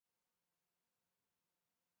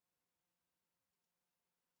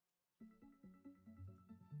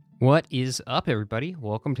What is up, everybody?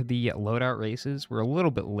 Welcome to the loadout races. We're a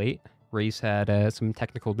little bit late. Race had some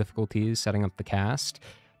technical difficulties setting up the cast,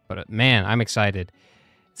 but man, I'm excited.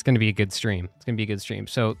 It's going to be a good stream.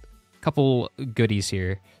 So, a couple goodies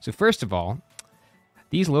here. So, first of all,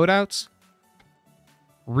 these loadouts,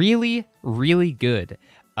 really, really good.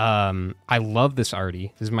 I love this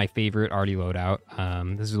arty. This is my favorite arty loadout.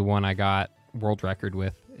 This is the one I got world record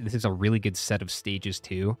with. This is a really good set of stages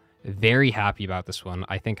too. Very happy about this one.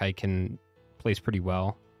 I think I can place pretty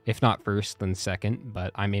well. If not first, then second,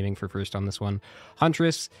 but I'm aiming for first on this one.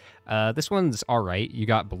 Huntress, this one's all right. You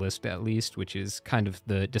got Ballista at least, which is kind of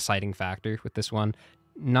the deciding factor with this one.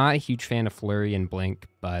 Not a huge fan of Flurry and Blink,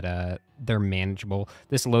 but they're manageable.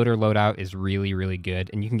 This loader loadout is really, really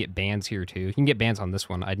good, and you can get bans here too. You can get bans on this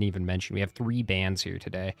one. I didn't even mention. We have 3 bans here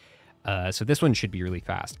today. So this one should be really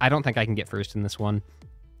fast. I don't think I can get first in this one.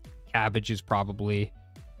 Cabbage is probably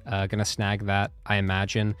gonna snag that, I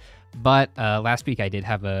imagine. But last week I did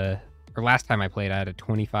have last time I played, I had a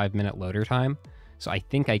 25-minute loader time. So I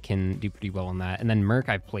think I can do pretty well on that. And then Merc,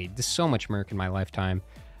 I've played so much Merc in my lifetime.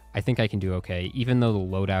 I think I can do okay, even though the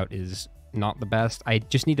loadout is not the best. I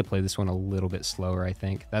just need to play this one a little bit slower, I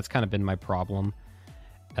think. That's kind of been my problem.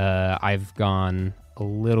 I've gone a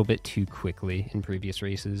little bit too quickly in previous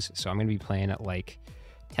races, so I'm going to be playing at like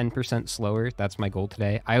 10% slower. That's my goal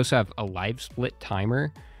today. I also have a live split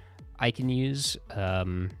timer I can use.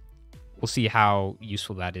 We'll see how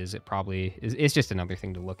useful that is. It probably is. It's just another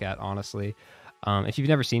thing to look at, honestly. If you've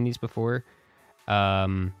never seen these before,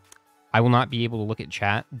 I will not be able to look at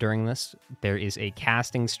chat during this. There is a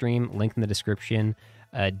casting stream, link in the description.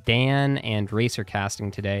 Dan and Race are casting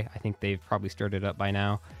today. I think they've probably started up by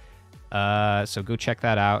now. So go check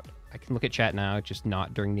that out. I can look at chat now, just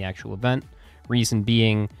not during the actual event. Reason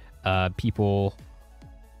being, people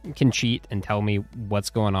can cheat and tell me what's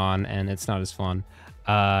going on, and it's not as fun.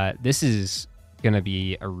 This is gonna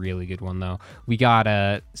be a really good one, though. We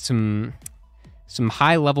got some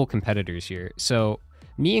high-level competitors here. So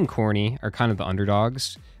me and Corny are kind of the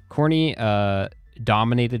underdogs. Corny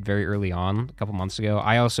dominated very early on, a couple months ago.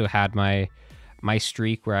 I also had my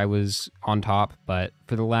streak where I was on top, but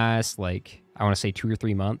for the last, like, I want to say 2 or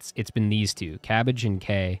 3 months, it's been these two. Cabbage and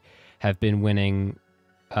K have been winning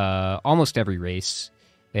almost every race.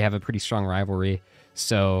 They have a pretty strong rivalry.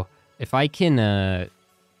 So if I can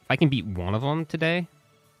beat one of them today,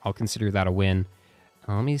 I'll consider that a win.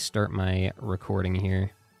 Let me start my recording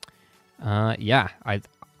here. Yeah,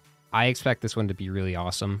 I expect this one to be really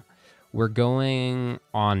awesome. We're going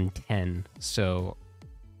on 10, so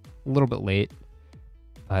a little bit late,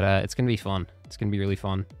 but it's gonna be fun. It's gonna be really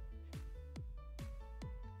fun.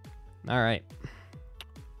 All right,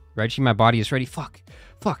 Reggie, my body is ready. Fuck.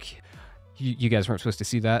 You guys weren't supposed to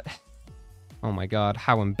see that. Oh my god,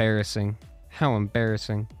 how embarrassing. How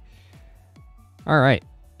embarrassing. All right.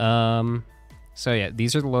 So yeah,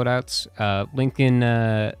 these are the loadouts. Link in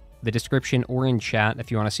the description or in chat if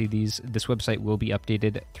you want to see these. This website will be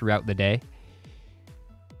updated throughout the day,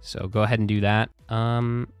 so go ahead and do that.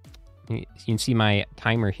 You can see my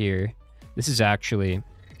timer here. This is actually,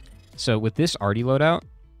 so with this arty loadout,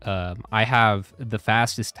 I have the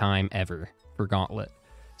fastest time ever for Gauntlet.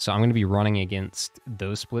 So I'm going to be running against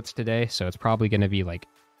those splits today. So it's probably going to be like,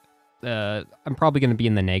 I'm probably going to be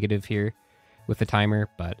in the negative here with the timer,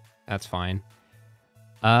 but that's fine.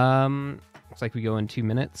 Looks like we go in 2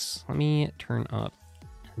 minutes. Let me turn up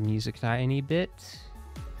the music a tiny bit.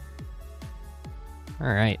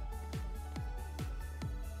 All right.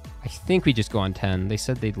 I think we just go on 10. They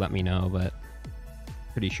said they'd let me know, but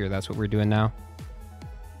pretty sure that's what we're doing now.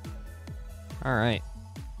 All right.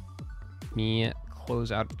 Let me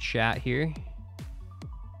close out chat here.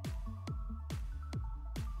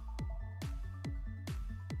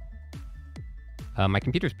 My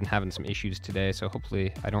computer's been having some issues today, so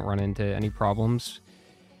hopefully I don't run into any problems.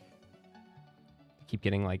 I keep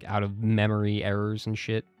getting like out of memory errors and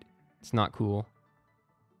shit. It's not cool.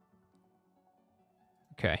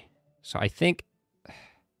 Okay, so I think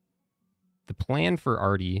the plan for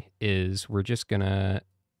Arty is we're just gonna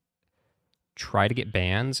try to get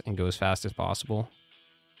bans and go as fast as possible.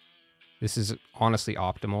 This is honestly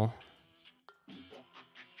optimal.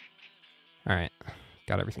 All right,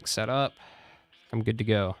 got everything set up. I'm good to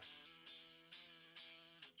go.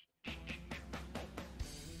 As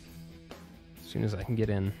soon as I can get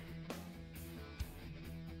in.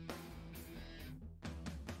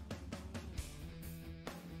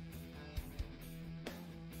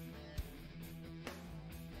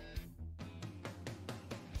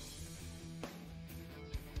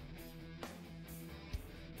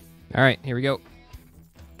 All right, here we go.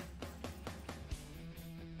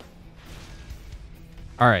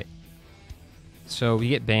 All right. So we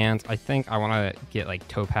get banned. I think I want to get like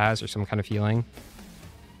topaz or some kind of healing.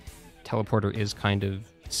 Teleporter is kind of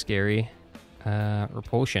scary.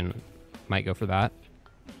 Repulsion might go for that.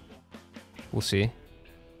 We'll see.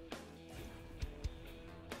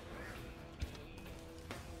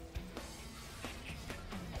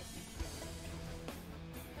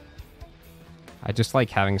 I just like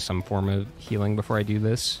having some form of healing before I do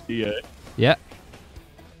this. Yeah. Yeah.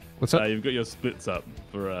 What's up? You've got your splits up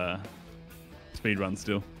for speed run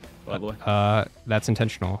still, by the way. That's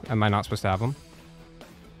intentional. Am I not supposed to have them?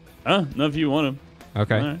 Not if you want them.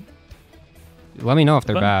 Okay. All right. Let me know if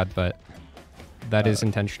they're Fine. bad, but that is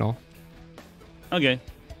intentional. Okay.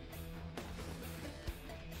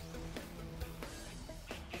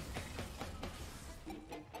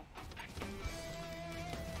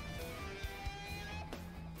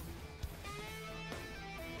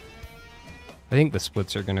 I think the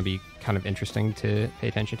splits are going to be kind of interesting to pay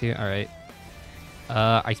attention to. All right.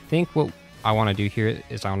 I think what I want to do here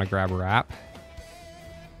is I want to grab a wrap.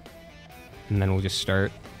 And then we'll just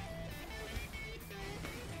start.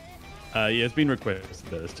 Yeah, it's been requested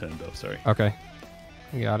that it's turned off, sorry. Okay.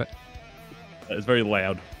 You got it. It's very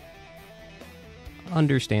loud.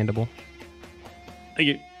 Understandable. Thank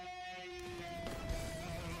you.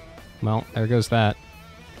 Well, there goes that.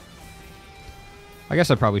 I guess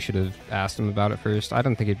I probably should have asked him about it first. I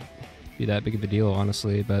don't think it'd be that big of a deal,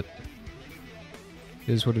 honestly, but it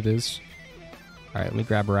is what it is. All right, let me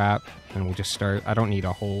grab a wrap, and we'll just start. I don't need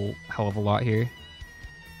a whole hell of a lot here.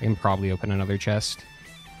 I can probably open another chest.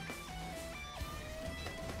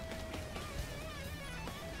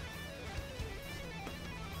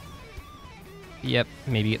 Yep,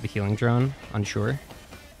 maybe get the healing drone. Unsure.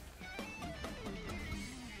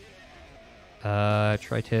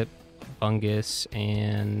 Tri-tip, fungus,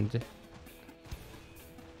 and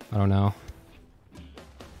I don't know.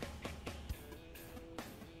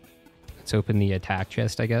 Let's open the attack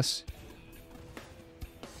chest, I guess.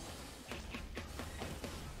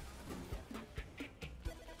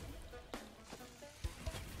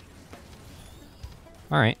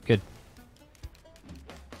 All right, good.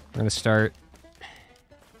 We're gonna start.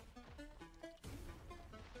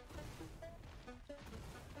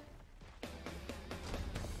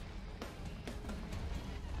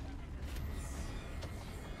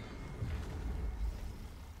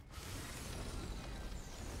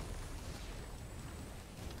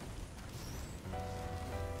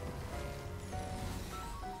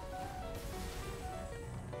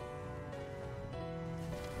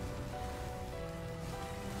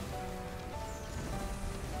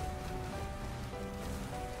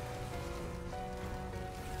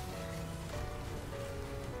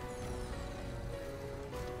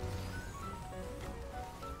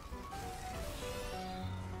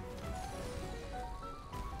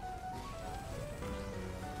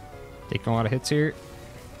 Taking a lot of hits here.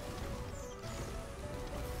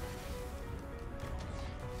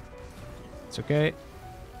 It's okay.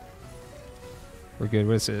 We're good.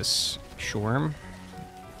 What is this? Shorm?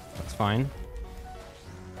 That's fine.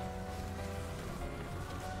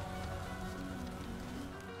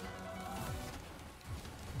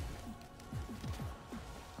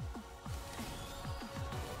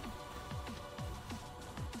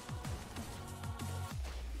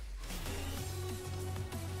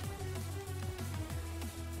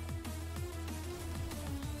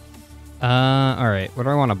 All right. What do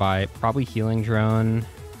I want to buy? Probably healing drone.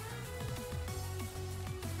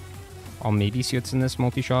 I'll maybe see what's in this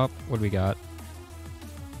multi-shop. What do we got?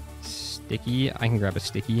 Sticky. I can grab a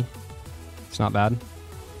sticky. It's not bad.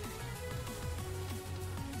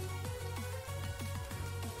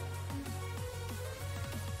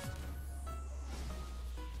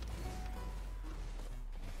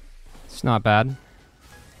 It's not bad.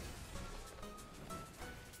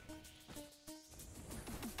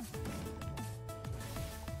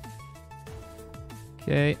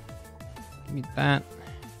 Okay, give me that.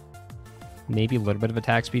 Maybe a little bit of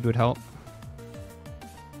attack speed would help.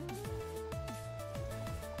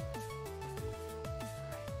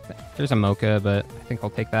 There's a mocha, but I think I'll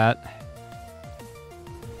take that.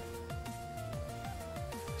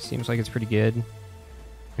 Seems like it's pretty good.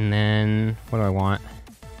 And then, what do I want?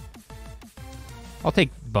 I'll take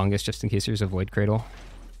Bungus just in case there's a Void Cradle.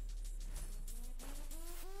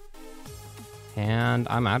 And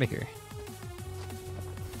I'm out of here.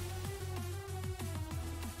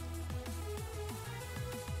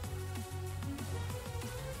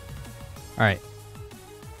 All right.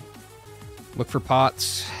 Look for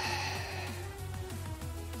pots.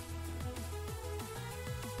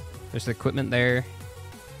 There's the equipment there.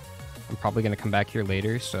 I'm probably going to come back here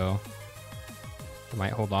later, so I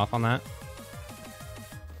might hold off on that.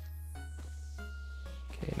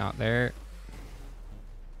 Not there.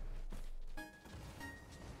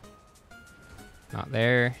 Not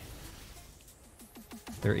there.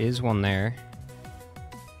 There is one there.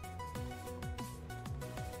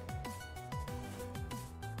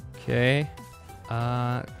 Okay.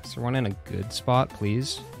 Is there one in a good spot,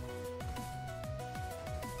 please?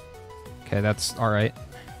 Okay, that's alright.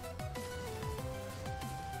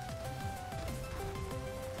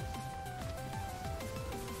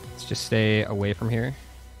 Let's just stay away from here.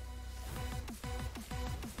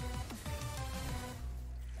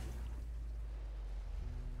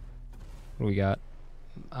 What do we got?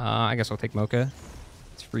 I guess I'll take Mocha.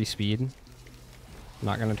 It's free speed. I'm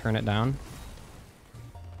not gonna turn it down.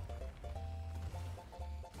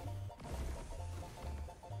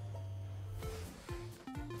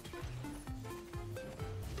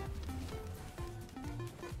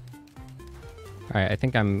 Alright, I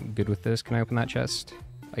think I'm good with this. Can I open that chest?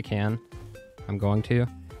 I can. I'm going to.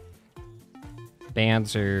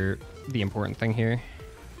 Bands are the important thing here.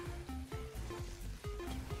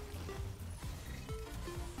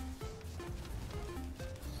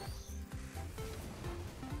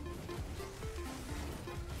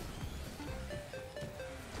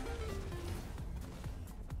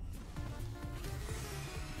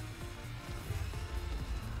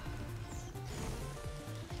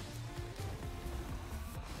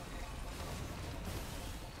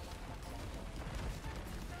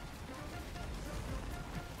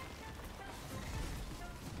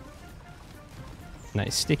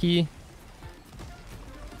 Nice sticky.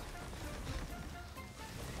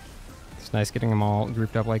 It's nice getting them all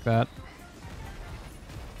grouped up like that.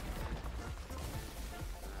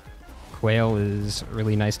 Quail is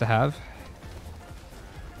really nice to have.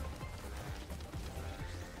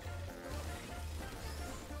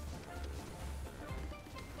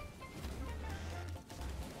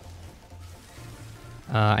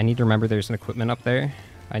 I need to remember there's an equipment up there.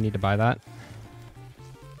 I need to buy that.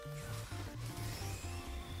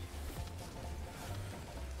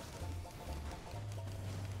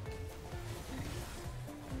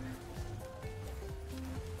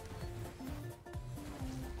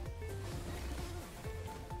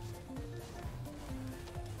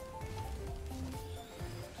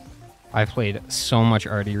 I've played so much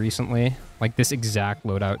Arty recently, like this exact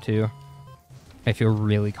loadout too. I feel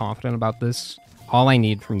really confident about this. All I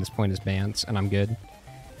need from this point is bands, and I'm good.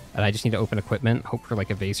 And I just need to open equipment, hope for like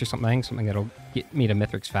a vase or something that'll get me to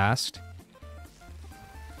Mythics fast.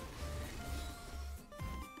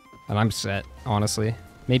 And I'm set, honestly.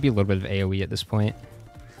 Maybe a little bit of AoE at this point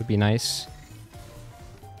would be nice.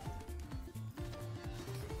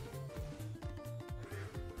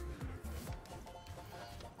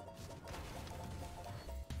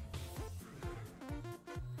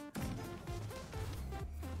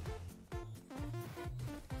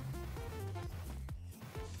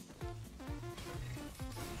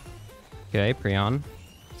 Okay, Prion.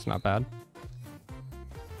 It's not bad.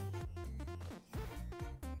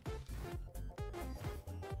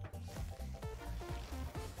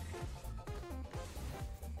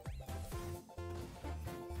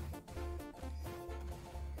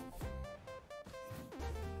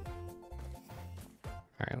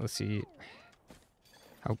 Alright, let's see.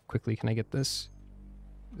 How quickly can I get this?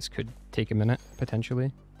 This could take a minute,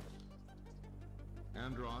 potentially.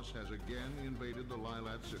 Andros has again invaded the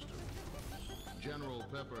Lilat system. General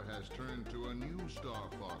Pepper has turned to a new Star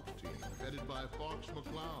Fox team, headed by Fox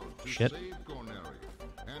McCloud, to Shit. save Corneria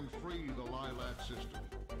and free the Lilat system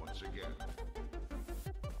once again.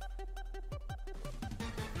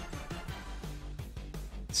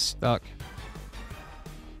 It's stuck.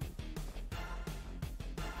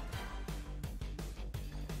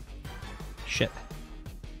 Shit.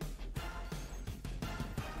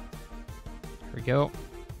 Here we go.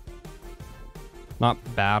 Not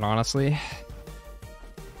bad, honestly.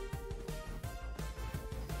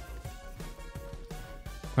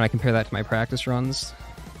 When I compare that to my practice runs,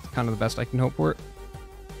 it's kind of the best I can hope for.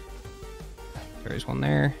 There's one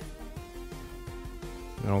there.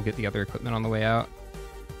 And then we'll get the other equipment on the way out.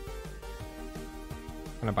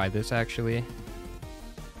 I'm gonna buy this actually.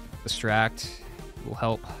 Distract will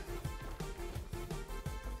help.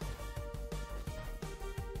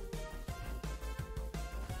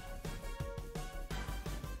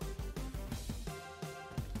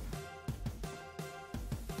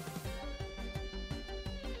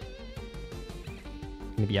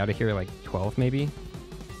 Gonna be out of here like 12 maybe.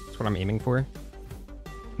 That's what I'm aiming for. And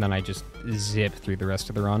then I just zip through the rest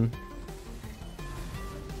of the run.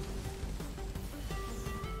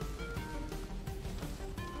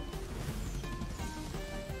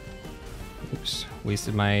 Oops,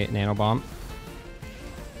 wasted my nano bomb.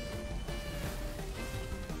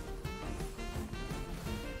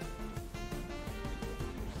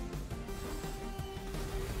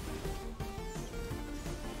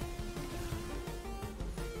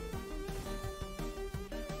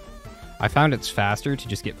 I found it's faster to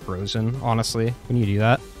just get frozen, honestly, when you do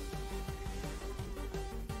that.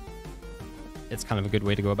 It's kind of a good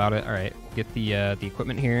way to go about it. All right, get the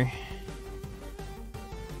equipment here.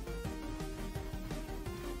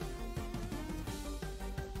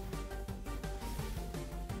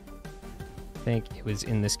 I think it was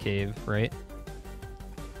in this cave, right?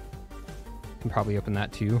 Can probably open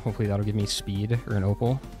that too. Hopefully that'll give me speed or an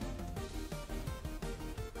opal.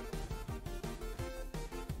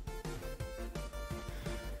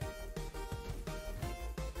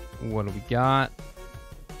 What do we got?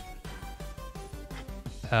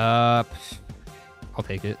 I'll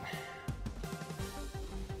take it.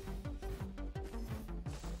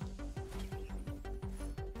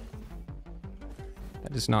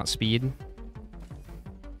 That is not speed.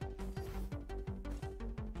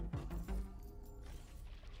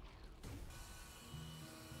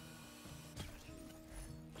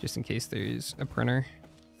 Just in case there's a printer.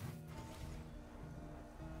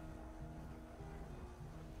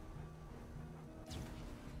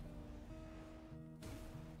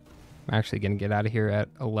 I'm actually going to get out of here at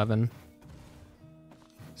 11.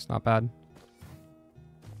 It's not bad.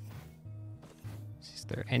 Is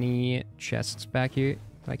there any chests back here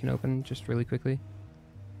that I can open just really quickly?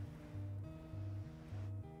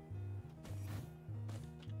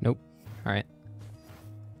 Nope. All right.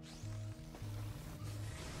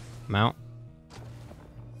 I'm out.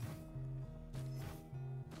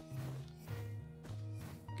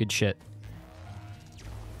 Good shit.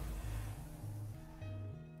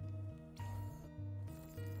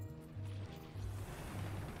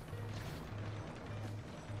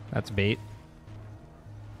 That's bait.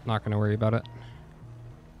 Not gonna worry about it.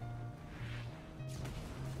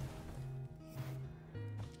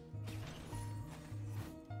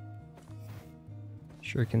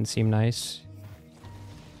 Sure can seem nice.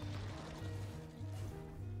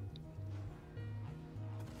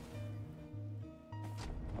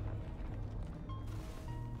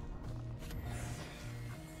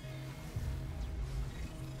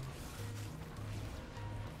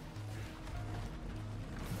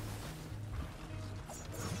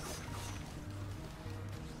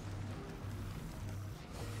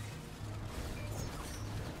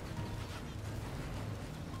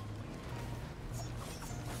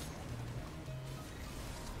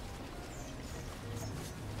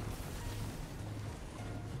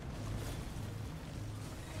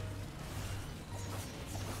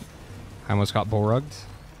 I almost got bull rugged.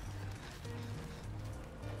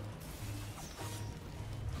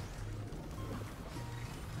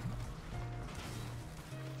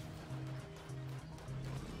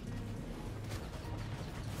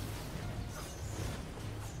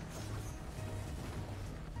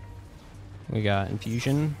 We got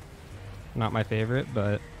infusion. Not my favorite,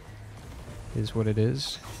 but is what it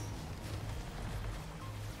is.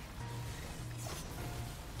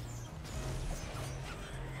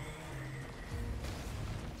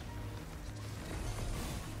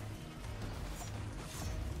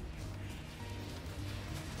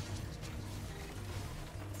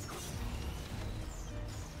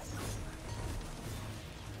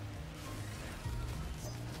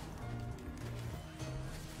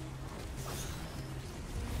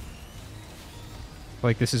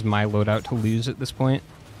 Like, this is my loadout to lose at this point.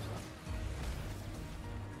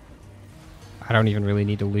 I don't even really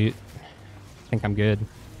need to loot. I think I'm good.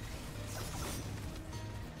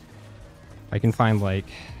 I can find, like,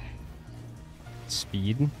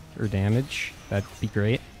 speed or damage. That'd be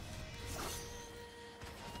great.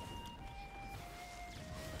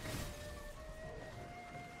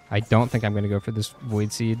 I don't think I'm going to go for this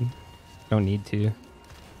Void Seed. Don't need to.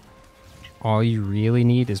 All you really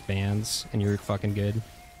need is bands, and you're fucking good.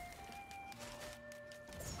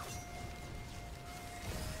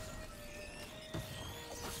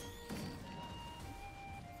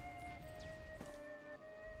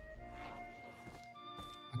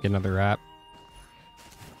 Get another wrap.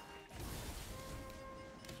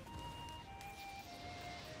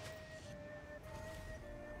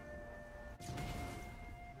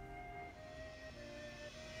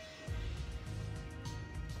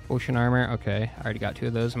 Ocean armor, okay. I already got 2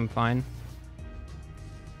 of those, I'm fine.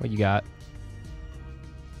 What you got?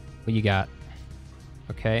 What you got?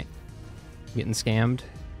 Okay. Getting scammed.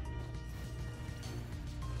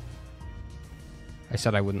 I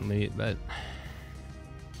said I wouldn't loot, but...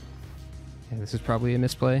 yeah, this is probably a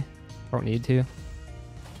misplay. Don't need to.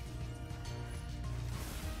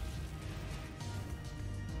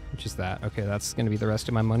 Which is that? Okay, that's gonna be the rest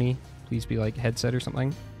of my money. Please be like headset or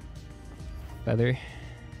something. Feather.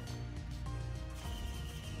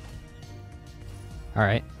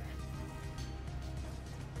 Alright.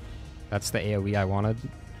 That's the AoE I wanted.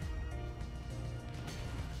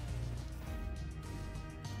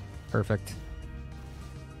 Perfect.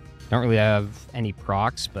 Don't really have any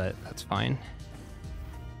procs, but that's fine.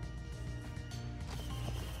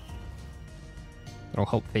 It'll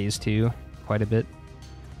help phase 2 quite a bit.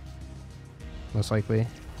 Most likely.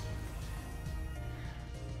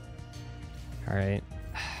 Alright.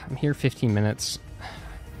 I'm here 15 minutes.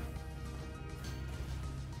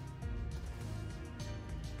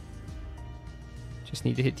 Just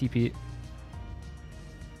need to hit TP.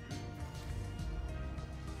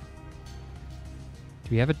 Do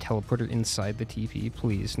we have a teleporter inside the TP?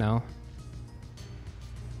 Please, no.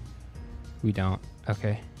 We don't.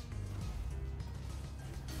 Okay.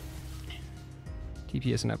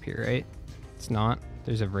 TP isn't up here, right? It's not.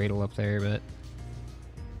 There's a Radel up there, but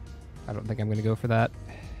I don't think I'm going to go for that.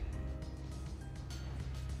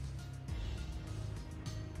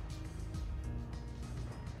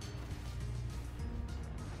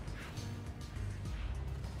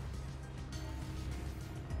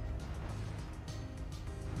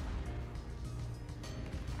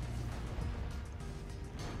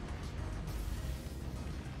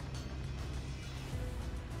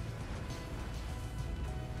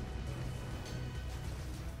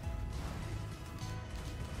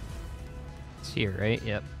 Here, right?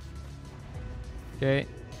 Yep. Okay.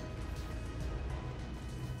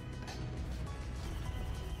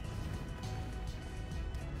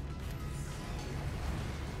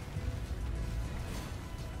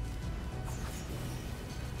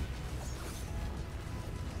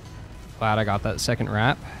 Glad I got that second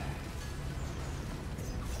wrap.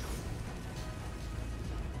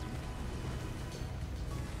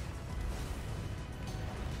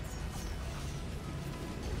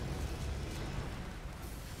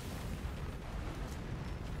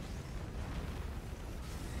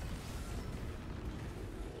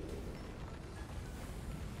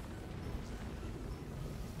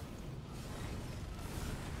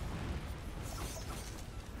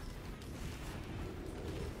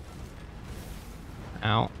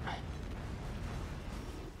 Ow.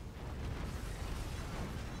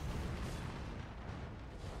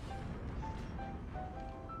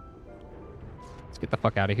 Let's get the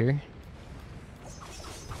fuck out of here.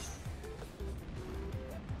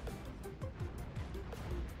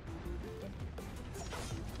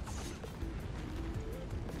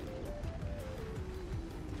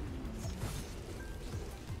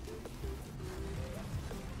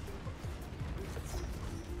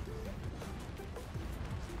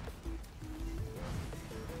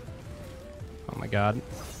 Oh my god. It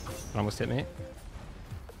almost hit me.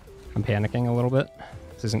 I'm panicking a little bit.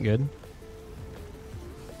 This isn't good.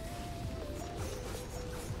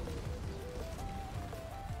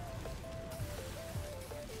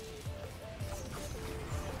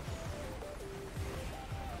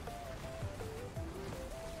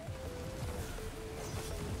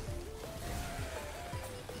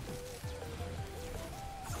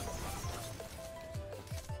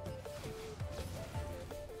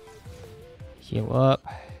 Heal up.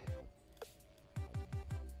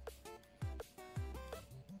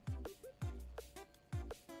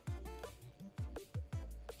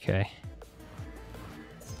 Okay.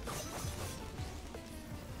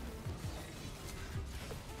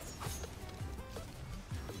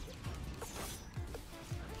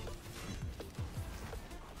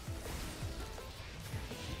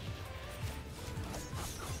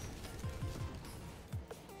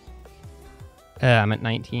 I'm at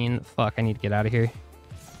 19. Fuck, I need to get out of here.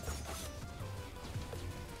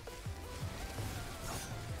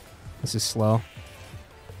 This is slow.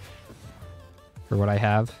 For what I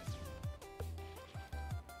have.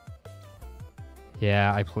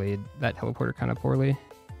 Yeah, I played that teleporter kind of poorly.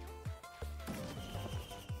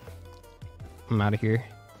 I'm out of here.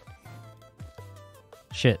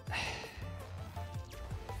 Shit.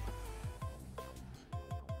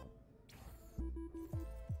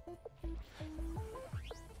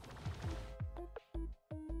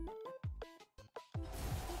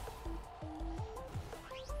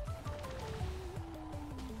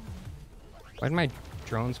 Why did my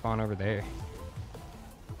drone spawn over there?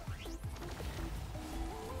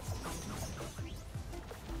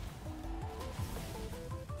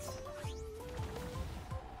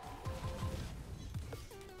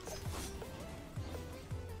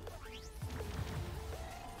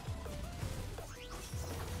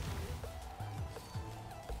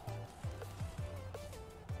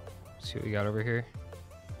 See what we got over here.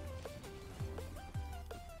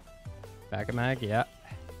 Back a mag, yeah.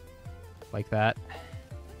 Like that.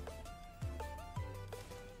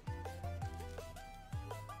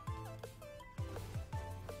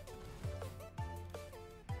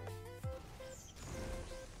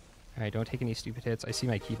 don't take any stupid hits. I see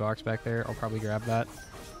my key box back there. I'll probably grab that.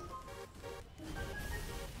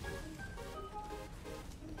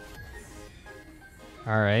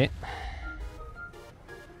 Alright.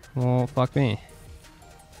 Well, fuck me.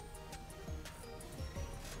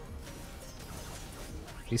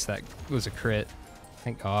 At least that was a crit.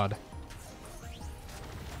 Thank God.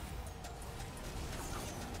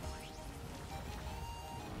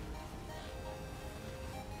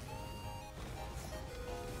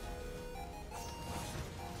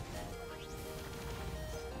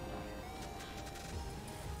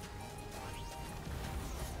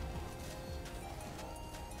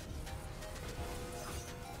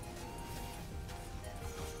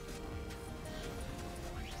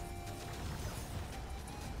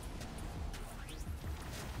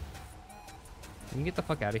 Can you get the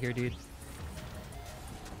fuck out of here, dude?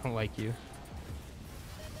 I don't like you.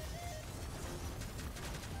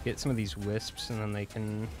 Get some of these wisps and then they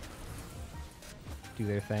can do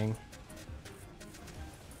their thing.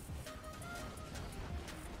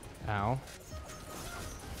 Ow.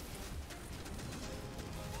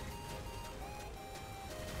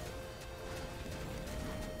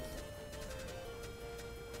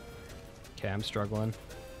 Okay, I'm struggling.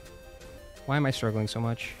 Why am I struggling so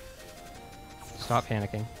much? Stop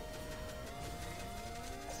panicking.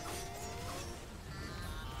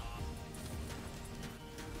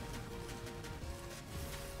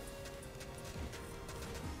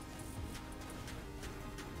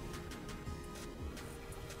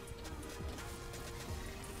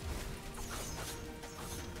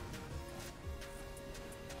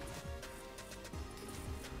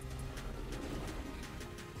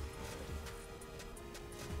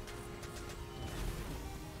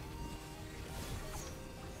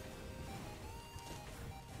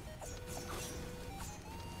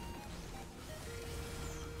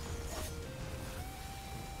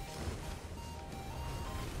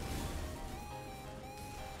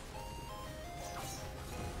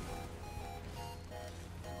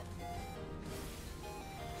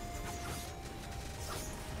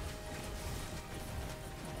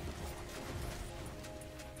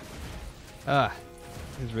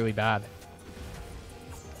 This is really bad.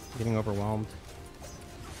 I'm getting overwhelmed.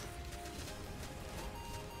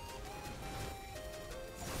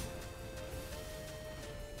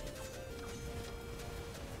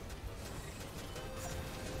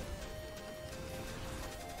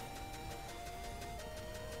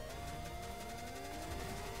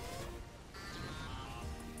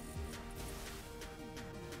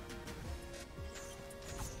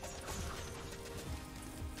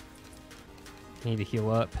 I need to heal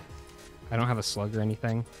up. I don't have a slug or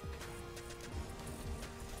anything.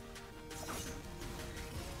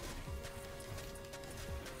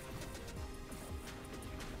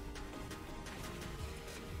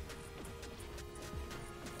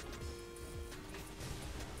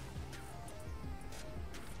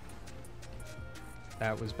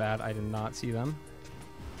 That was bad. I did not see them.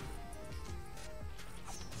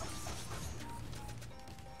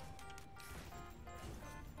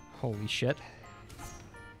 Holy shit.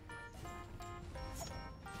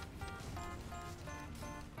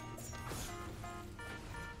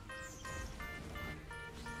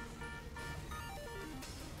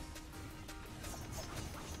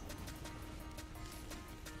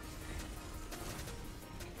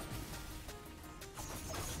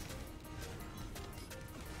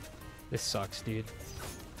 This sucks, dude.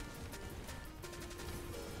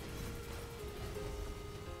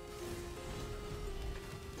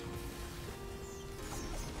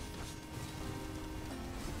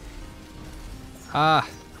 Ah.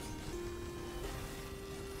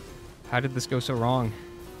 How did this go so wrong?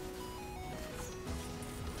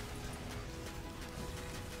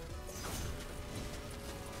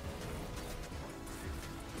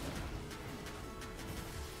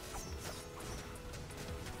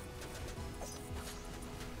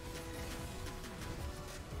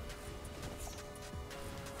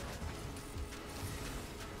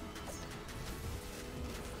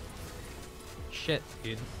 Shit,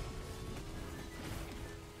 dude.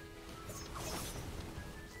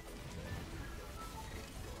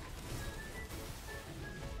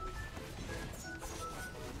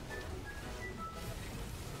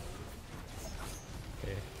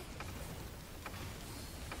 Okay.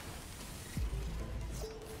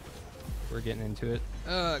 We're getting into it.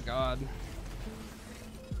 Oh, God.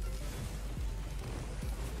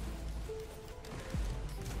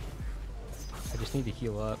 I just need to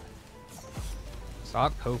heal up.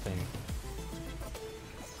 Stop coping.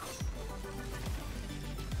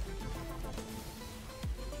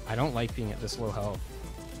 I don't like being at this low health.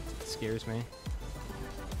 It scares me.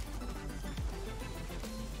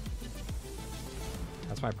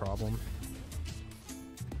 That's my problem.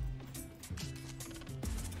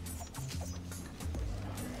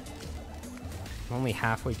 I'm only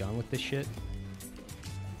halfway done with this shit.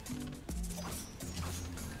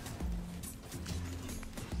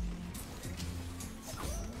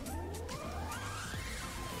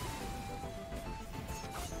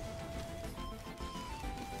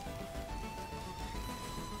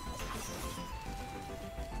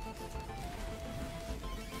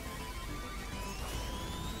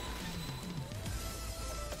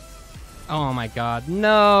 Oh my god,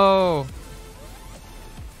 no!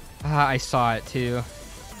 Ah, I saw it too.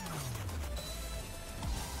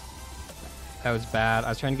 That was bad. I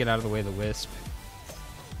was trying to get out of the way of the wisp.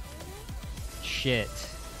 Shit.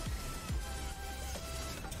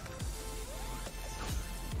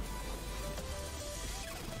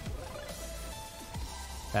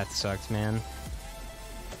 That sucked, man.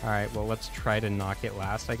 Alright, well, let's try to knock it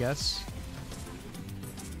last, I guess.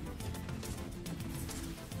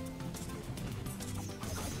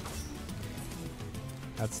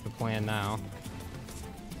 That's the plan now.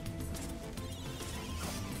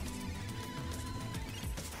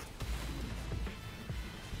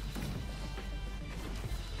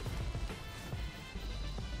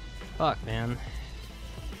 Fuck, man.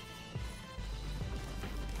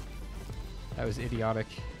 That was idiotic.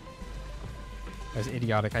 That was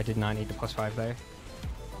idiotic. I did not need the +5 there.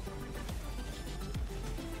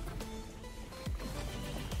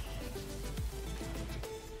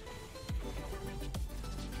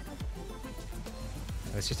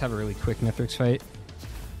 Let's just have a really quick Mithrix fight.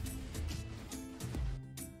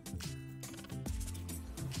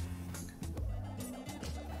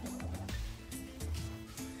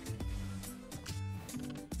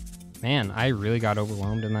 Man, I really got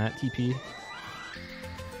overwhelmed in that TP.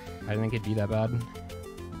 I didn't think it'd be that bad.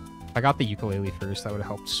 If I got the ukulele first, that would have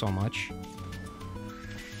helped so much.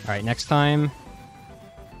 Alright, next time,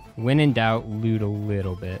 when in doubt, loot a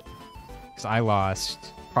little bit. Because I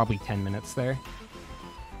lost probably 10 minutes there.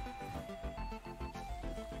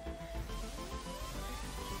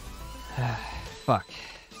 Fuck.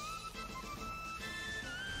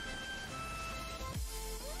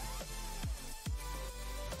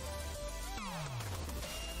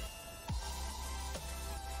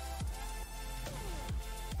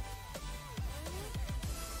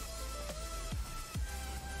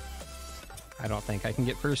 I don't think I can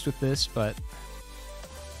get first with this, but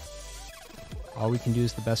all we can do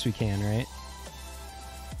is the best we can, right?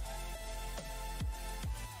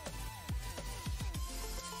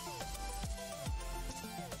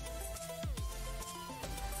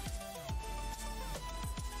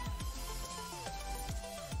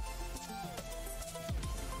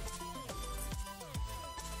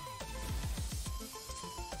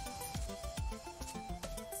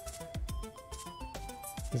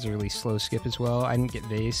 This is a really slow skip as well. I didn't get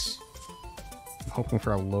vase. I'm hoping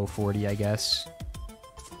for a low 40, I guess.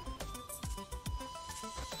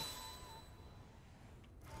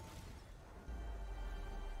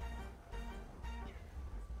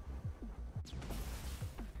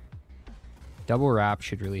 Double wrap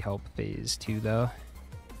should really help phase 2, though.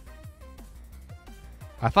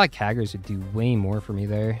 I thought Kaggers would do way more for me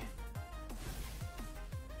there.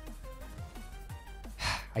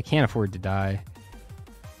 I can't afford to die.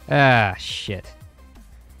 Ah, shit.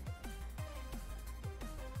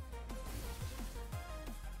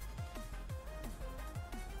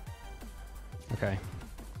 Okay.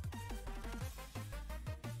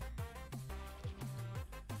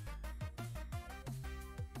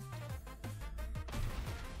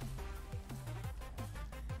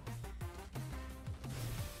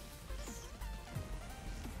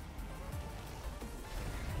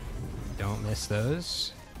 Don't miss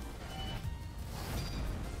those.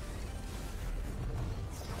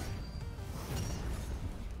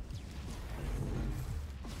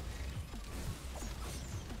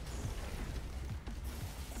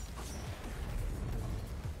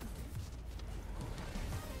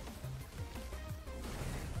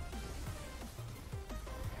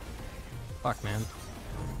 Fuck, man.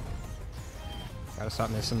 Gotta stop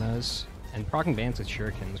missing those. And proccing bands with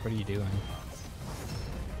shurikens, what are you doing?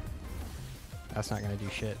 That's not gonna do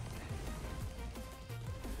shit.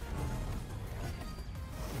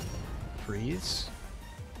 Freeze?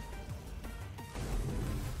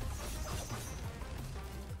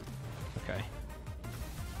 Okay.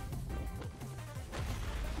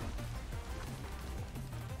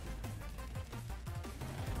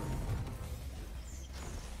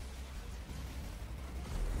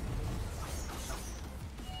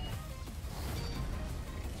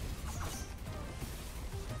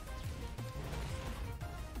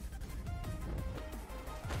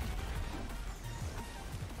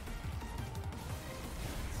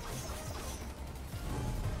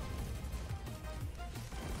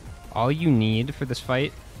 all you need for this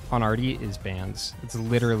fight on Artie is bans. It's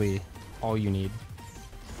literally all you need.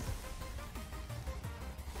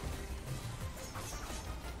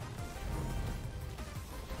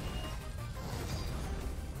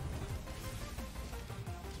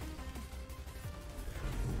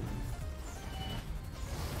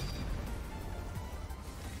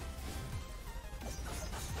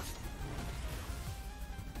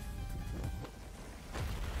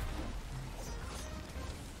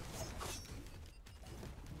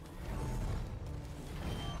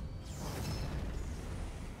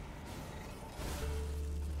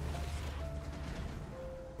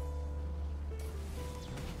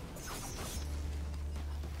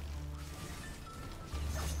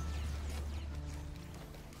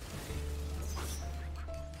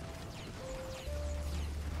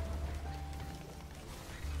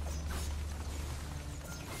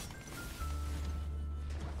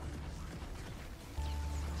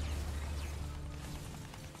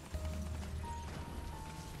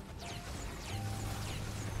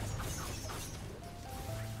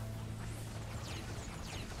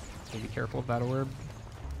 Be careful of that orb.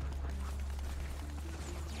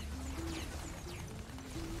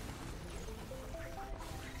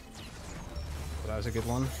 So that was a good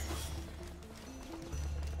one.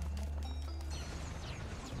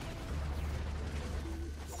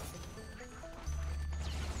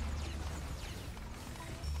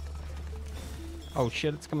 Oh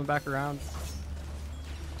shit, it's coming back around.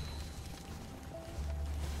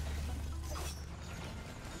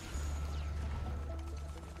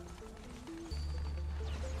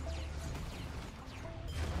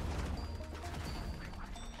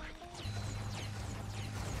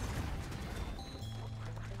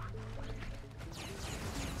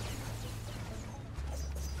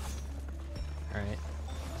 Alright.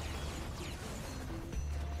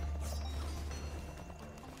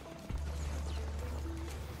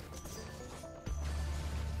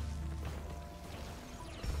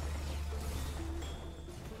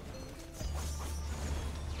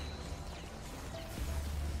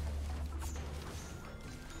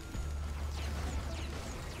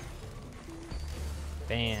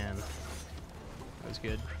 Bam. That was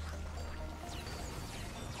good.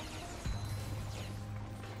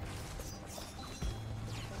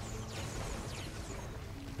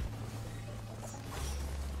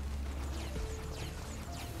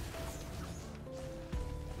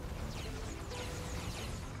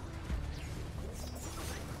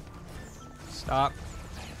 Stop.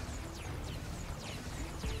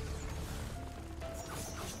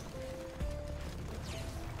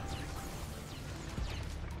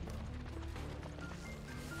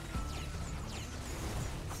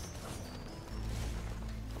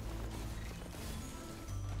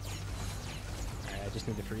 Alright, I just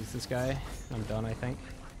need to freeze this guy. I'm done, I think.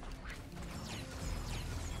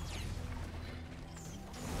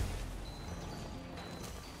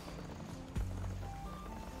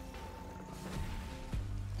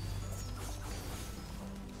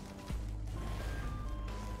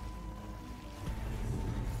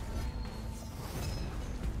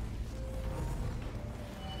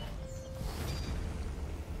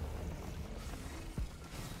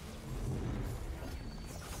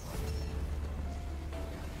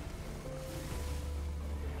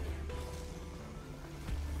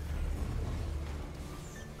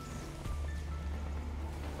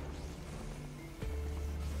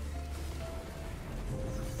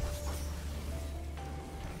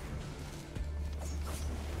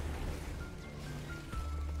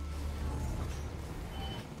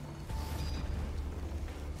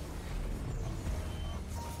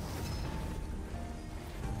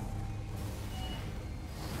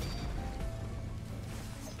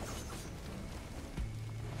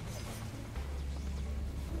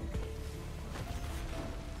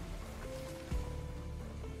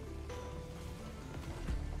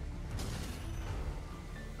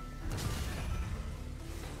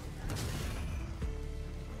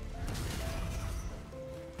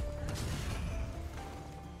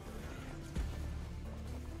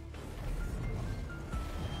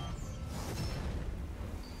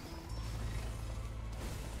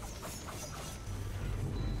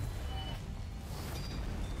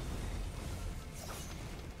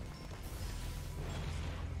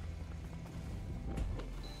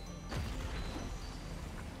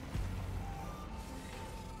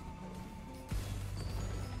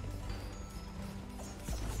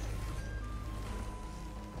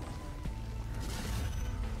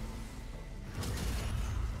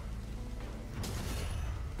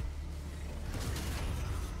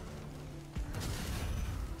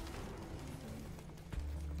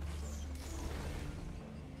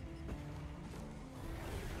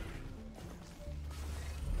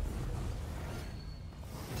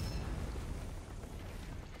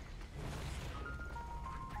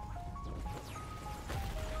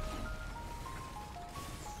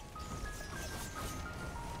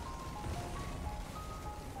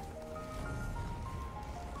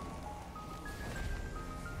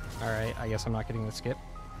 Alright, I guess I'm not getting the skip.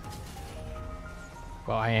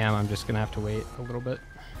 Well, I am. I'm just gonna have to wait a little bit.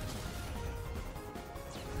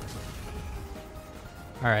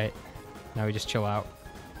 Alright. Now we just chill out.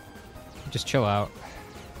 Just chill out.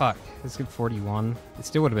 Fuck. Let's get 41. It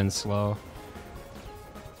still would have been slow.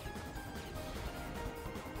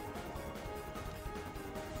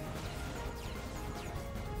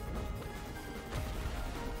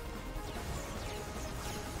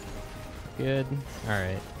 Good.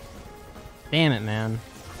 Alright. Damn it, man.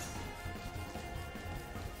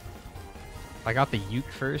 If I got the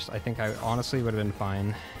uke first, I think I honestly would have been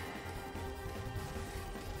fine.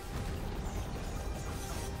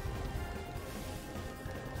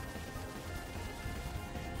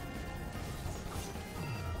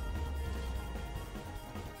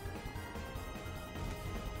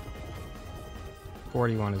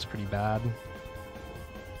 .41 is pretty bad.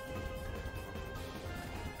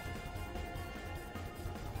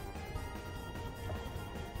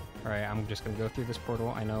 Alright, I'm just gonna go through this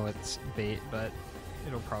portal. I know it's bait, but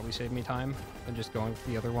it'll probably save me time than just going for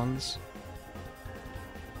the other ones.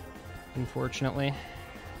 Unfortunately.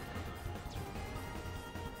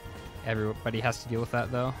 Everybody has to deal with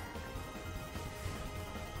that, though.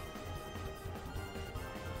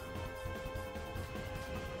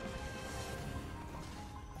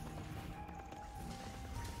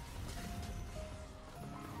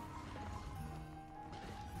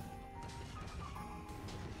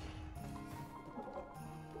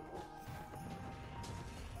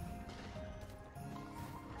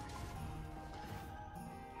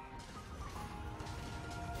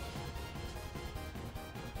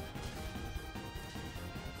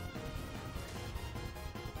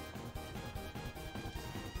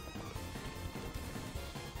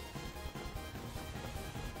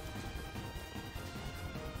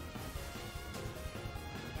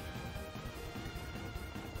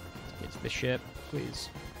 The ship, please.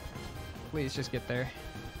 Please just get there.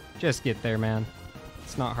 Just get there, man.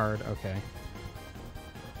 It's not hard. Okay.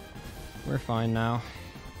 We're fine now.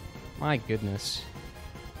 My goodness.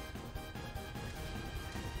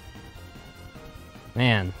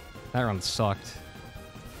 Man, that run sucked.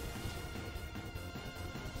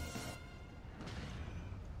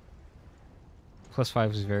 +5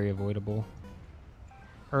 was very avoidable.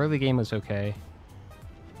 Early game was okay.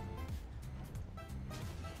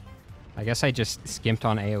 I guess I just skimped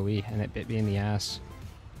on AoE and it bit me in the ass.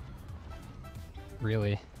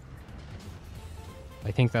 Really.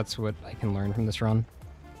 I think that's what I can learn from this run.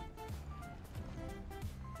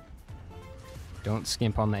 Don't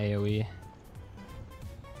skimp on the AoE.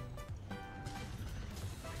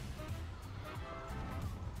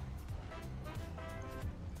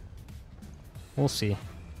 We'll see.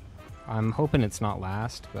 I'm hoping it's not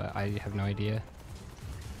last, but I have no idea.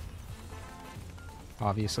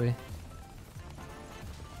 Obviously.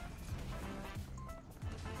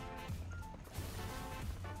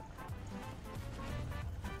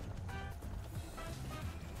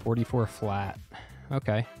 .44 flat.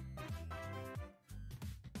 Okay.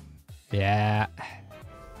 Yeah.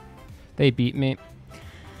 They beat me.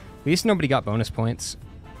 At least nobody got bonus points.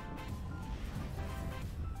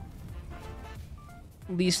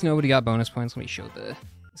 At least nobody got bonus points. Let me show the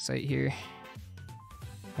site here.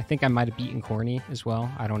 I think I might have beaten Corny as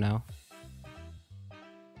well. I don't know.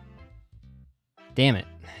 Damn it.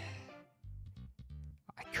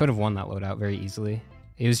 I could have won that loadout very easily.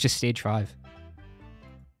 It was just stage 5.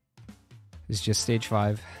 It's just stage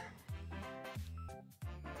 5.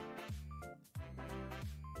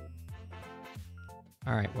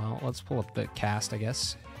 Alright, well, let's pull up the cast, I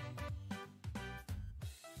guess.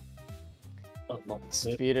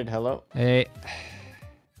 Speeded, hello. Hey.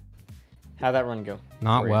 How'd that run go?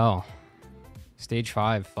 Not well. Stage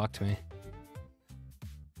 5 fucked me.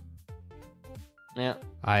 Yeah.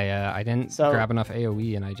 I didn't grab enough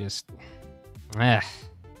AoE and I just...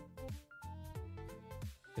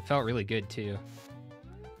 It felt really good too.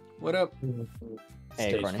 What up? Hey,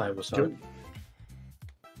 Stage Corny. 5 was hard.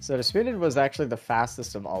 So Disputed was actually the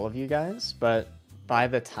fastest of all of you guys, but by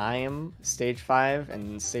the time Stage 5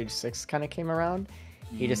 and Stage 6 kind of came around,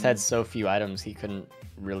 he just had so few items he couldn't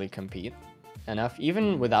really compete enough,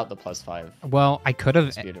 even without the +5. Well, I could have...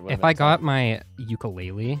 Disputed If I got my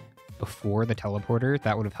ukulele before the teleporter,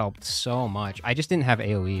 that would have helped so much. I just didn't have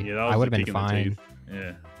AoE. Yeah, that was I would the have been kick in the fine. teeth.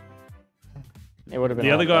 Yeah. It would have been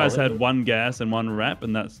The a other lot guys better. had one gas and one wrap,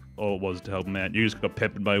 and that's all it was to help them out. You just got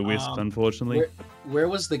peppered by wisps, unfortunately. Where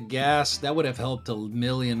was the gas? That would have helped a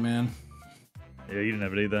million, man. Yeah, you didn't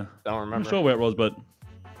have it either. Don't I'm remember. not sure where it was, but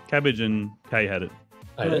Cabbage and Kay had it.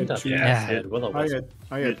 I didn't have Yeah. gas. I had Willow.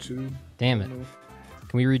 I had 2. Damn it.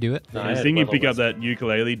 Can we redo it? No, I had Seeing you level pick up list. that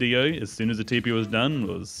ukulele Dio as soon as the TP was done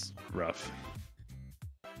was rough.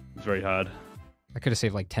 It was very hard. I could have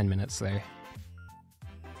saved like 10 minutes there.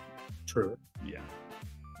 True. Yeah.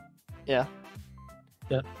 Yeah.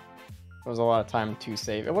 Yeah. It was a lot of time to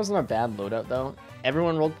save. It wasn't a bad loadout though.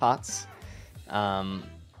 Everyone rolled pots.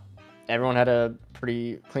 Everyone had a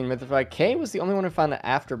pretty clean mythify. Kay was the only one who found the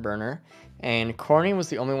afterburner, and Corny was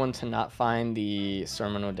the only one to not find the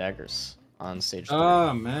Sormono daggers on stage 3.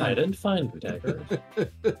 Oh man. I didn't find the dagger.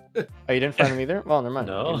 Oh, you didn't find them either? Well, never mind.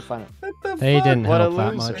 No. You didn't find them. What the They fuck? didn't What a help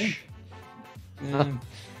that loser. much. Yeah.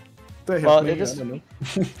 They Well, helped me, it just- I don't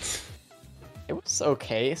know. It was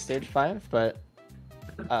okay, stage 5, but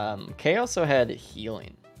Kay also had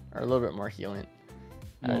healing, or a little bit more healing.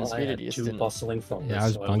 Well, I Disputed had just 2 didn't- bustling fungus. Yeah, I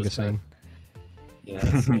was so bungusing.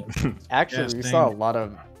 Yeah, same. Actually, Yeah, we same. saw a lot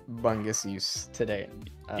of bungus use today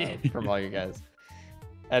from all you guys.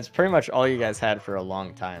 That's pretty much all you guys had for a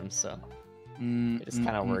long time, so it just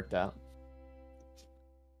kind of worked out.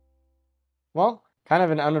 Well, kind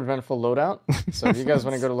of an uneventful loadout. So if you guys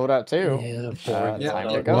want to go to loadout 2, Yeah, boring. Yeah, time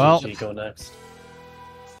I'll to go. Well- Chico next.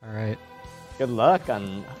 All right. Good luck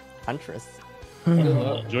on Huntress.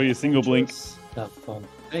 Enjoy your single blink. Have fun.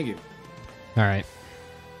 Thank you. All right.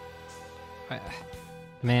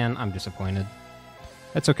 Man, I'm disappointed.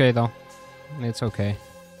 It's okay though. It's okay.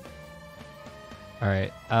 All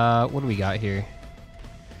right. What do we got here?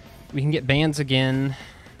 We can get bands again.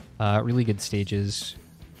 Really good stages.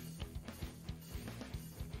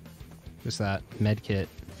 Just that med kit.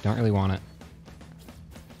 Don't really want it.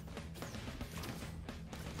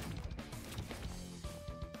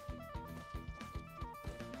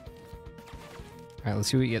 All right, let's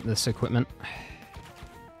see what we get in this equipment.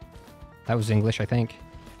 That was English, I think.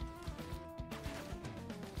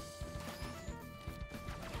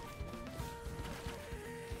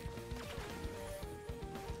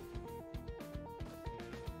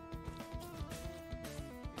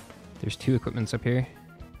 There's 2 equipments up here.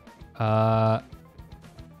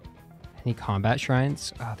 Any combat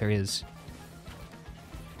shrines? Ah, there is.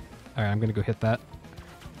 All right, I'm gonna go hit that.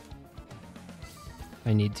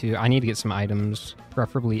 I need to get some items,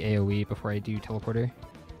 preferably AoE, before I do teleporter.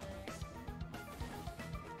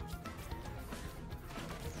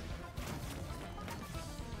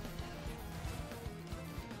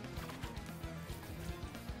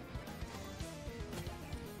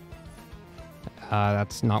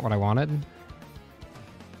 That's not what I wanted.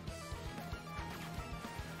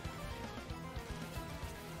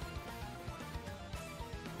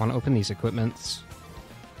 I want to open these equipments.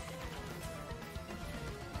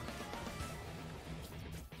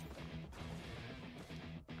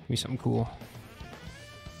 Give me something cool.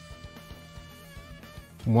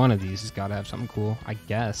 One of these has got to have something cool, I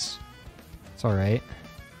guess. It's alright.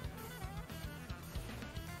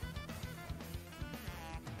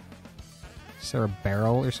 Is there a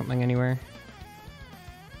barrel or something anywhere?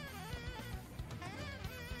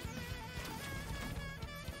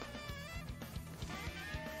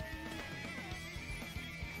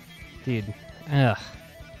 Dude, ugh.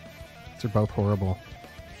 These are both horrible.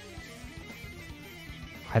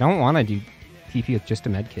 I don't want to do TP with just a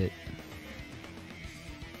med kit.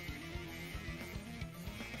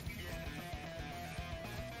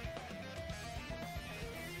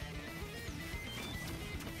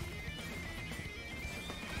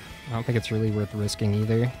 I don't think it's really worth risking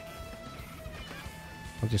either.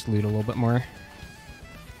 I'll just loot a little bit more.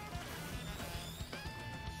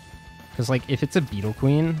 Because, like, if it's a Beetle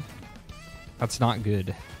Queen, that's not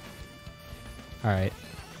good. Alright.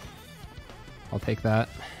 I'll take that.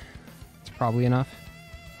 It's probably enough.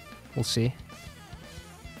 We'll see.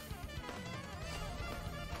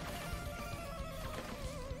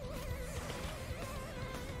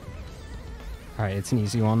 Alright, it's an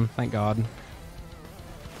easy one, thank God.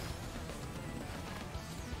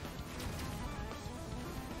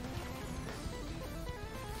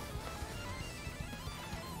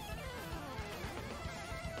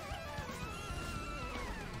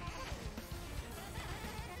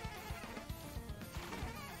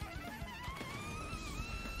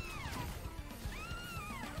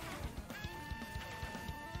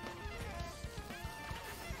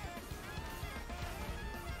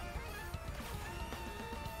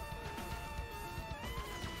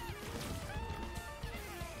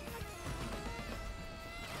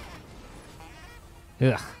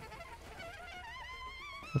 Ugh.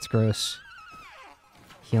 That's gross.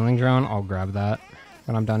 Healing drone, I'll grab that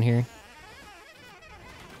when I'm done here.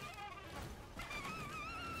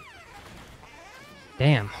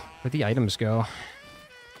 Damn, where'd the items go?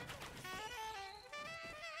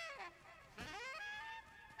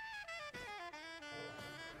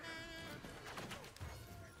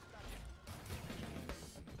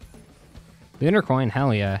 Lunar coin,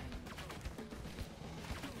 hell yeah.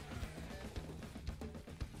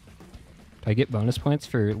 Do I get bonus points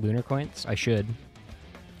for lunar coins? I should.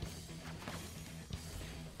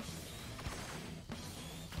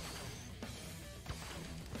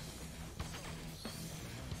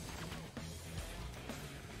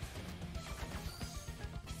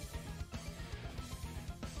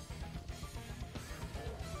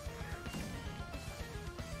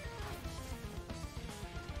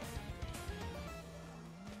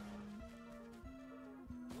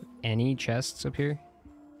 Any chests up here?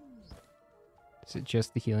 Is it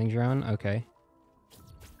just the healing drone? Okay.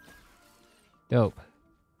 Dope.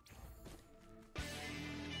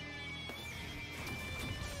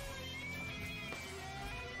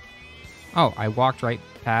 Oh, I walked right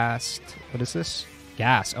past... What is this?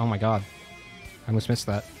 Gas. Oh my god. I almost missed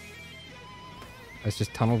that. I was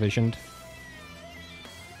just tunnel visioned.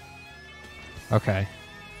 Okay.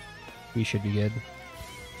 We should be good.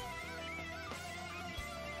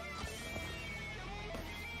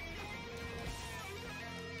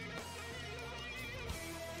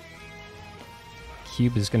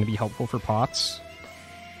 Cube is going to be helpful for pots.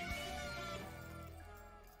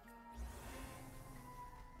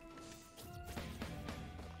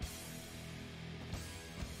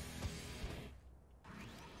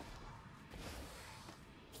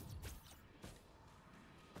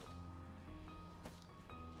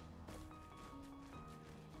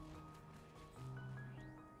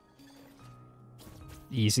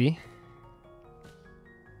 Easy.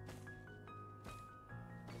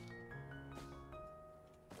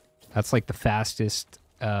 That's like the fastest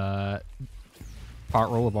pot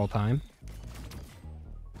roll of all time.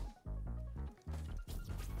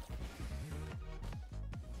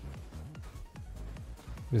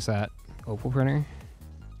 What is that? Opal printer?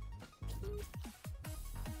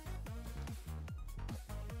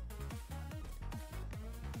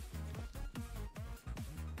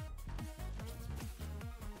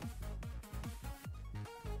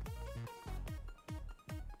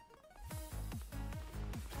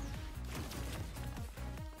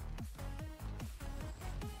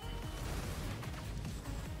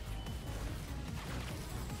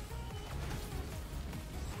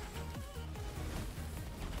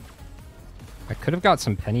 I could have got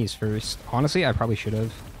some pennies first. Honestly, I probably should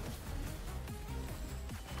have.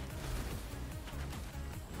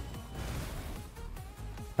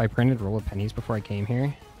 If I printed a roll of pennies before I came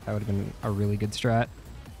here, that would have been a really good strat.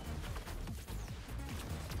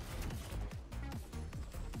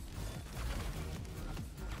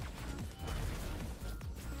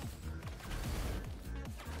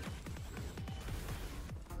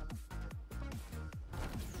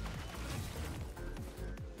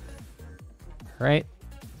 Right,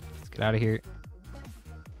 let's get out of here.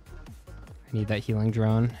 I need that healing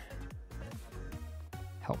drone.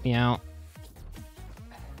 Help me out.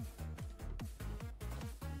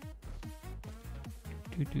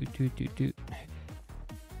 Do.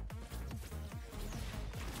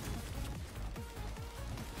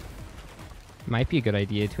 Might be a good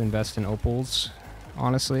idea to invest in opals,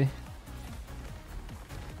 honestly.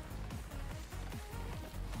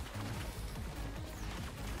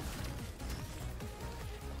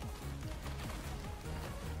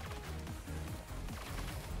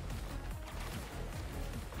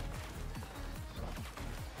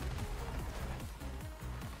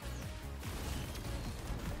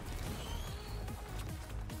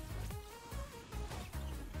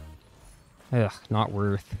 Ugh, not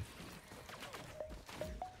worth.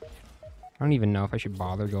 I don't even know if I should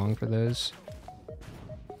bother going for those.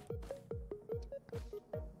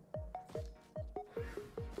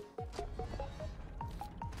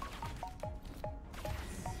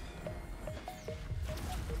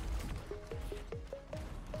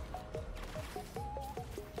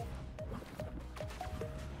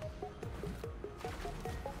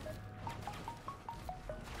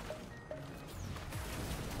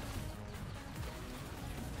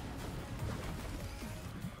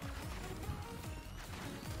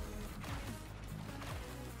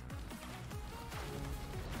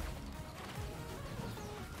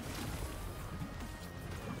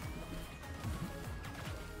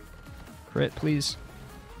 Crit, please.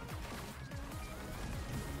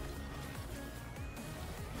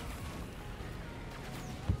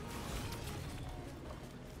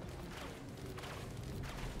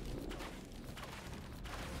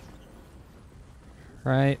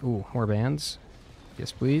 Right. Ooh, more bands.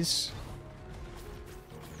 Yes, please.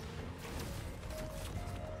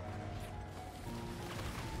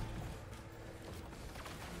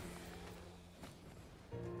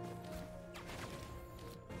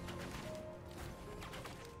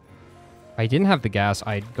 I didn't have the gas,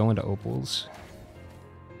 I'd go into opals.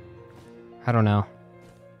 I don't know.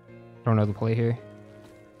 I don't know the play here.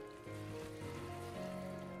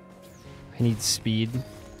 I need speed.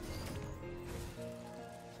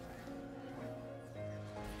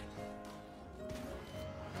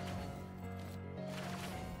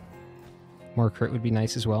 More crit would be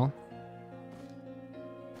nice as well.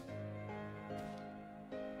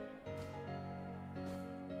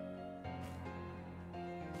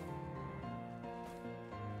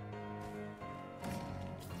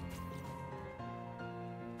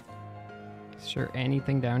 Is there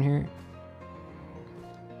anything down here?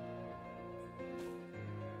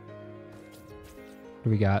 What do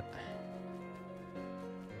we got?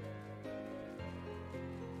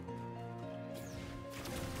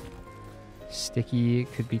 Sticky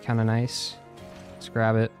could be kind of nice. Let's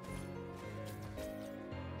grab it.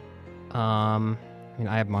 I mean,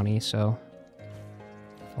 I have money, so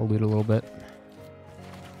I'll loot a little bit.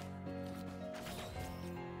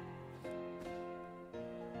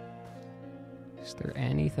 Is there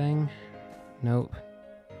anything? Nope.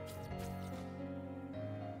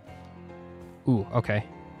 Ooh, okay.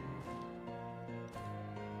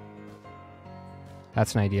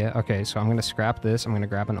 That's an idea. Okay, so I'm going to scrap this. I'm going to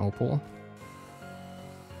grab an opal.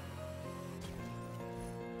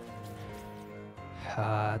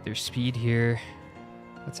 There's speed here.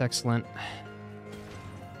 That's excellent.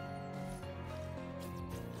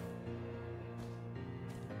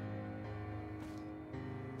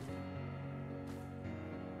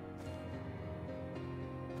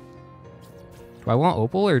 Do I want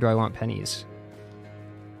opal or do I want pennies?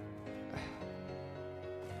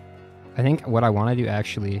 I think what I want to do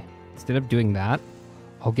actually, instead of doing that,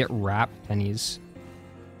 I'll get wrap pennies.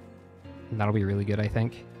 And that'll be really good, I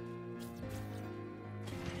think.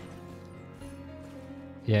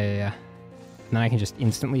 Yeah. And then I can just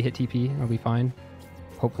instantly hit TP. I'll be fine.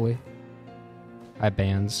 Hopefully. I have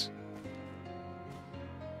bands.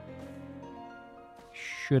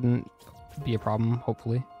 Shouldn't be a problem,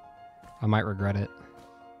 hopefully. I might regret it.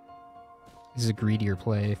 This is a greedier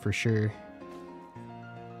play for sure.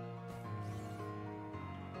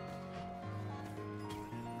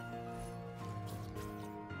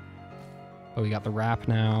 Oh, we got the wrap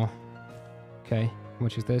now. Okay, how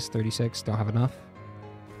much is this? 36, don't have enough.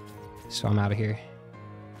 So I'm out of here.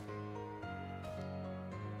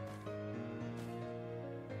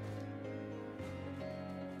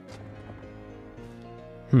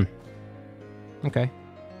 Okay.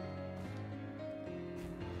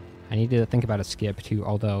 I need to think about a skip too,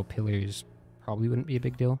 although pillars probably wouldn't be a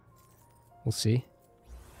big deal. We'll see.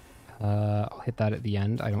 I'll hit that at the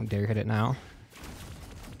end. I don't dare hit it now.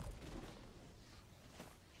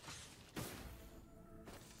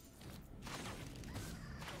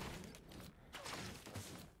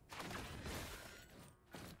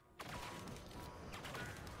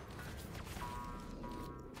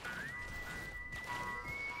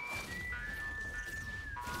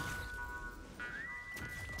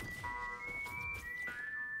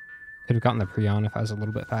 Could have gotten the pre-on if I was a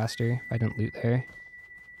little bit faster, if I didn't loot there.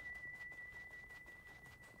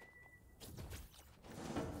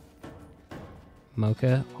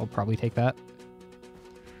 Mocha, I'll probably take that.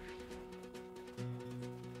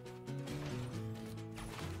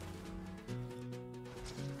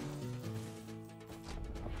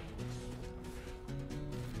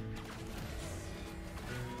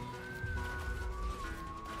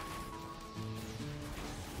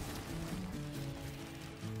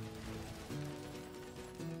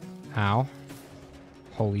 Ow.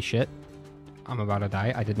 Holy shit. I'm about to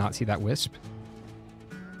die. I did not see that wisp.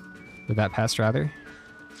 Or that pest, rather.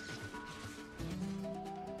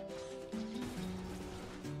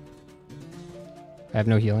 I have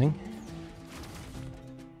no healing.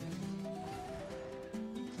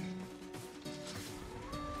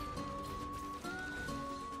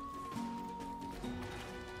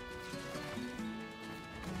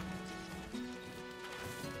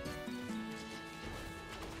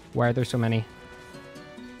 Why are there so many?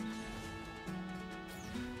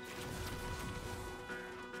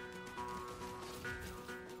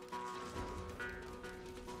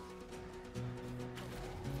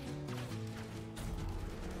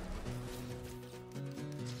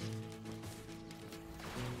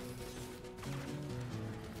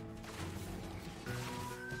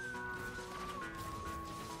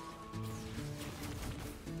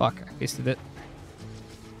 Fuck, I wasted it.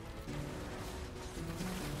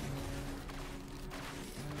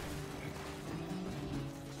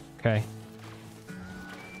 Okay.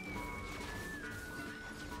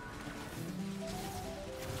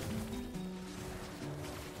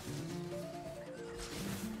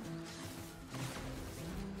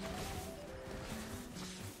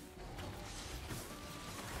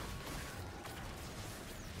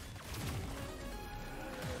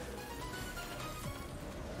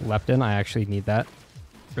 Leptin, I actually need that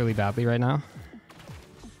really badly right now.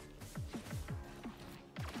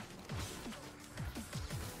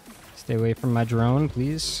 Stay away from my drone,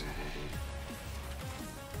 please.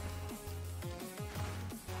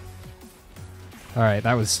 Alright,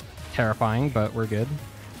 that was terrifying, but we're good.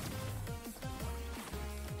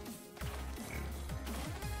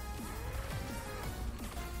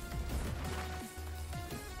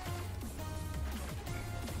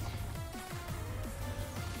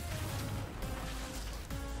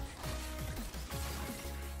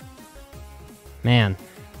 Man,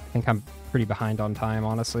 I think I'm pretty behind on time,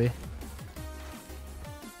 honestly.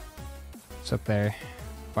 What's up there?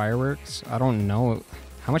 Fireworks? I don't know.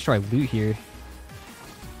 How much do I loot here?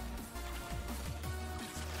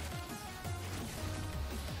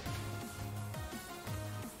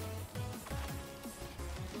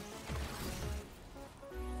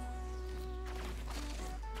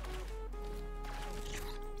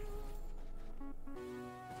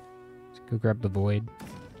 Let's go grab the void.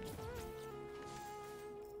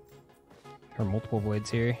 There are multiple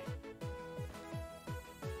voids here.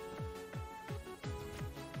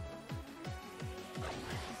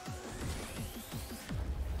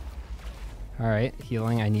 Alright,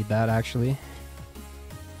 healing. I need that actually.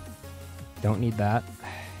 Don't need that.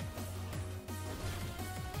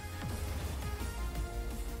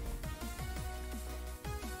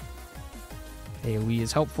 AoE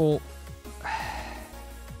is helpful.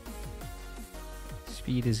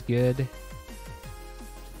 Speed is good.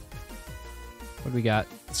 What do we got?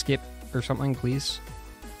 Skip or something, please.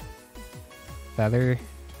 Feather.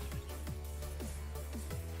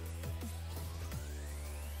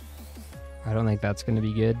 I don't think that's going to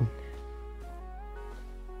be good.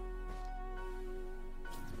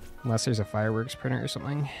 Unless there's a fireworks printer or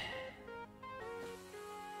something.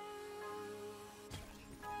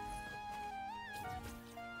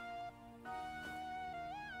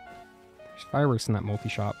 There's fireworks in that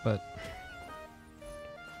multi-shop, but...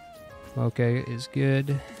 Okay, is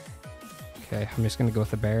good. Okay, I'm just gonna go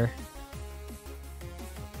with the bear.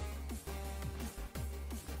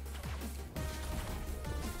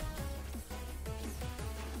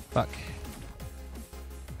 Fuck.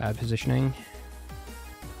 Bad positioning.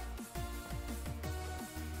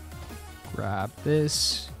 Grab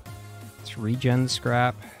this. It's regen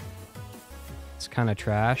scrap. It's kind of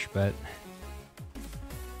trash, but...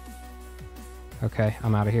 Okay,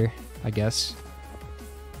 I'm out of here, I guess.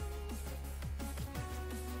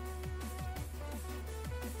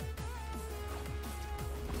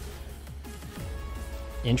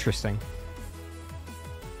 Interesting.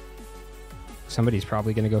 Somebody's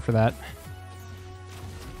probably going to go for that.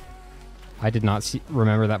 I did not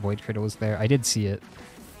remember that Void Cradle was there. I did see it.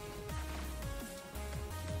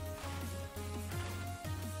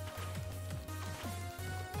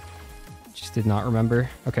 Just did not remember.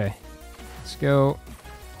 Okay. Let's go.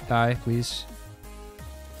 Die, please.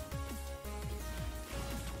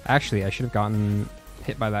 Actually, I should have gotten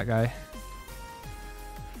hit by that guy.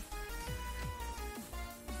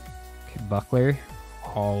 Okay, Buckler.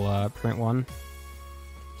 I'll print one.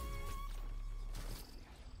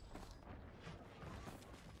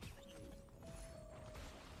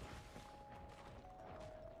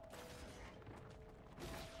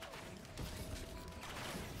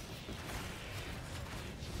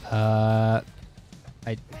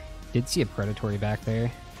 I did see a predatory back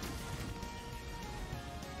there.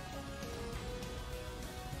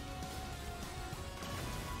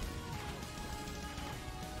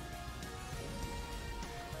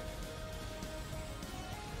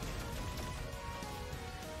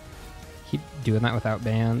 Keep doing that without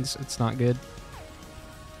bans. It's not good.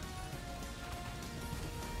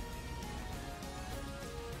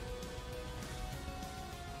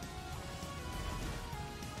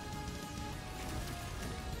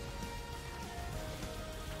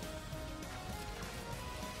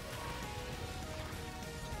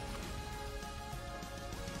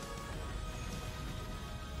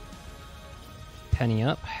 Penny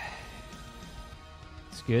up.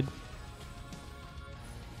 It's good.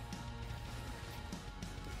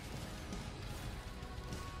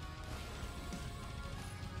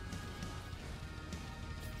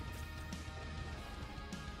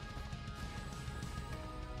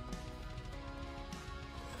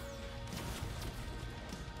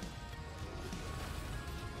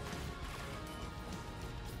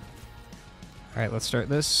 All right, let's start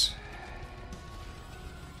this.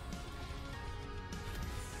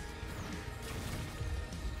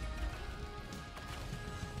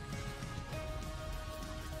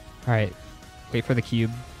 All right, wait for the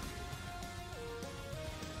cube.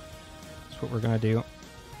 That's what we're gonna do.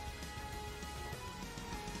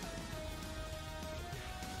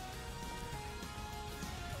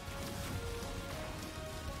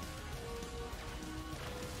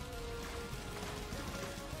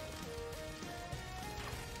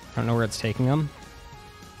 don't know where it's taking him.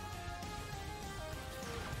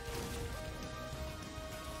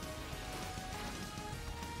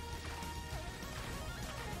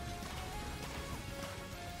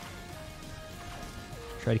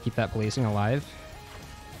 Try to keep that blazing alive.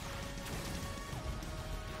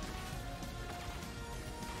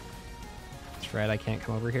 That's right, I can't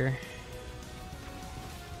come over here.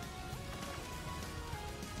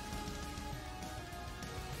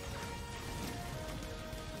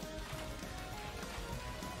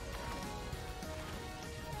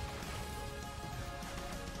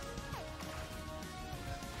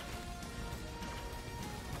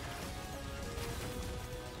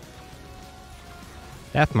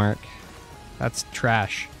 Death mark. That's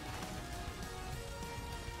trash.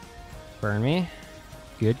 Burn me.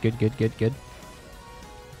 Good, good, good, good, good.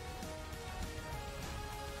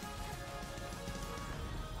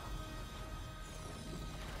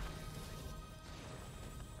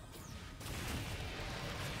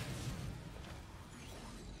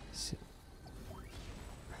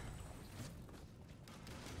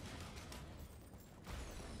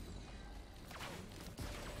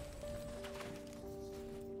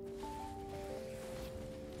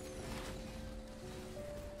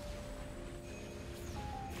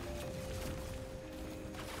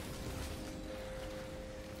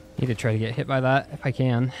 Need to try to get hit by that if I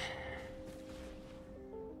can.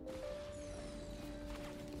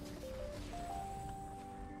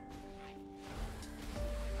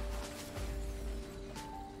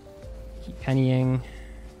 Keep pennying.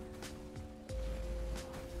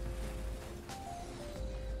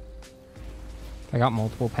 If I got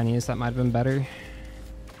multiple pennies, that might have been better.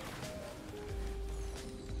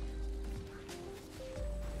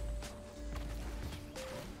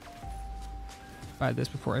 Buy this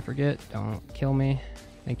before I forget. Don't kill me.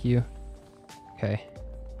 Thank you. Okay.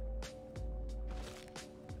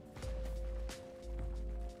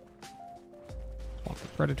 Want the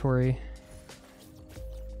predatory.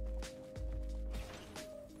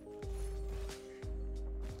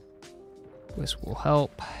 This will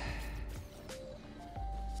help.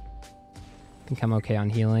 Think I'm okay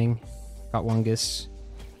on healing. Got Lungus.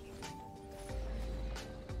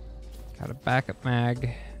 Got a backup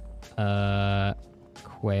mag.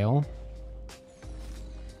 Quail.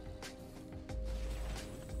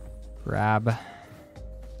 Grab.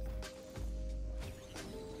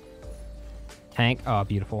 Tank. Oh,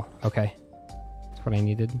 beautiful. Okay. That's what I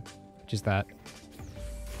needed. Which is that.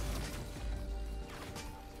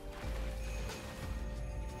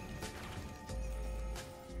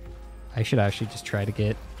 I should actually just try to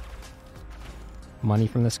get money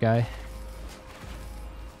from this guy.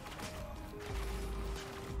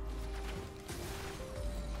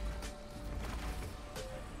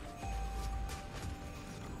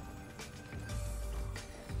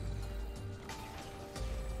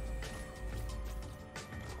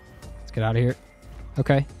 Get out of here.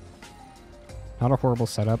 Okay. Not a horrible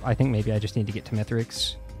setup. I think maybe I just need to get to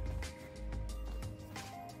Mithrix.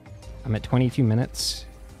 I'm at 22 minutes.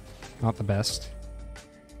 Not the best.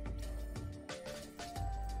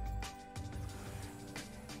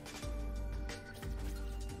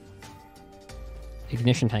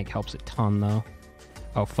 Ignition tank helps a ton, though.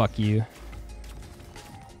 Oh, fuck you.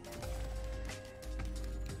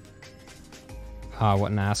 Ah,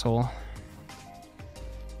 what an asshole.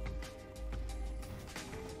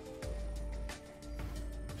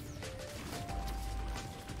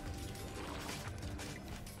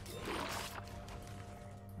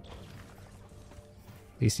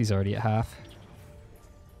 At least he's already at half.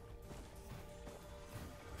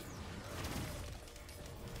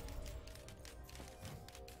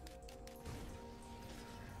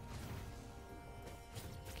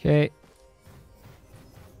 Okay.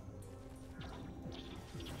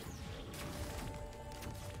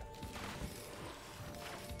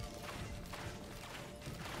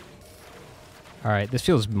 All right, this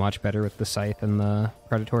feels much better with the scythe and the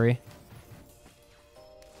predatory.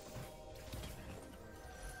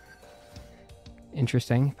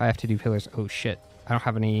 Interesting. If I have to do pillars... Oh, shit. I don't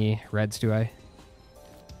have any reds, do I?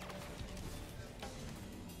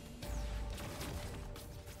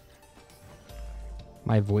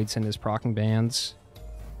 My Void Send is proccing bands.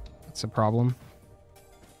 That's a problem.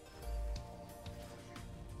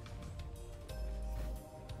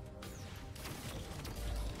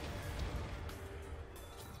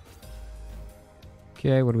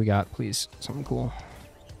 Okay, what do we got, please? Something cool.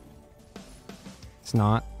 It's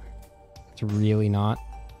not. It's really not.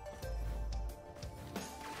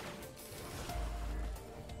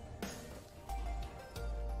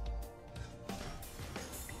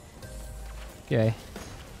 Okay.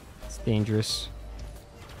 It's dangerous.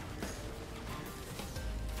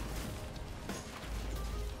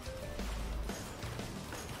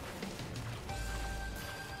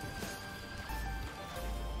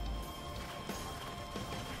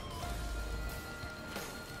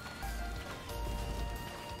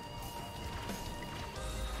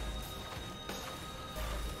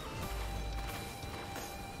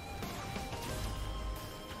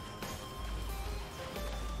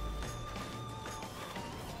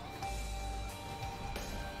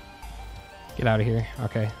 Get out of here.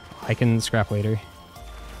 Okay. I can scrap later.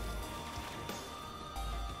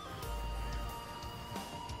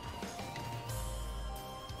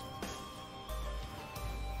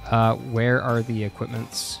 Where are the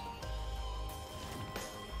equipments?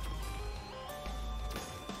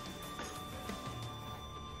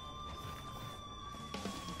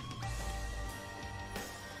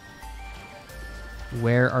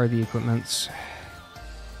 Where are the equipments?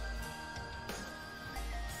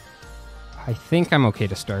 I think I'm okay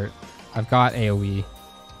to start. I've got AoE.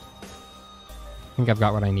 I think I've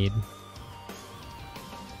got what I need.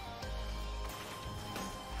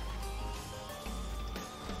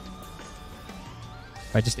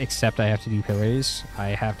 If I just accept I have to do pillars, I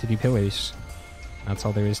have to do pillars. That's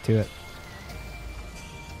all there is to it.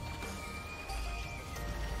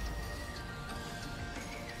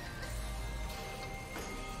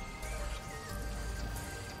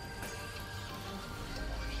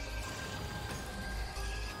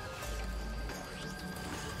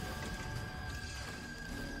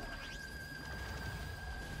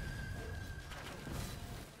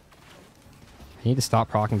 I need to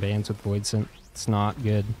stop proccing bands with Void Scent. It's not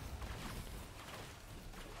good.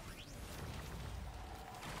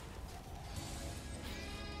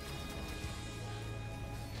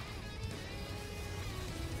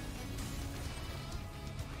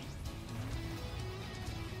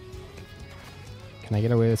 Can I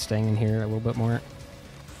get away with staying in here a little bit more? I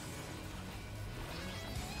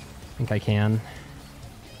think I can.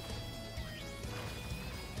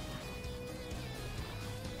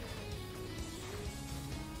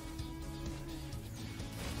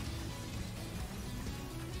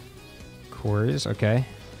 Cores, okay.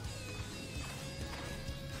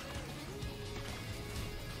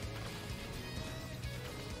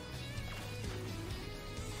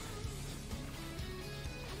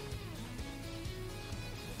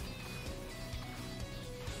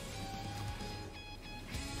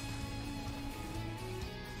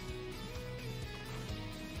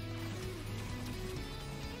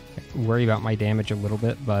 Worry about my damage a little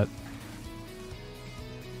bit, but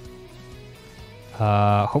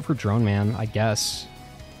hope for Drone Man, I guess.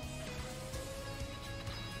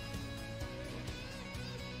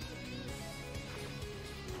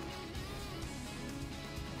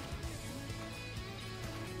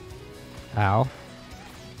 Ow.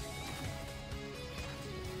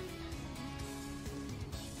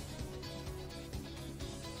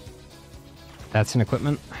 That's an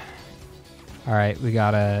equipment. Alright, we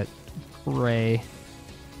got a Ray.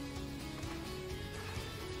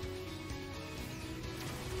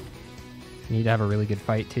 Need to have a really good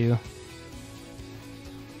fight too.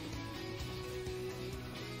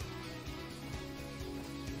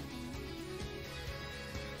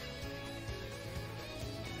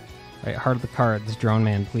 Right, heart of the cards, Drone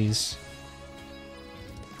Man, please.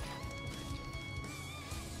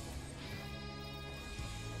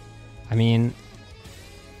 I mean,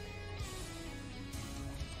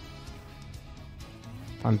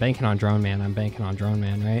 if I'm banking on Drone Man, I'm banking on Drone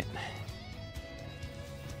Man, right?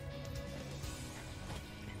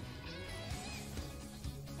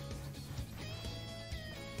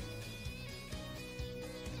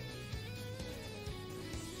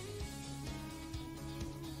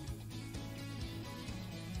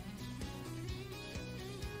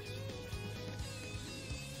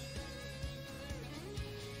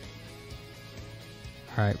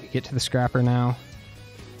 Alright, we get to the scrapper now.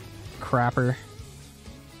 Crapper.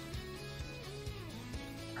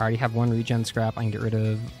 I already have one regen scrap. I can get rid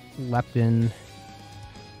of Leptin.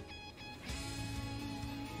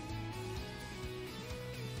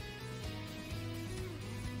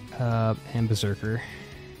 And Berserker.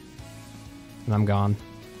 And I'm gone.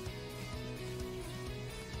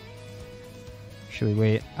 Should we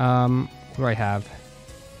wait? What do I have?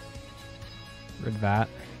 Get rid of that.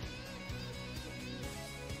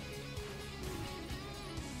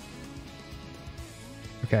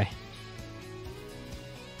 Okay.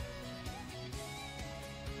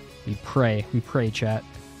 We pray, chat.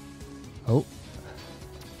 Oh.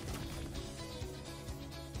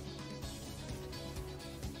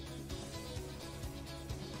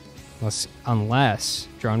 Unless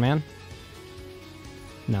Drone Man?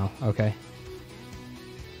 No, okay.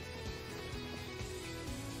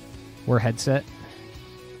 Or headset.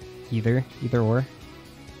 Either or.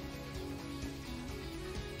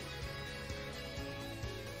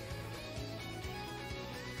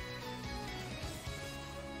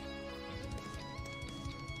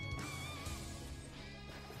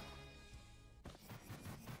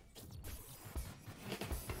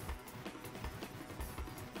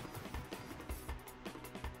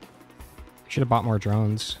 Should have bought more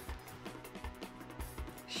drones.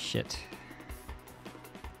 Shit.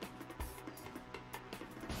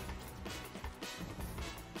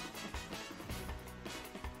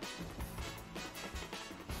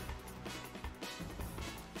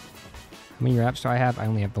 How many wraps do I have? I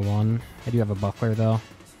only have the one. I do have a buckler though.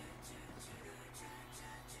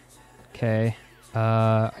 Okay.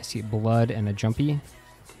 I see blood and a jumpy.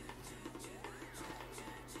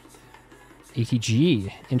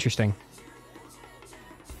 ATG. Interesting.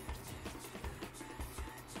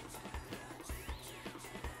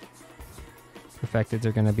 Perfecteds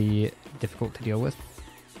are going to be difficult to deal with.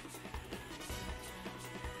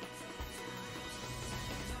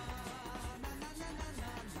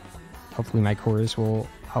 Hopefully my cores will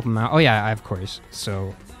help them out. Oh yeah, I have cores,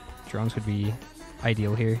 so drones would be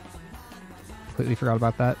ideal here. Completely forgot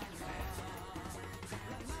about that.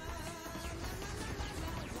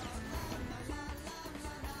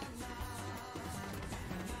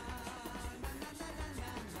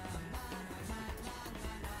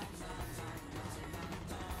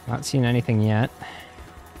 Not seeing anything yet.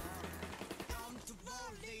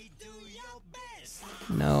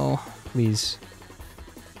 No, please.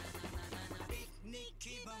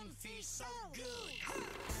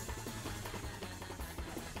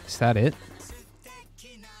 Is that it?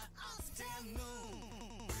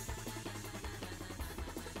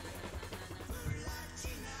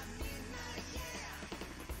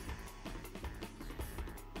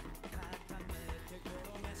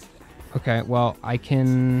 Okay, well, I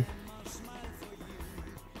can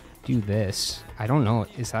do this. I don't know.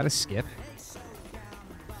 Is that a skip?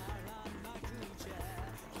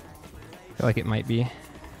 I feel like it might be.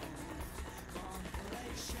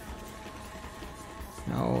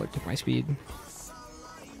 No, it took my speed.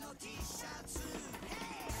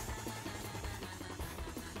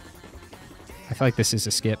 I feel like this is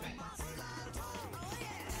a skip.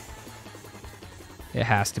 It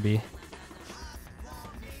has to be.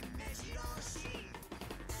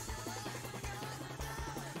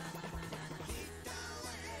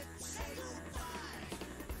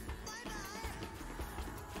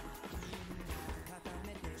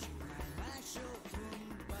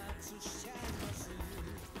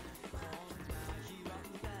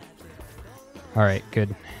 All right,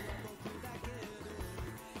 good.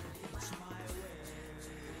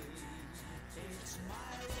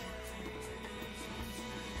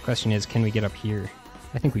 Question is, can we get up here?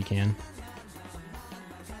 I think we can.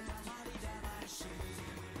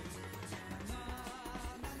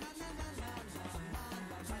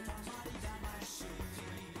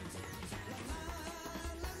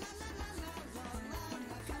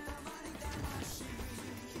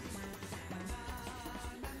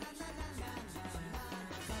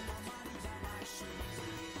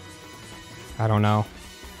 I don't know.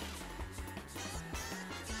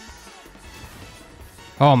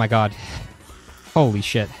 Oh my god. Holy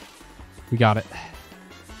shit. We got it.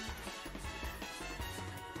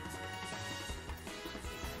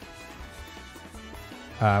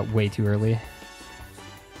 Way too early.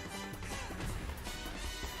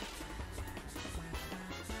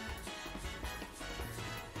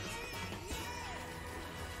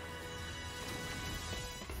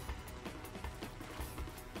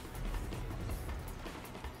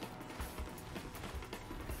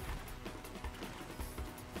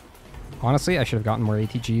 Honestly, I should have gotten more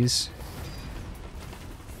ATGs.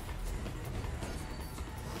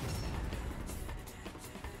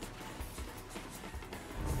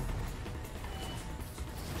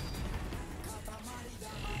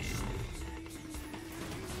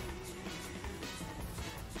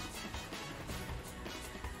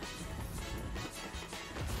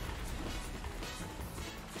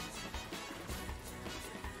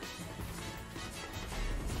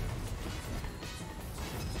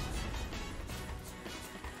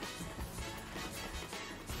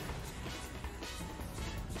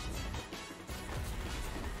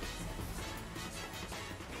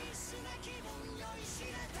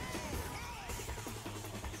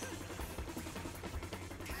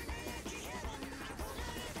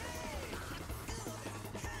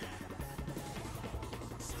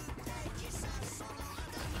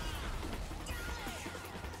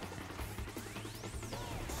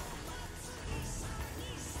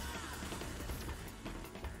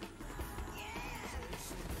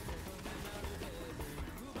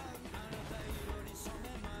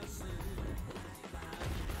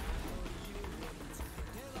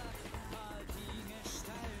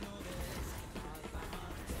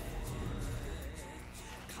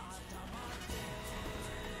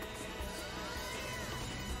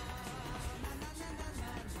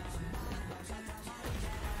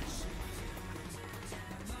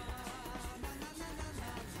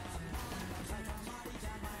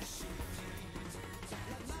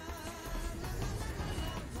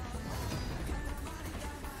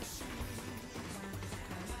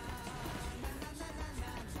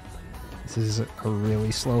 This is a really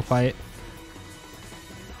slow fight.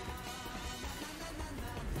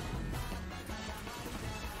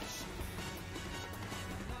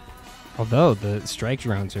 Although the strike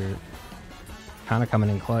drones are kind of coming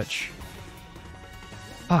in clutch.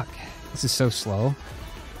 Fuck, this is so slow.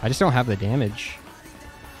 I just don't have the damage.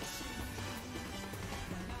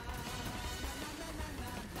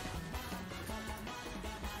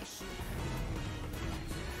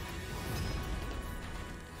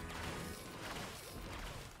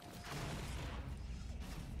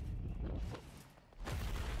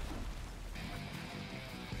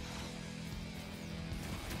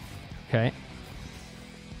 Okay.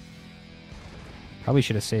 Probably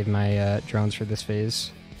should have saved my drones for this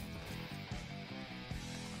phase.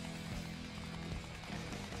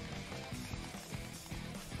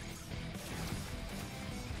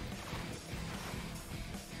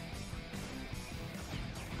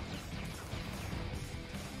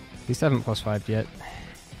 At least I haven't +5 yet.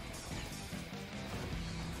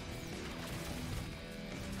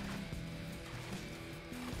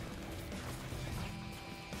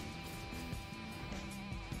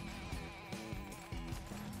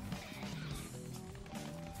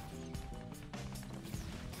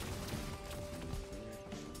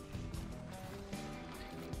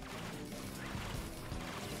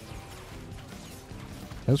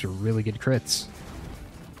 Those were really good crits.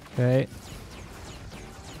 Okay.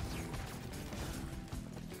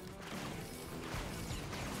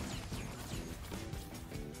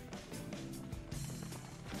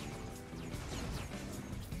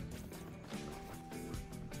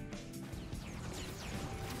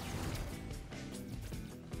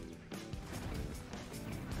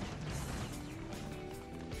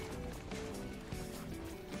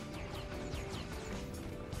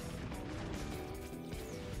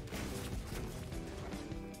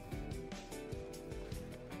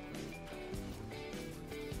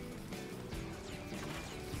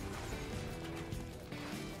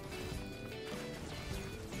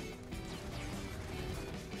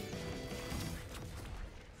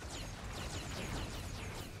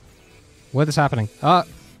 What is happening? Am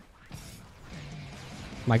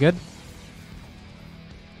I good?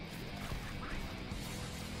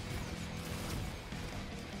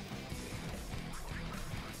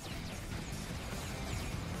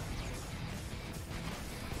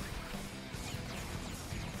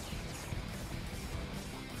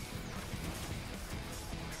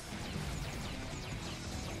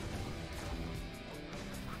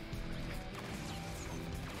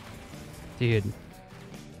 Dude.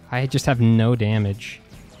 I just have no damage.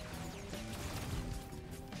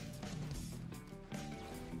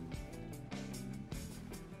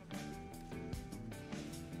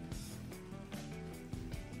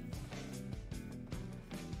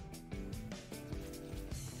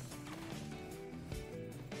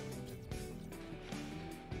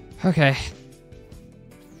 Okay.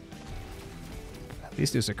 At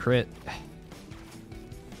least there's a crit.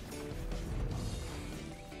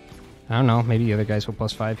 I don't know, maybe the other guys will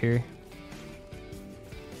 +5 here.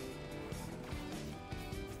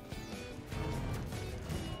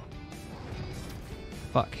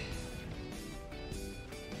 Fuck.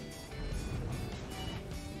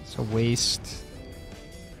 It's a waste.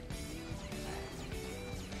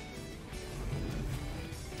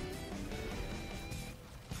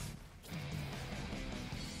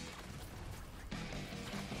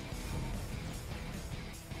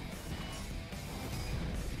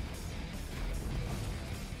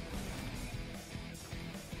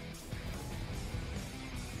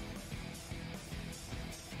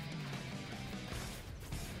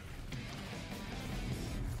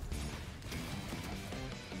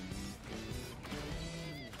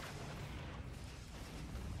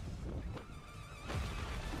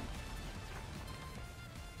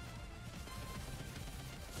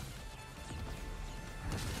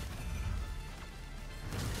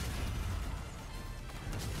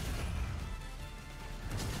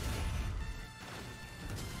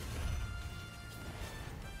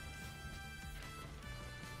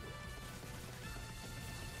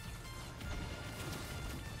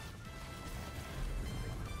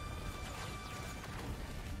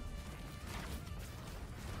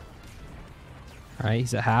 All right,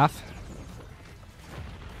 he's at half.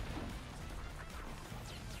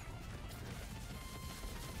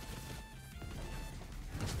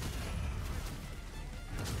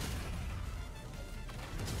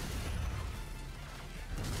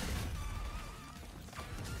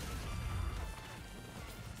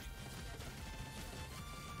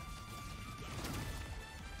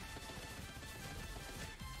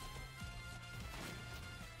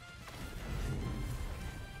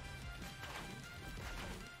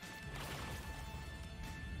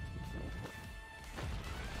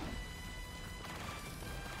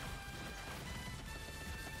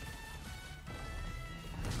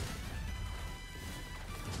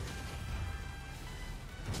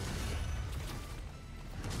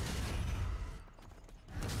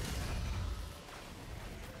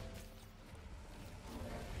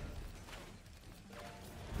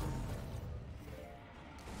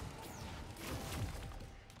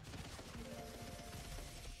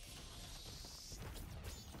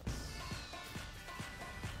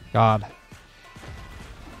 God.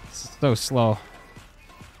 So slow.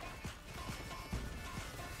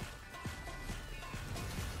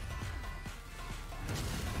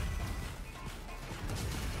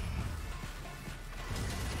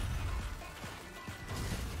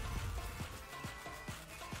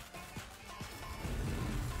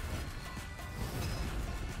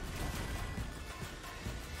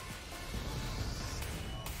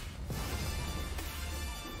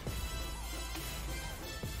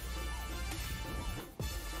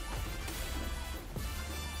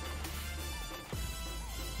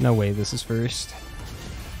 No way this is first.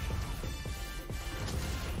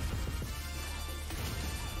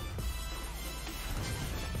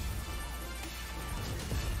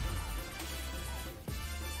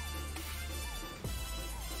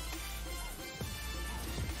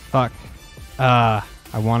 Fuck. I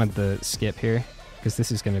wanted the skip here, because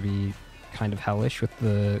this is going to be kind of hellish with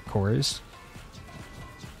the cores.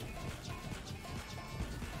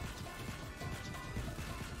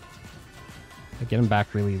 I get him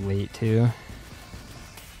back really late, too.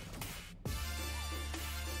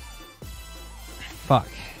 Fuck.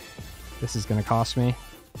 This is going to cost me.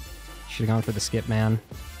 Should have gone for the skip, man.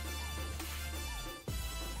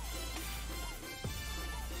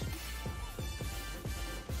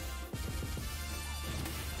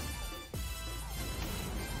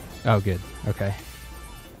 Oh, good. Okay.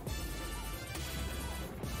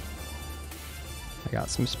 I got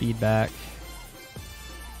some speed back.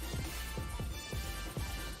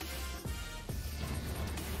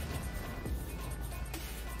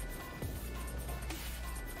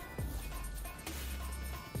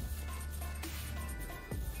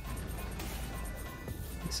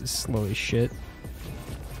 This is slow as shit.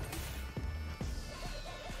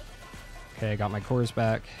 Okay, I got my cores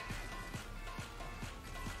back.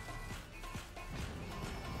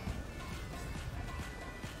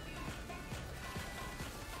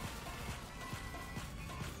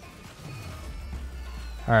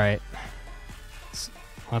 All right,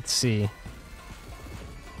 let's see.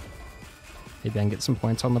 Maybe I can get some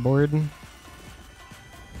points on the board.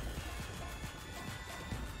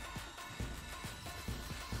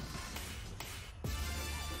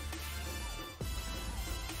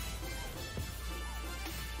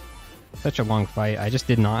 Such a long fight. I just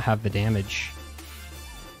did not have the damage.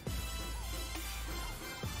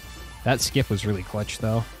 That skip was really clutch,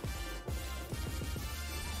 though.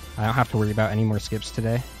 I don't have to worry about any more skips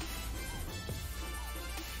today.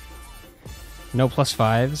 No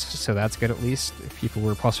 +5s, so that's good at least. If people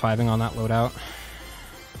were +5ing on that loadout,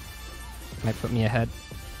 might put me ahead.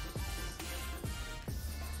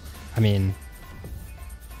 I mean,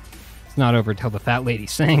 it's not over till the fat lady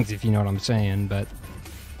sings, if you know what I'm saying, but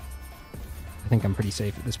I think I'm pretty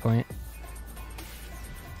safe at this point.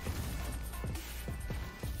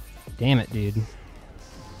 Damn it, dude.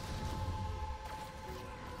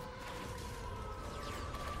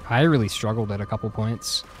 I really struggled at a couple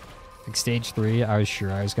points. Like stage 3, I was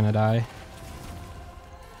sure I was gonna die.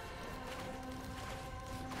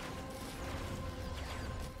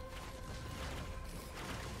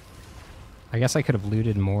 I guess I could have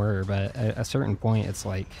looted more, but at a certain point, it's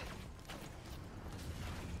like...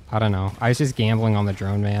 I don't know. I was just gambling on the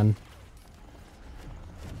drone, man.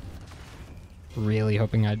 Really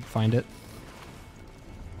hoping I'd find it.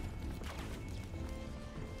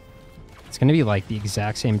 It's gonna be like the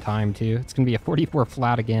exact same time too. It's gonna be a 44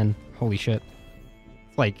 flat again. Holy shit.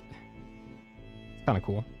 It's like, it's kind of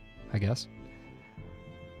cool, I guess.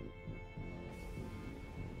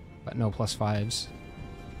 But no +5s.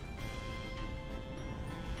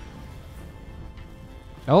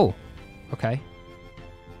 Oh, okay.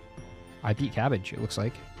 I beat Cabbage, it looks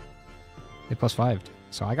like. They +5'd.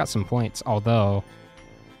 So I got some points, although...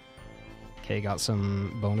 Okay, got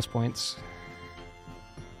some bonus points.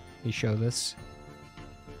 Let me show this.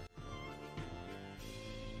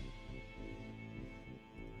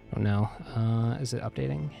 I don't know. Is it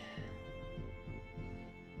updating?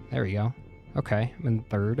 There we go. Okay, I'm in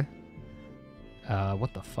 3rd.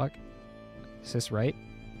 What the fuck? Is this right?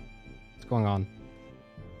 What's going on?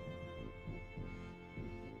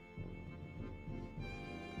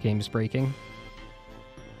 Game's breaking.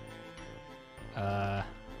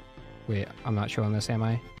 Wait, I'm not showing this, am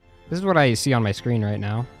I? This is what I see on my screen right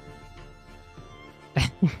now.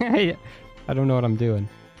 I don't know what I'm doing.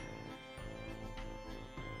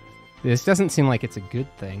 This doesn't seem like it's a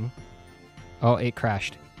good thing. Oh, it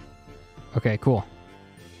crashed. Okay, cool.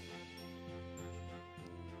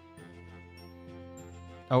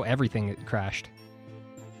 Oh, everything crashed.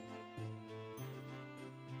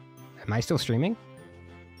 Am I still streaming?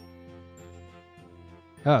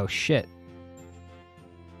 Oh, shit.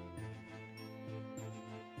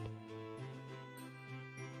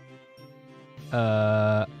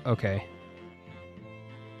 Okay.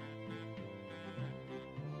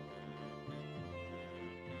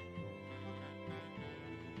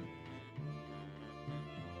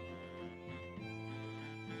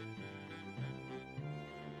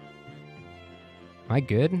 Am I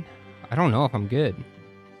good? I don't know if I'm good.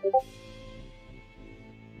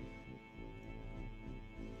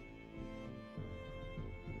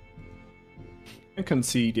 I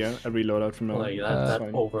concede, yeah. Every loadout from now. Like That's that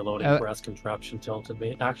fine. overloading brass contraption tilted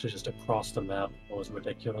me. Actually, just across the map was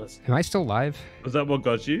ridiculous. Am I still live? Was that what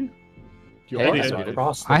got you? You Hey, are yeah. disputed.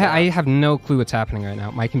 Across the I map. have no clue what's happening right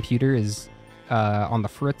now. My computer is on the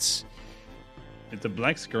fritz. It's a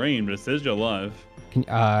black screen, but it says you're live.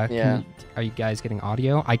 Yeah. Are you guys getting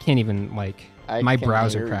audio? I can't even like. I My can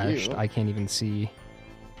browser hear crashed. you. I can't even see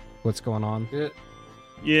what's going on. Yeah.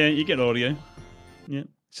 Yeah, you get audio. Yeah,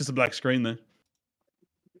 it's just a black screen though.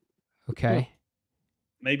 Okay.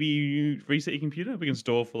 Maybe you reset your computer. We can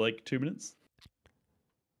store for like 2 minutes.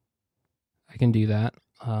 I can do that.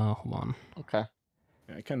 Hold on. Okay.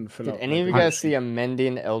 Yeah, I can fill Did out any of you my guys sheet. see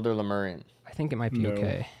Amending Elder Lemurian? I think it might be No.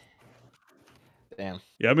 okay. Damn.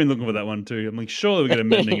 Yeah, I've been looking for that one too. I'm like, surely we get a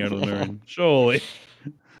mending out of the mirror. Surely.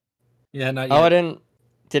 Yeah, not Oh, I yet. didn't.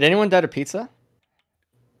 Did anyone die to pizza?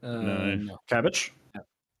 No. Cabbage?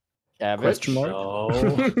 Cabbage? Question mark?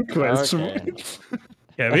 No. Question Okay. mark?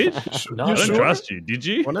 Cabbage? No. I You don't sure? trust you. Did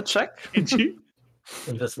you? Wanna check? Did you?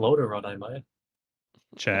 In this loader run, I might.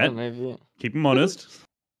 Chat. Maybe. Keep them honest.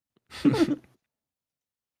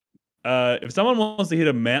 If someone wants to hit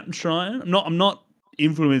a mountain shrine, I'm not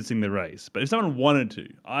influencing the race, but if someone wanted to,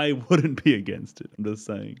 I wouldn't be against it. I'm just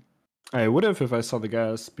saying. I would have if I saw the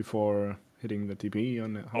gas before hitting the TP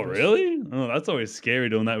on the Oh, house. really? Oh, that's always scary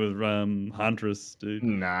doing that with Huntress, dude.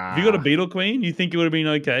 Nah. If you got a Beetle Queen, you think it would have been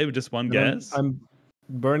okay with just one Then I'm- gas? I'm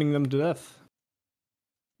burning them to death.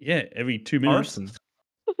 Yeah, every 2 minutes. Arson.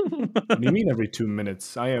 What do you mean every 2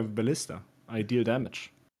 minutes? I have ballista. I deal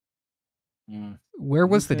damage. Where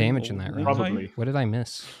was the Okay, damage in that well, round? Probably. What did I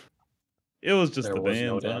miss? It was just There the was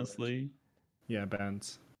no bands, damage. honestly. Yeah,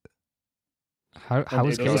 bands. How is it Got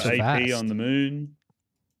was Ghost so AP fast? on the moon.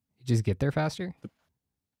 You just get there faster?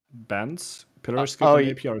 Bands? Pillar skip oh, and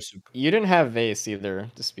you- APR soup. You didn't have Vase either,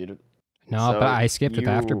 Disputed. No, but I skipped with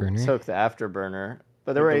the you afterburner. took the afterburner,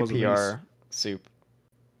 but there Yeah, were there was a Vase. APR soup.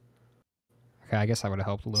 Okay, I guess I would have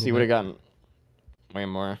helped a little So you would bit. have gotten way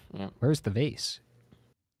more. Yeah. Where's the vase?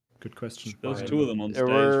 Good question. There was Fine. 2 of them on There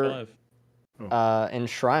stage were- 5. In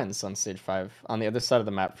shrines on stage 5, on the other side of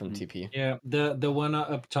the map from TP. Yeah, the one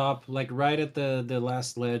up top, like right at the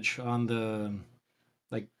last ledge on the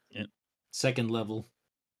like Yeah. second level.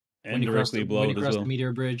 And you cross directly the, below when it you as cross well. the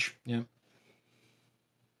meteor bridge. Yeah.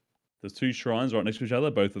 There's 2 shrines right next to each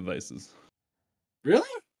other, both with vases. Really?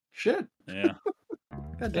 Shit. Yeah.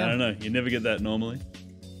 God I damn. don't know. You never get that normally.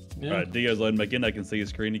 Yeah. Alright, Dio's loading back in. I can see your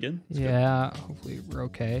screen again. Yeah, hopefully we're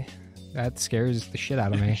okay. That scares the shit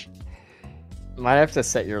out of me. Might have to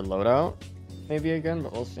set your loadout maybe again,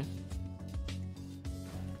 but we'll see.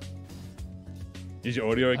 Is your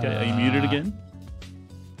audio okay? Are you muted Uh, again?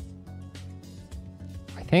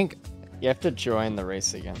 I think. You have to join the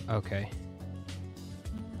race again. Okay.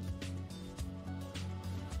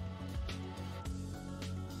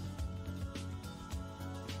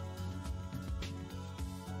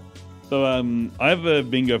 So I have a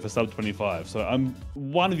bingo for sub 25. So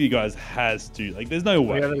one of you guys has to like. There's no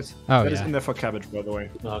way. Yeah, that is, Oh, that is yeah. in there for cabbage, by the way.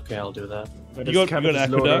 Okay, I'll do that. That You is got cabbage's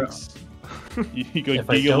loader. aqueducts. You got If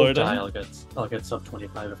I Digo don't loader. die, I'll get sub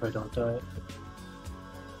 25 if I don't die.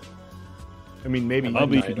 I mean, maybe I'll even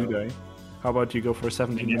be- if you do die. How about you go for a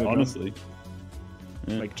 17 Yeah, minute run? honestly.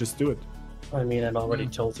 Yeah. Like, just do it. I mean, I'm already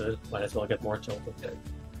tilted. Might as well get more tilted.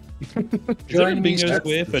 Is there a Join me, bingo Steph.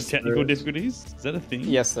 square for Yes, technical there is. difficulties? Is that a thing?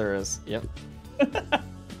 Yes, there is. Yep.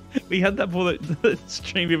 We had that before the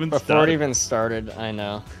stream even Before started. it even started, I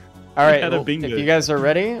know. All right, had a well, bingo. if you guys are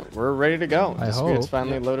ready, we're ready to go. I Disputed's hope.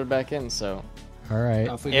 finally Yep. loaded back in, so All right.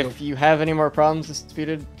 Off we if go. you have any more problems,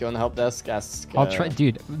 Disputed, go in the help desk, ask. I'll try.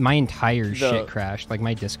 Dude, my entire shit the- crashed. Like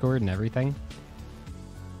my Discord and everything.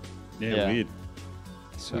 Yeah, Yeah. weird.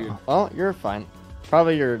 So, Oh, you're fine.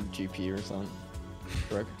 Probably your GP or something.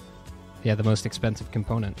 Correct. yeah, the most expensive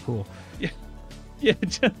component. Cool. Yeah,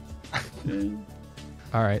 just. Yeah.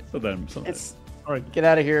 All right. So then, so It's All right. get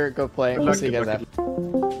out of here, go play. We'll luck, see you good guys luck.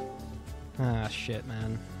 after. Ah, shit,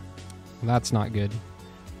 man. That's not good.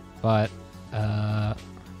 But,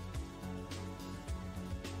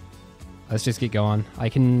 let's just get going. I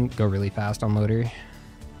can go really fast on loader.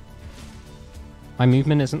 My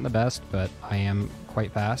movement isn't the best, but I am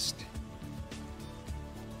quite fast.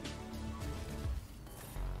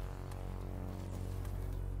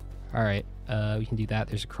 All right. We can do that.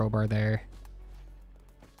 There's a crowbar there.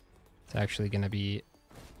 It's actually going to be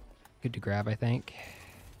good to grab, I think.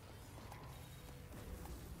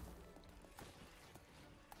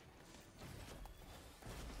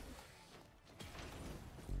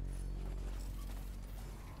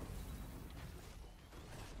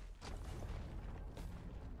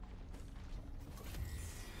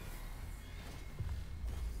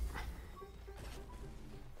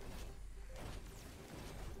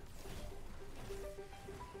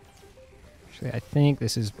 Actually, I think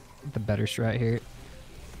this is the better strat here.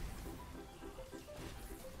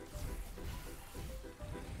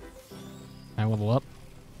 I level up.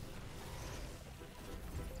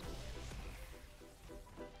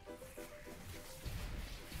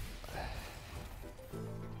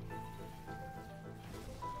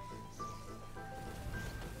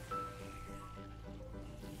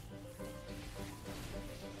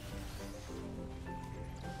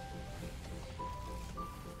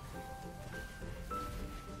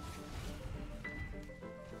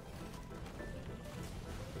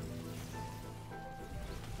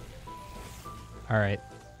 All right,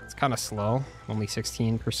 it's kind of slow. Only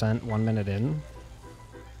 16%, 1 minute in.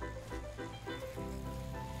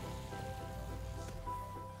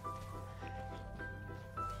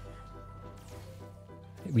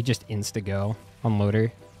 We just insta-go on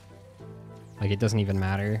loader. Like, it doesn't even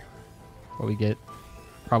matter what we get.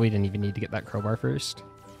 Probably didn't even need to get that crowbar first.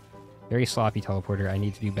 Very sloppy teleporter. I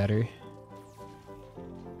need to do better.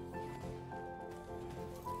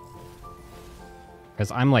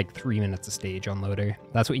 Because I'm like 3 minutes a stage on loader.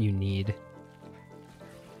 That's what you need.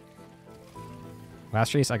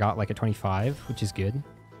 Last race I got like a 25, which is good.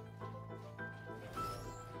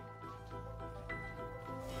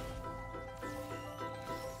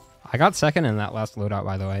 I got second in that last loadout,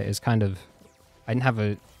 by the way. Is kind of... I didn't have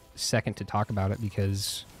a second to talk about it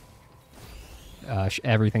because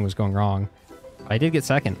everything was going wrong. I did get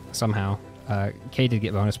second somehow. Kay did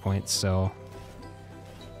get bonus points, so...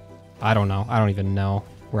 I don't know. I don't even know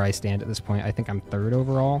where I stand at this point. I think I'm third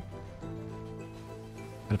overall.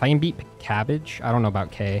 But if I can beat Cabbage, I don't know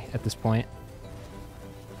about Kay at this point.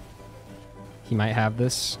 He might have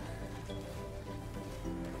this.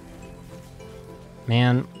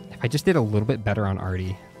 Man, if I just did a little bit better on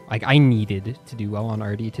Artie. Like, I needed to do well on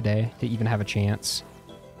Artie today to even have a chance.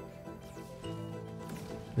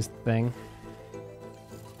 This thing.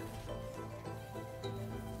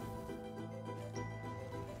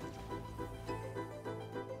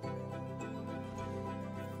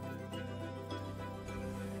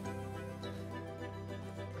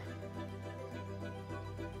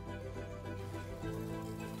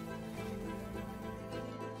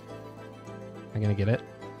 Am I gonna get it?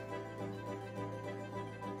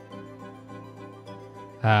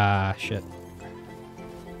 Ah, shit.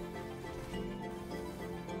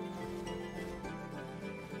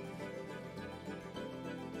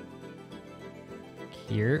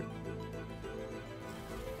 Here.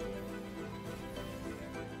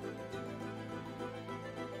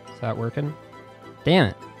 Is that working? Damn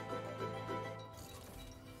it.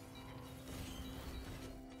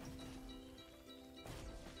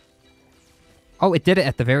 Oh, it did it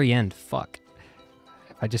at the very end. Fuck.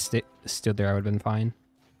 If I just stood there, I would have been fine.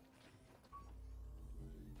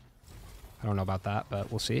 I don't know about that, but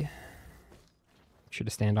we'll see. Should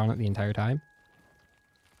have stand on it the entire time.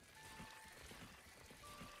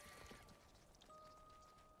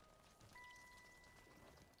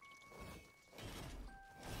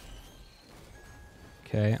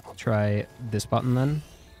 Okay, I'll try this button then.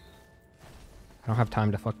 I don't have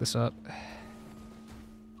time to fuck this up.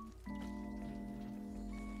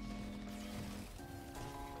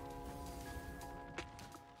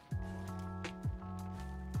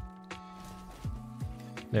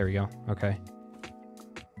 There we go. Okay.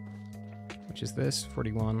 Which is this?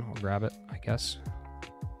 41. I'll grab it, I guess.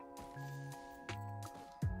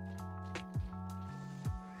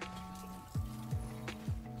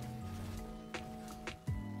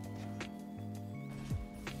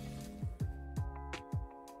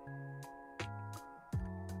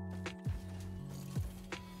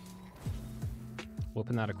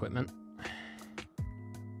 Open that equipment.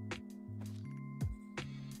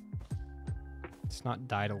 It's not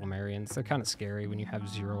Didalomarians. They're kind of scary when you have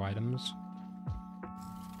 0 items.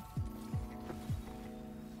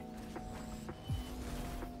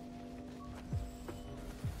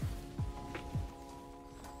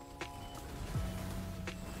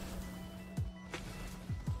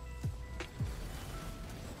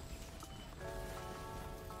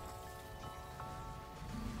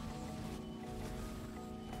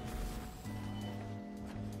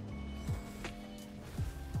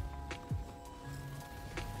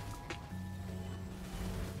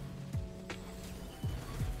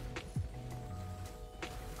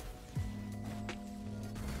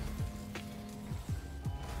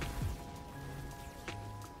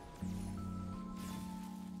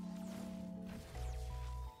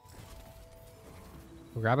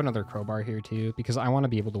 We'll grab another crowbar here too, because I want to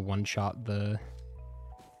be able to one-shot the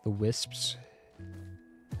wisps.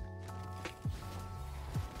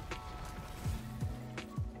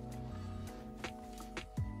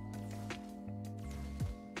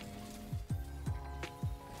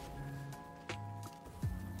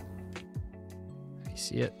 I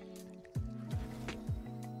see it.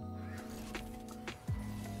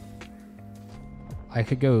 I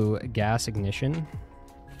could go gas ignition.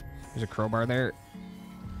 There's a crowbar there.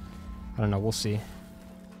 I don't know, we'll see.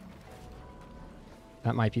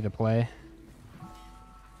 That might be the play.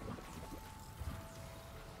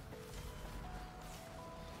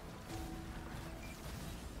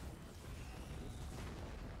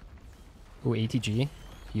 Ooh, ATG.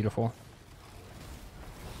 Beautiful.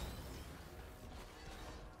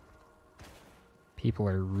 People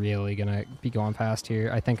are really gonna be going fast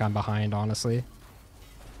here. I think I'm behind, honestly.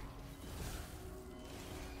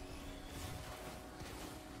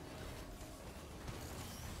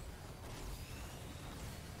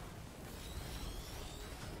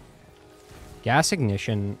 Gas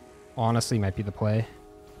ignition honestly might be the play.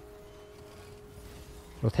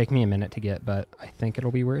 It'll take me a minute to get, but I think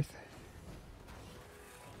it'll be worth.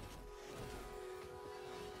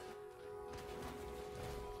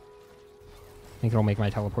 I think it'll make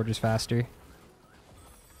my teleporters faster.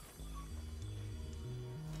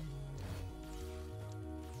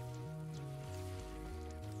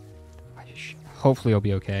 Hopefully it'll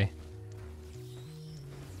be okay.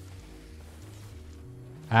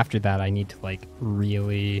 After that, I need to, like,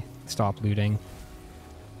 really stop looting.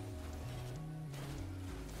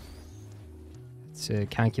 It's a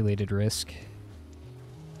calculated risk.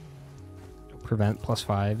 Prevent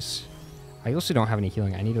 +5s. I also don't have any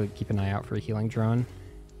healing. I need to keep an eye out for a healing drone.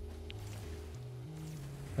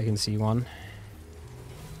 I can see one.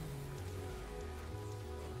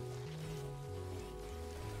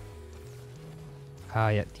 Ah,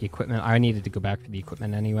 yeah, the equipment. I needed to go back for the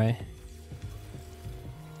equipment anyway.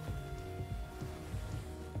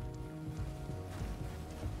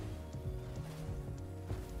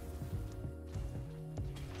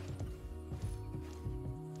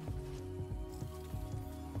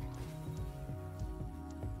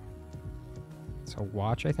 A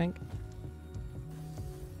watch, I think.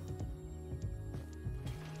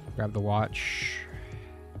 Grab the watch.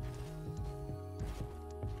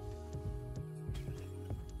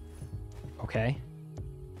 Okay.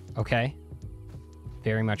 Okay.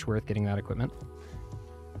 Very much worth getting that equipment.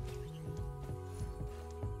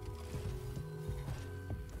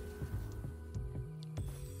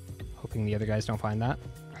 Hoping the other guys don't find that.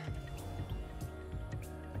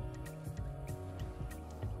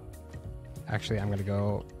 Actually, I'm going to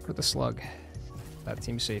go for the slug. That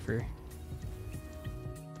seems safer.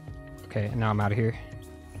 Okay, and now I'm out of here.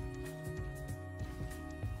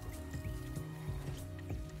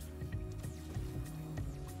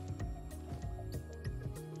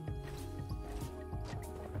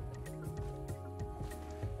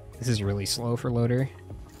 This is really slow for loader.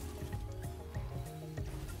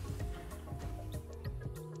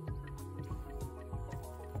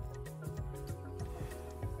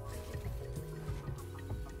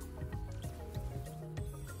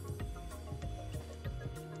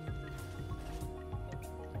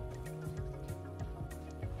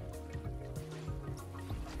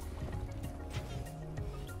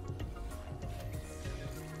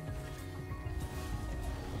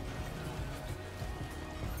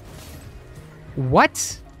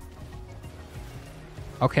 What?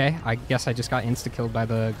 Okay, I guess I just got insta-killed by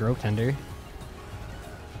the Grove Tender.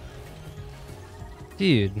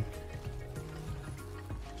 Dude.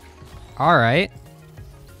 Alright.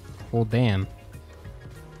 Well, damn.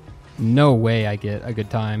 No way I get a good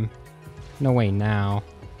time. No way now.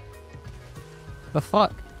 The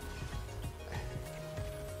fuck?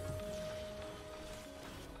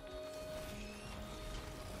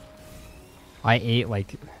 I ate,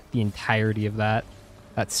 like, the entirety of that.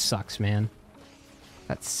 That sucks, man.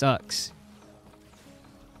 That sucks.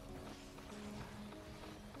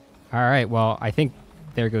 Alright, well, I think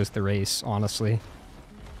there goes the race, honestly.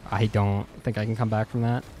 I don't think I can come back from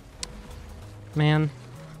that. Man.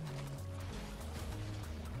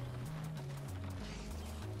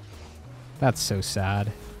 That's so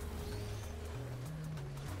sad.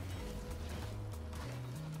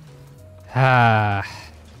 Ah,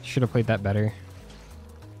 should have played that better.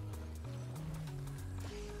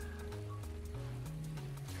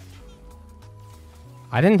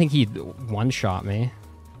 I didn't think he'd one-shot me.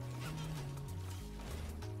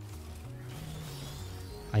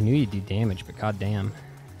 I knew he'd do damage, but goddamn.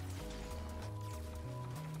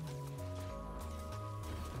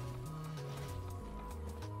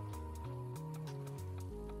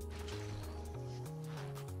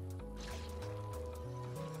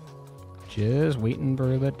 Just waiting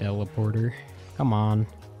for the teleporter. Come on.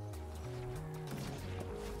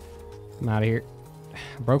 I'm out of here.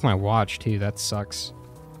 I broke my watch too, that sucks.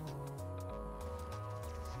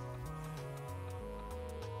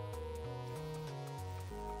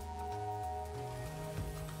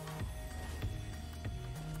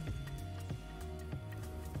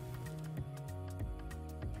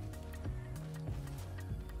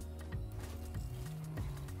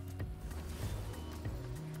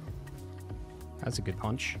 That's a good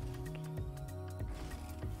punch.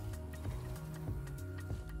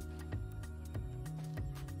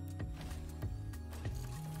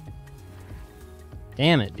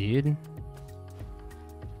 Damn it, dude.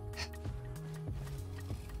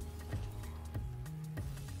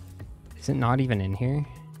 Is it not even in here?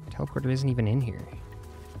 Teleporter isn't even in here.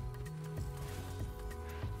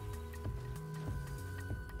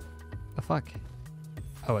 The fuck?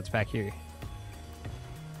 Oh, it's back here.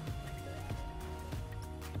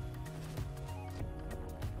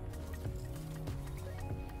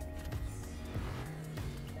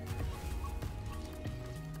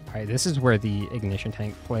 Alright, this is where the ignition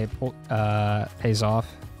tank play pays off.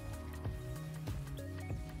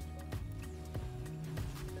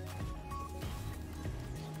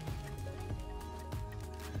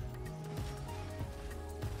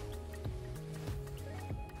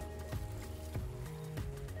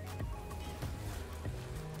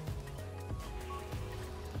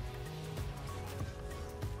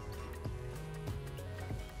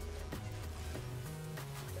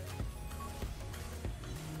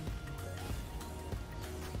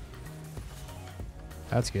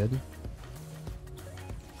 That's good.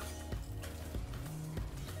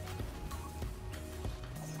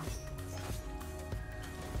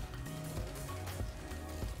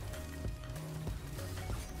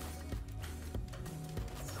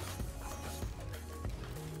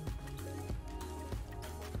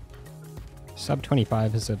 Sub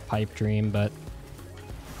 25 is a pipe dream, but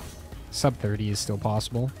sub 30 is still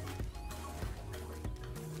possible.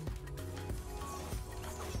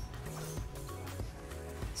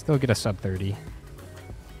 Still get a sub 30.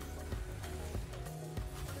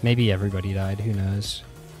 Maybe everybody died, who knows.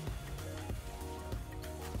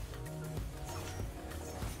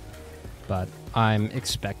 But I'm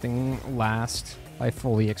expecting last. I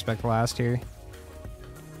fully expect last here.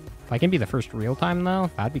 If I can be the first real time though,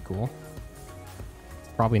 that'd be cool. It's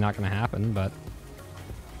probably not gonna happen, but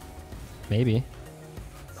maybe.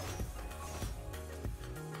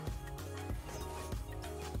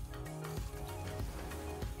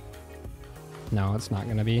 No, it's not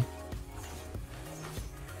gonna be.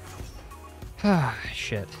 Ah,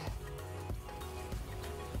 shit.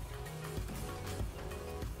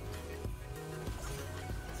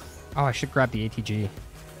 Oh, I should grab the ATG.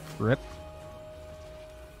 Rip.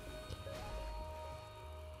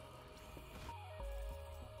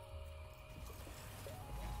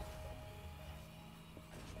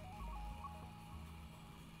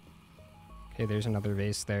 Okay, there's another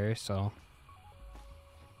vase there, so...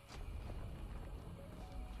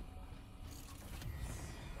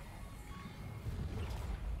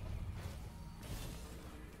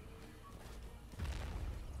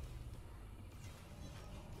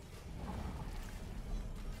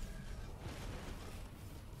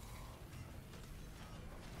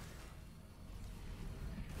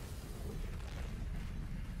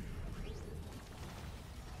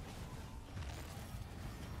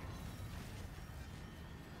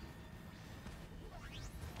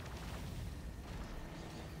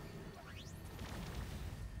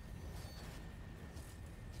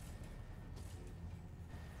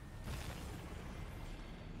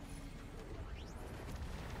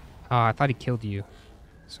 Oh, I thought he killed you.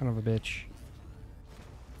 Son of a bitch.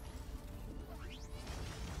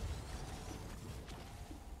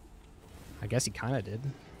 I guess he kind of did.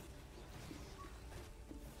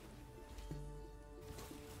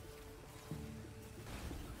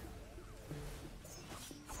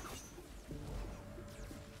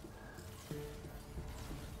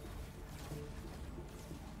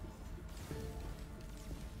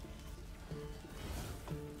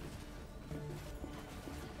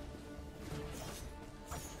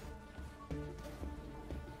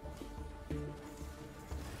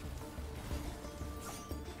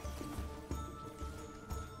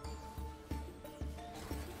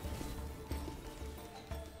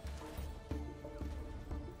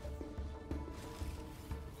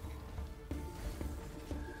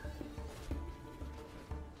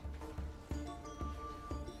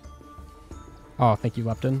 Oh, thank you,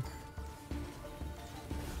 Lepton.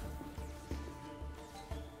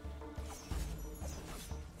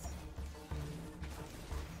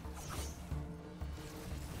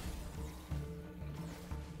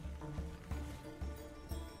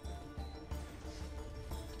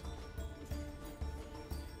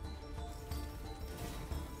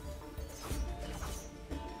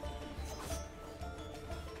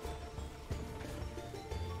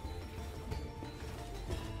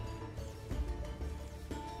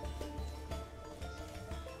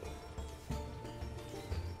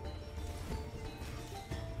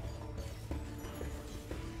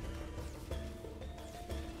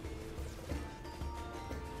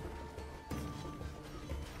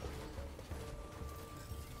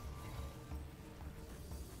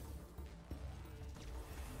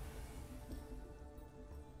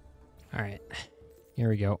 All right, here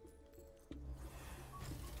we go.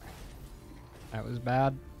 That was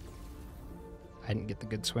bad. I didn't get the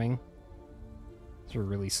good swing. It's a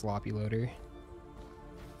really sloppy loader.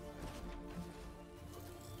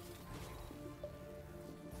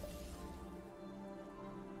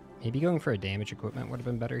 Maybe going for a damage equipment would have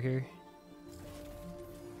been better here.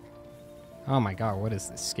 Oh my god, what is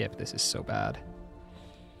this skip? This is so bad.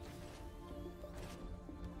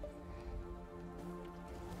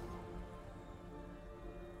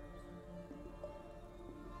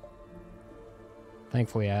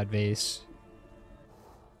 Thankfully I had vase.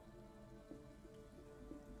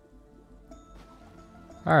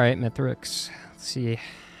 Alright, Mithrix. Let's see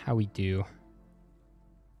how we do.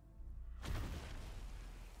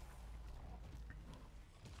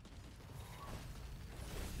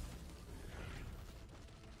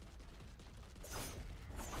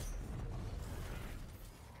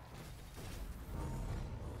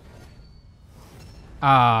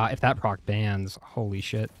 Ah, if that proc bans, holy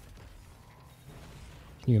shit.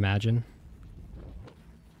 Can you imagine?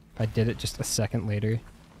 If I did it just a second later.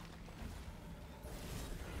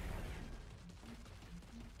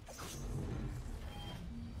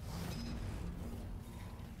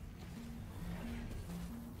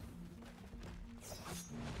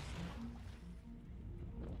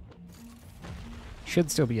 Should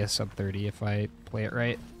still be a sub 30 if I play it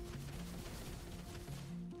right.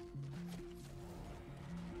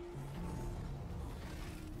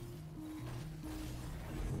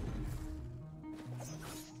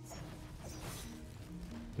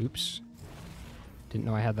 Oops. Didn't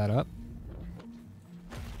know I had that up.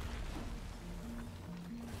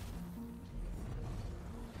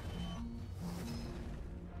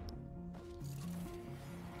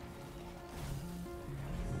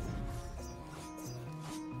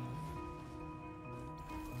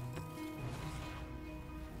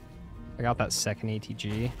 I got that second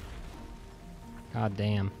ATG. God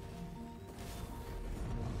damn.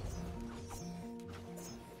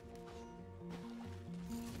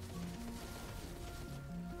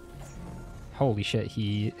 Holy shit,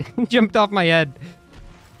 he jumped off my head.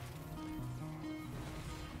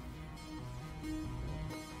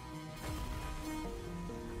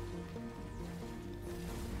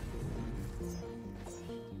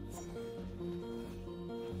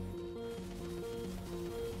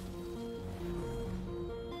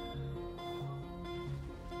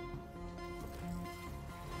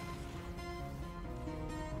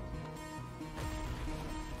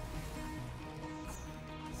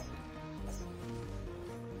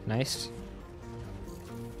 Nice.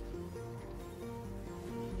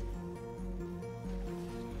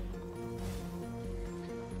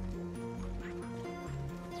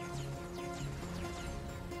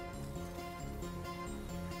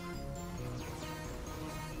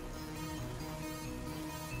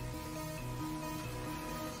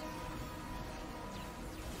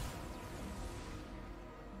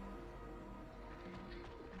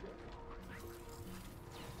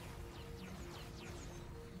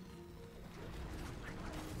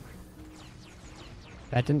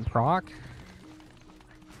 That didn't proc?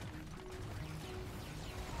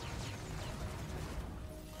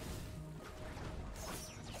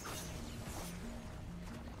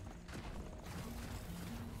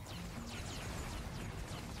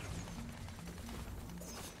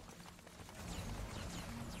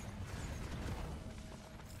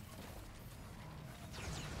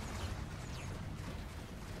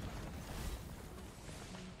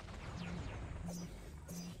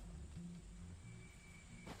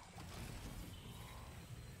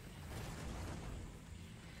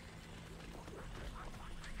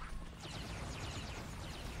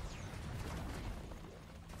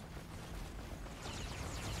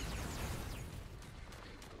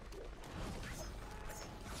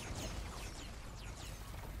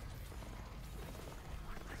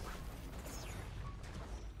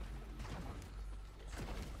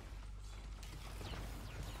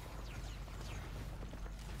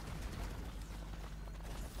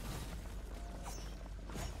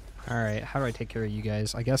 Alright, how do I take care of you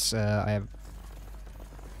guys? I guess I have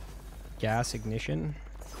gas ignition.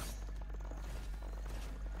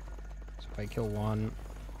 So if I kill one,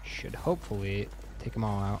 should hopefully take them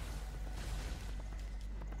all out.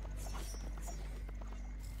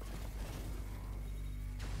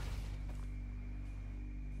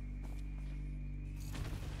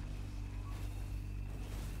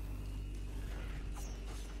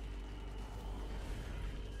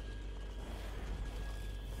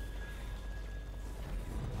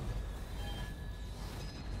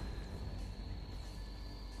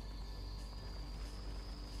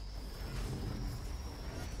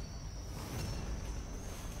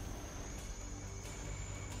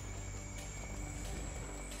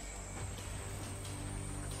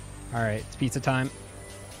 All right, it's pizza time.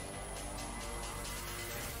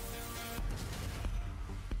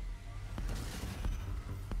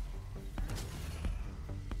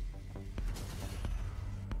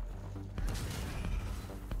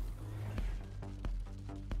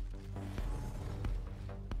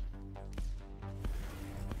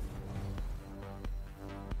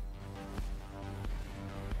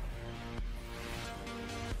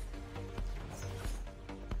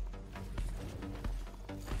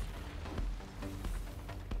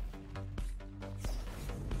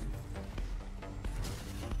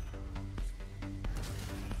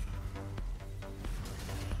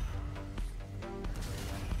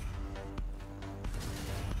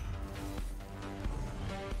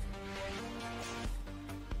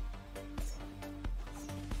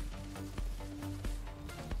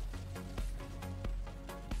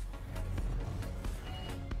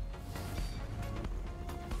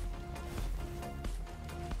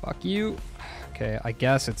 Fuck you. Okay, I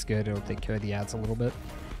guess it's good. It'll take care of the ads a little bit.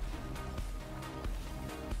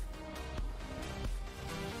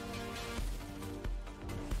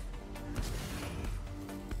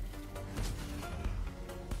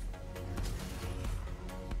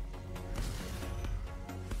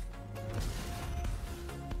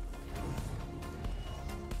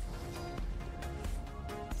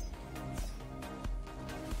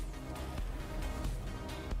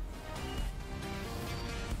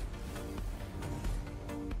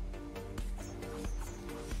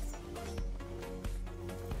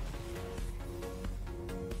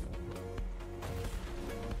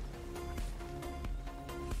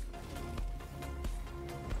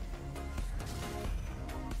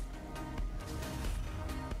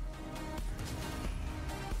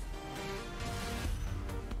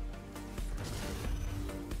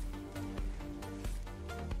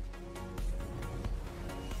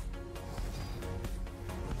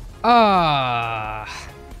 Ah,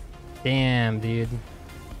 damn, dude.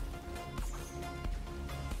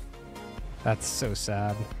 That's so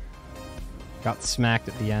sad. Got smacked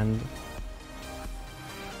at the end.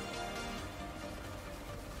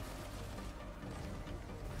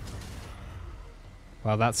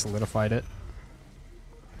 Wow, that solidified it.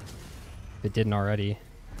 It didn't already.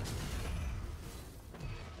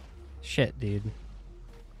 Shit, dude.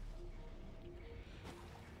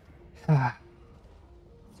 Ah.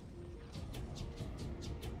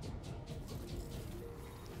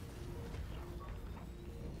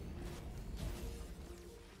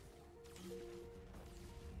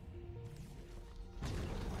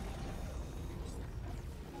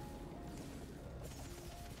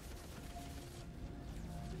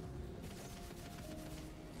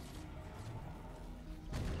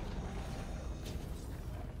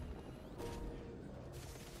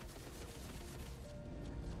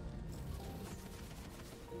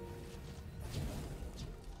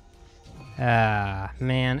 Ah,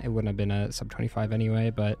 man, it wouldn't have been a sub 25 anyway,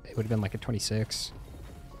 but it would have been like a 26.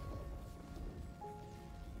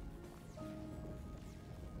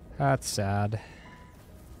 That's sad.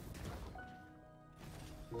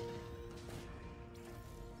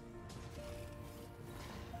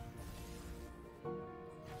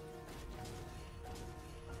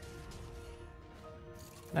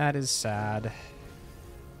 That is sad.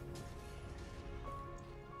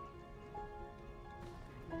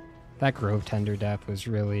 That Grove Tender death was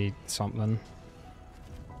really something.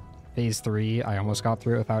 Phase 3, I almost got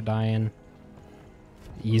through it without dying.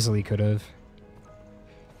 Easily could have.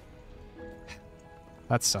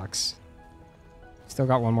 That sucks. Still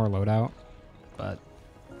got one more loadout, but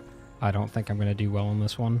I don't think I'm going to do well in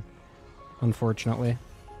this one, unfortunately.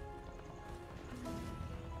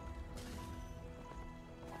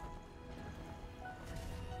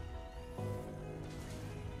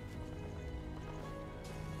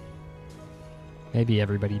 Maybe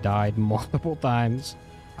everybody died multiple times.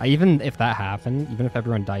 Even if that happened, even if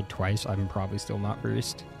everyone died twice, I'm probably still not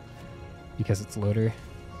versed. Because it's loader.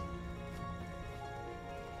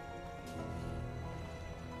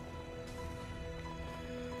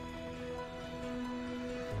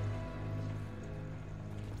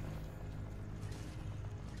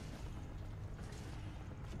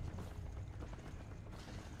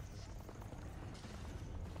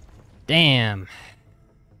 Damn.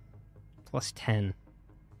 Plus 10.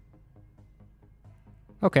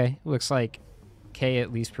 Okay, looks like K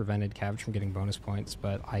at least prevented Cabbage from getting bonus points,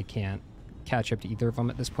 but I can't catch up to either of them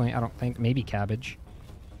at this point, I don't think. Maybe Cabbage.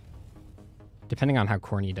 Depending on how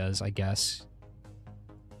Corny does, I guess.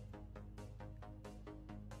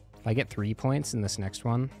 If I get 3 points in this next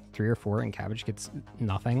one, 3 or 4, and Cabbage gets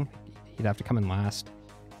nothing, he'd have to come in last.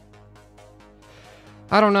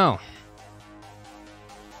 I don't know.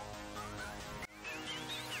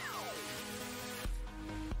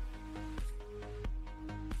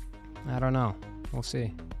 I don't know. We'll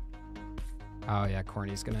see. Oh yeah,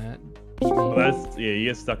 Corny's gonna beat me. Well, that's, yeah, you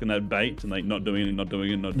get stuck in that bait and like not doing it, not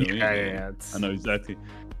doing it, not doing Yeah, it. yeah, it's- I know exactly.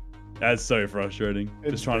 That's so frustrating.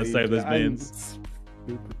 it's Just trying to bait, save those and bans. it's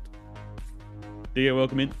stupid. Yeah,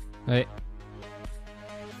 welcome in. Hey,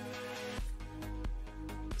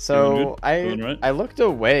 So Doing good? Doing right? I looked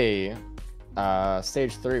away.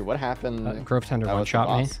 Stage 3. What happened? Grove Tender that one was the shot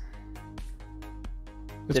me. boss?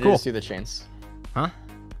 It's Did it cool. just do the chains? Huh?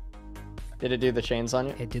 Did it do the chains on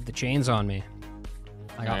you? It did the chains on me.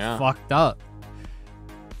 I got Yeah. fucked up.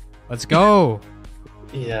 Let's go.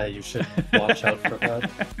 Yeah, you should watch out for that.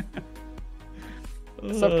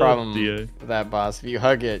 What's the problem dear. with that boss? If you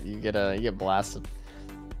hug it, you get blasted.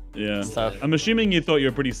 Yeah. It's tough. I'm assuming you thought you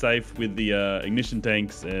were pretty safe with the ignition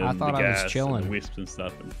tanks and I the thought I was gas and chilling. the wisps and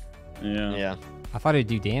stuff. Yeah. Yeah. I thought it'd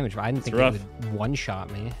do damage, but I didn't think rough. it would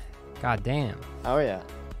one-shot me. God damn. Oh yeah.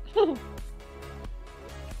 Yeah,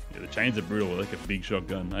 the chains are brutal. Like a big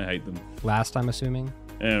shotgun. I hate them. Last, I'm assuming.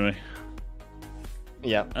 Anyway.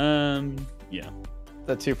 Yeah. Yeah.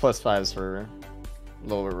 The 2+5s were a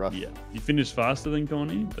little bit rough. Yeah. You finished faster than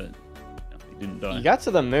Connie, but no, you didn't die. You got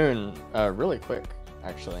to the moon really quick,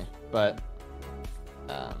 actually, but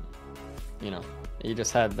you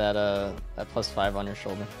just had that +5 on your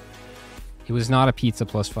shoulder. It was not a pizza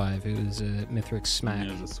 +5. It was a Mithrix smack.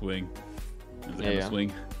 Yeah, it was a swing. It was a Yeah, kind yeah. of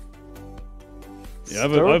swing. Yeah,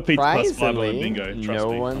 I've peaked +5 on Surprisingly, bingo. Trust no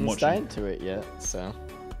me. I'm one's watching. died to it yet, so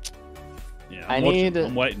Yeah, I I'm watching. need-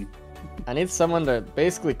 I'm waiting. I need someone to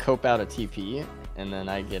basically cope out a TP, and then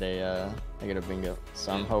I get a bingo.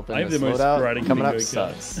 So I'm hoping I have this the most loadout sporadic coming up bingo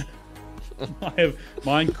sucks.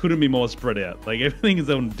 Mine couldn't be more spread out. Like everything is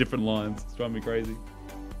on different lines. It's driving me crazy.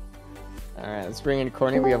 All right, let's bring in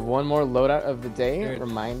Courtney. We have one more loadout of the day. Alright.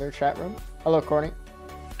 Reminder, chat room. Hello, Courtney.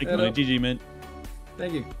 Hey, Hello. Connie, GG, man.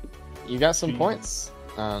 Thank you. You got some Jeez. points.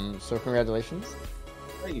 So congratulations.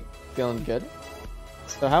 Thank you. Feeling good.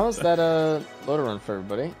 So how was that loader run for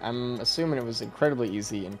everybody? I'm assuming it was incredibly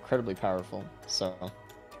easy, incredibly powerful. So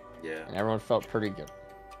Yeah. and everyone felt pretty good.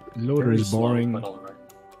 Loader Very is slow, boring. but alright.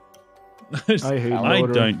 I hate I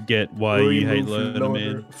loader. don't get why you hate Remove loader,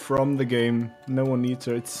 man. from the game. No one needs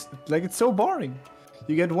her. It's so boring.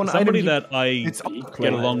 You get one Somebody item. that I it's get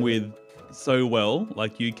awkward. along with so well,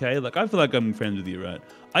 like UK, like I feel like I'm friends with you, right?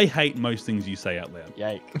 I hate most things you say out loud.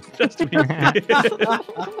 Yikes. Just to be clear.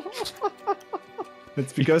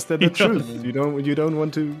 It's because they're the Yeah. truth. You don't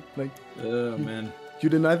want to like. Oh man. You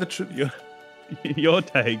deny the truth. Your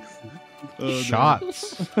takes. Oh, no.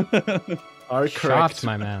 Shots. Are correct. Shots,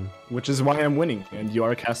 my man. Which is why I'm winning, and you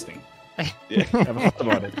are casting. Yeah. Have a thought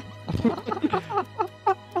about it.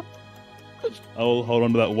 I will hold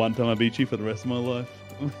on to that one time I beat you for the rest of my life.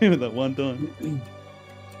 That one time.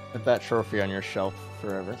 Put that trophy on your shelf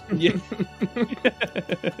forever. Yeah.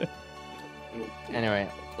 Anyway,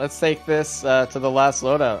 let's take this to the last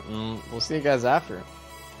loadout, and we'll see you guys after.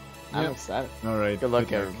 I'm Yep. excited. All right. Good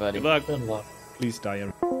luck, everybody. Good luck. Good luck. Please die.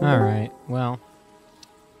 All right. Well,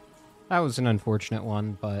 that was an unfortunate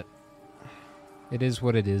one, but it is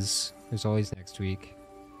what it is. There's always next week.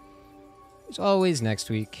 There's always next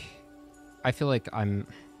week. I feel like I'm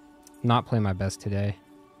not playing my best today.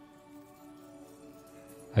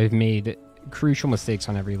 I've made crucial mistakes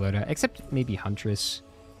on every loadout, except maybe Huntress.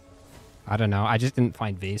 I don't know. I just didn't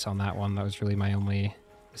find Vase on that one. That was really my only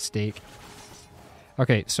mistake.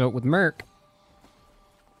 Okay, so with Merc,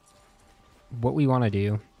 what we want to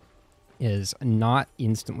do is not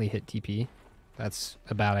instantly hit TP. That's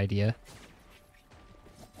a bad idea.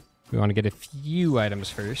 We want to get a few items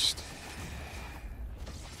first.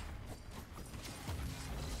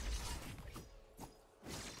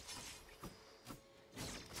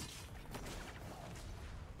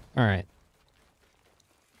 All right.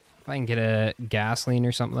 If I can get a gasoline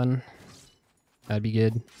or something, that'd be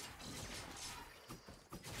good.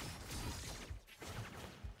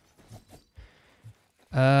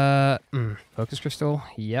 Focus crystal.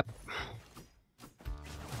 Yep.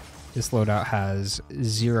 This loadout has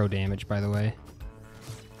 0 damage, by the way.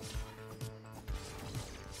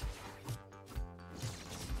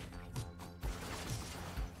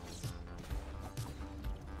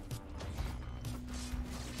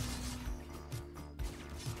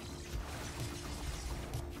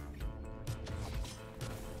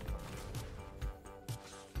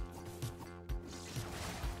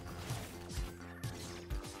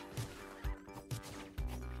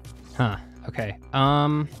 Huh. Okay.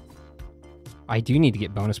 I do need to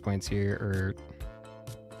get bonus points here, or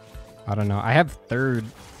I don't know. I have third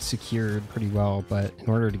secured pretty well, but in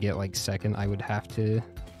order to get like second, I would have to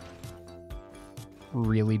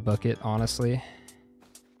really book it, honestly.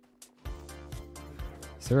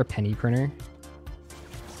 there a penny printer?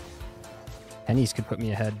 Pennies could put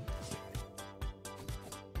me ahead.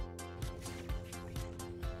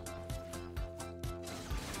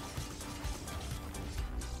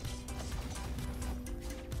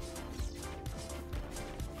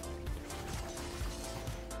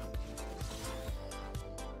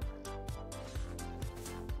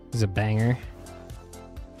 This is a banger.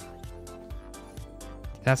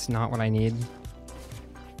 That's not what I need.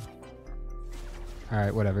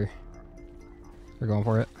 Alright, whatever. We're going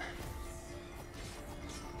for it.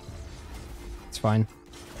 It's fine.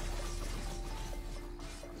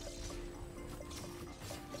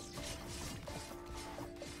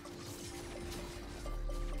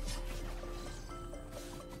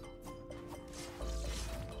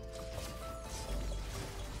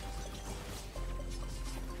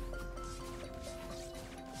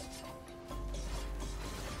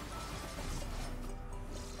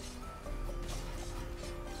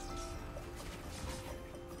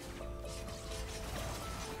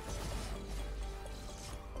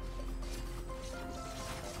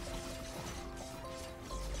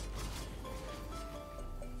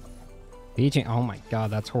 Beaching. Oh my god,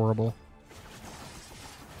 that's horrible.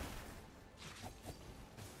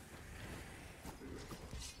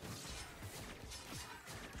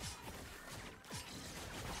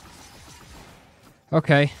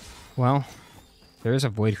 Okay, well, there's a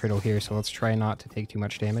void cradle here, so let's try not to take too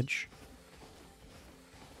much damage.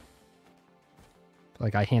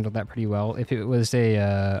 Like, I handled that pretty well. If it was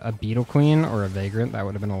a beetle queen or a vagrant, that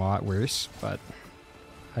would have been a lot worse, but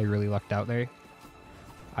I really lucked out there.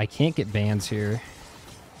 I can't get bans here.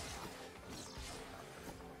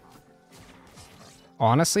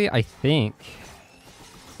 Honestly, I think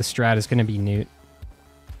the strat is going to be Newt.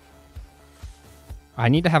 I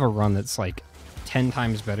need to have a run that's like 10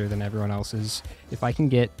 times better than everyone else's. If I can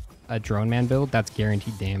get a drone man build, that's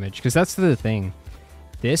guaranteed damage. Because that's the thing.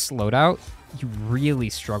 This loadout, you really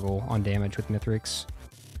struggle on damage with Mithrix.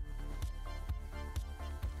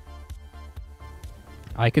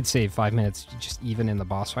 I could save 5 minutes just even in the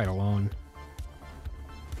boss fight alone.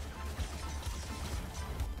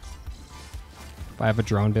 If I have a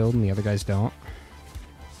drone build and the other guys don't.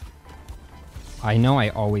 I know I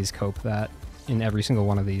always cope that in every single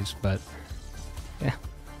one of these, but yeah,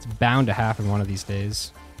 it's bound to happen one of these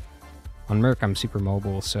days. On Merc, I'm super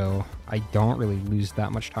mobile, so I don't really lose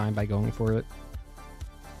that much time by going for it.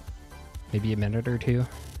 Maybe a minute or two.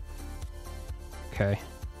 Okay.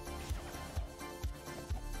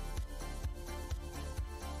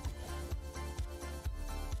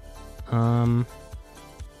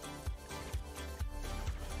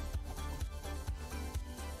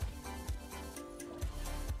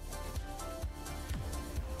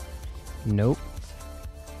 Nope.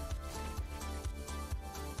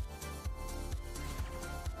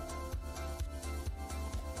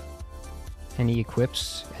 Any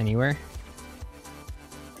equips anywhere?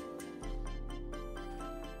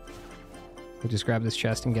 We'll just grab this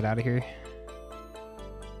chest and get out of here,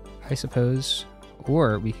 I suppose.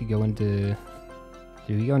 Or we could go into...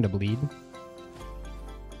 Do we go into bleed?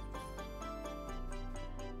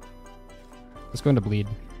 Let's go into bleed.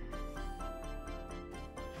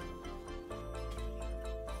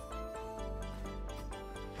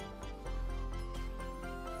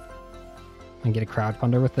 And get a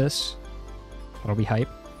crowdfunder with this. That'll be hype.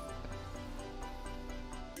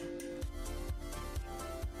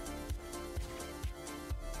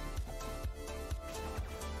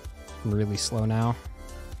 I'm really slow now.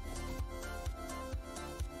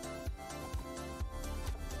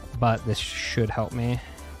 But this should help me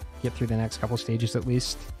get through the next couple stages at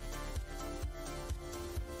least.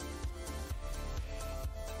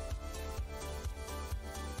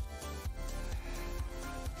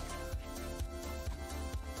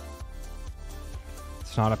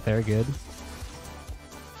 It's not up there, good.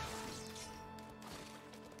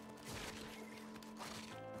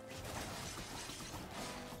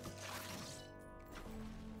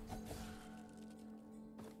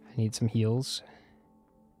 I need some heals.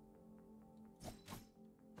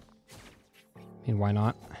 I mean, why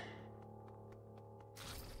not?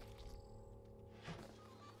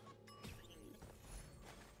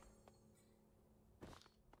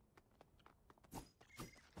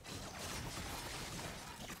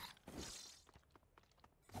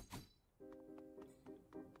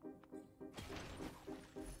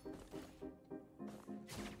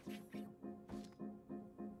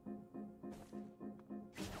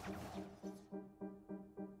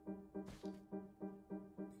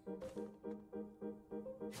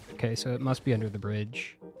 Okay, so it must be under the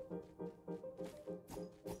bridge.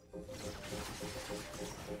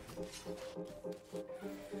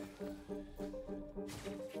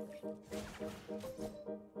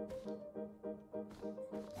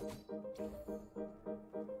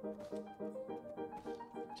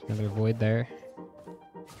 Another void there.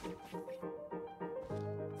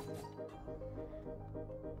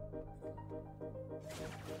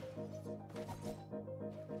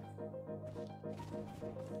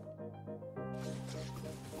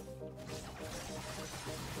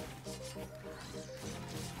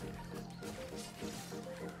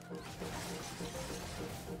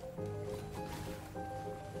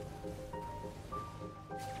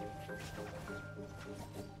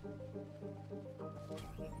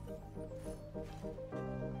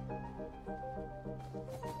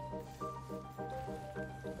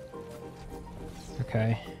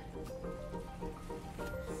 Okay.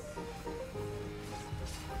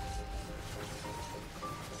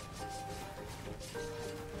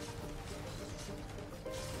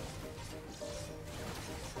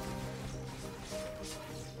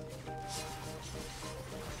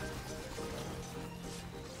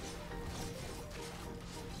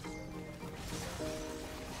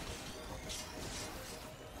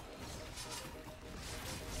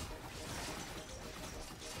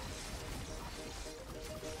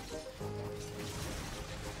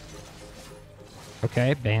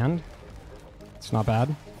 Okay, banned. It's not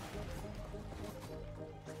bad.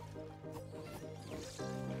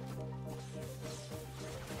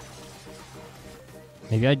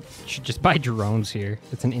 Maybe I should just buy drones here.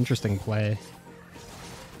 It's an interesting play,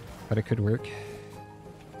 but it could work.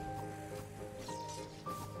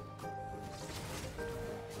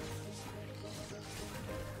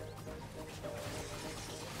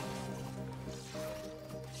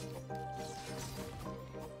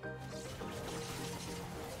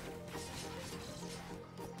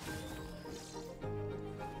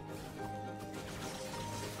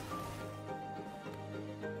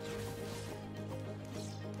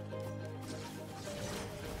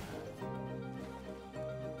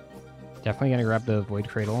 Definitely gonna grab the Void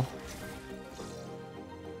Cradle.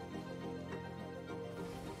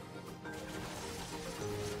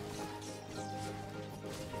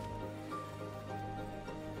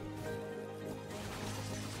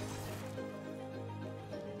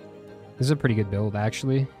 This is a pretty good build,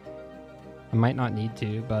 actually. I might not need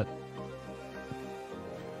to, but...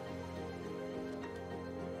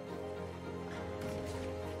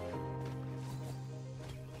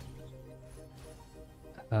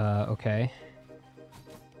 okay.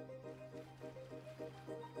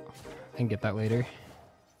 I can get that later.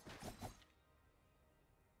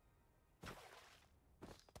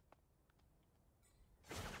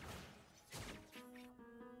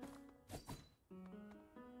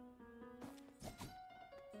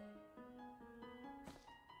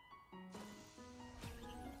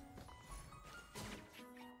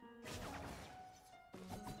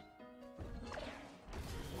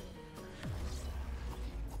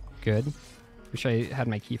 Good. Wish I had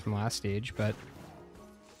my key from last stage, but...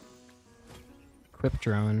 Equip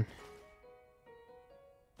drone.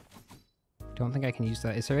 Don't think I can use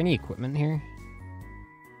that. Is there any equipment here?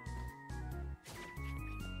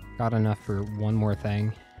 Got enough for one more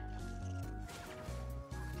thing.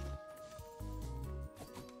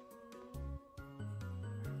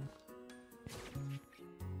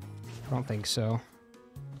 I don't think so.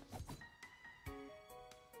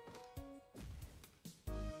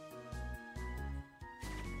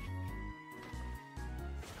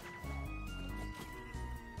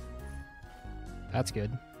 That's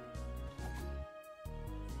good.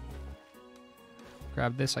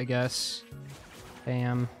 Grab this, I guess.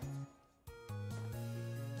 Bam.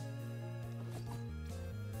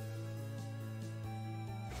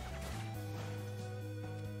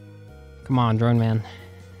 Come on, drone man.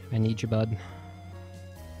 I need you, bud.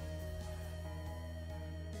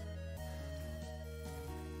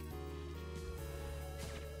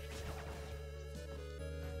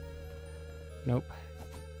 Nope.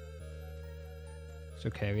 It's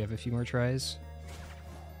okay, we have a few more tries.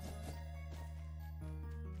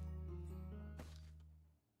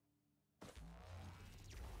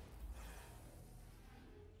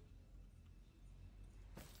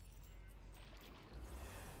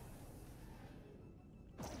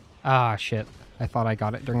 Ah, shit. I thought I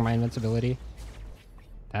got it during my invincibility.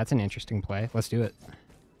 That's an interesting play. Let's do it.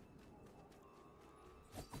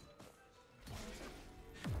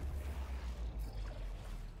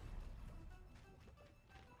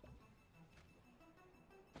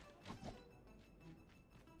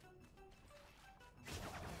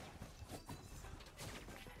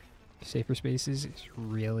 Safer spaces is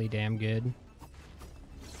really damn good.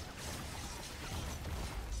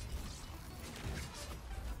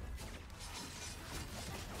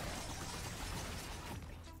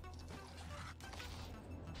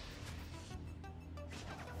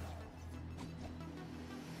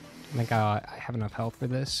 I think I have enough health for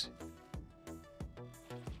this.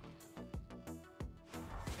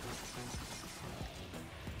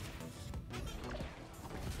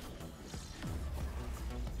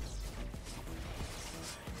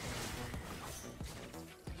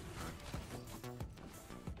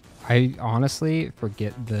 I honestly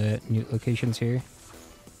forget the new locations here.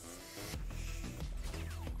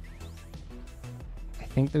 I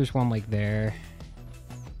think there's one like there.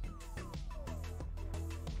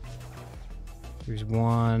 There's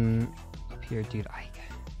one up here, dude.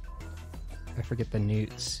 I forget the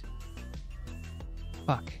newts.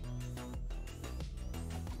 Fuck.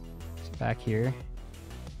 It's back here.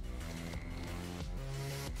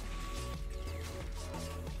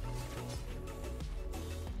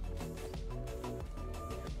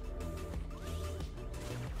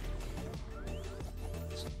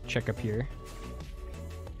 Let's check up here.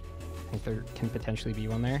 I think there can potentially be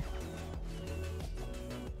one there.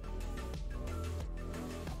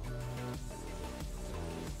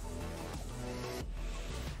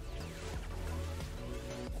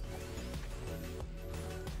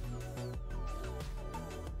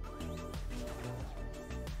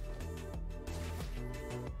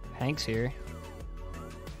 Hank's here.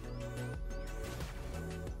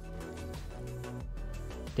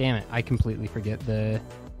 Damn it, I completely forget the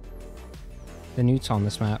newts on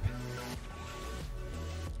this map.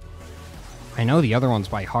 I know the other ones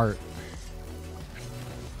by heart.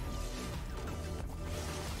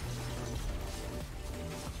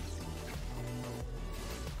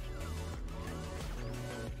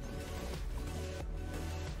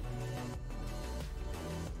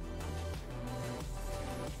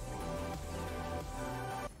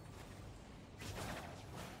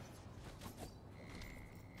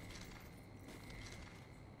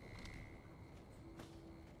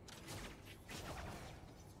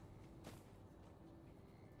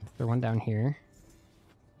 There's one down here.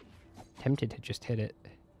 Tempted to just hit it.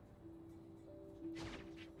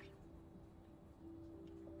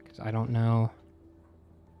 Because I don't know.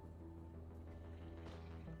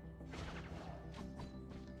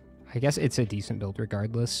 I guess it's a decent build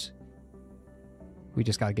regardless. We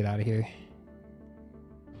just gotta get out of here.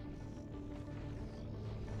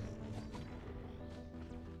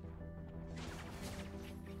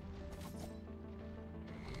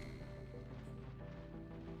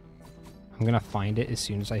 I'm gonna find it as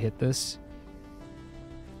soon as I hit this.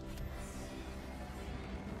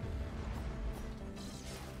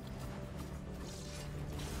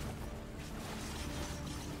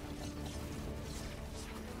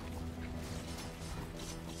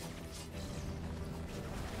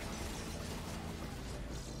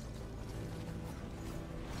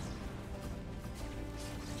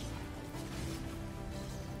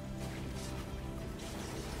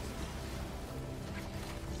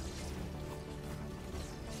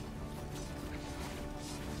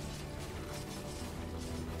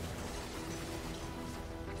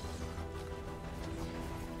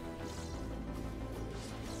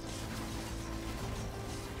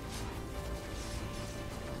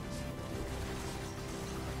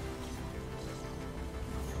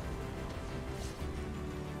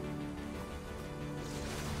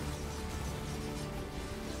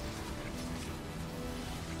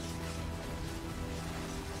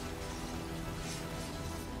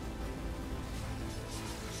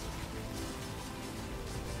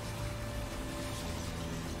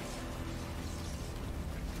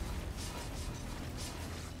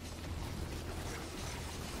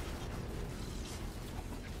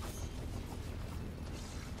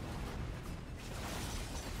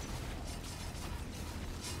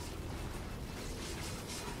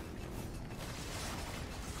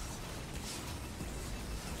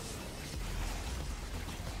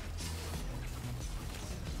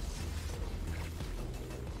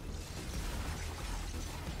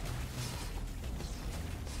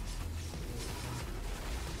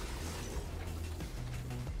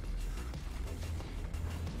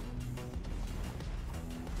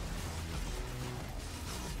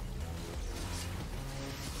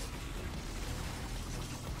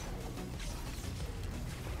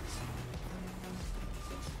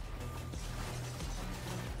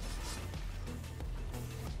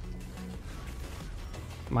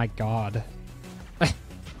 My God. That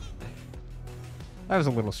was a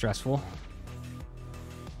little stressful.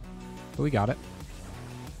 But we got it.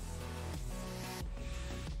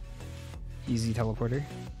 Easy teleporter.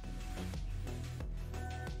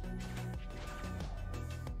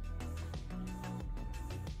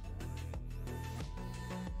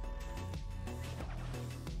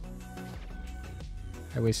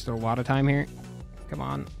 I wasted a lot of time here. Come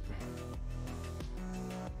on.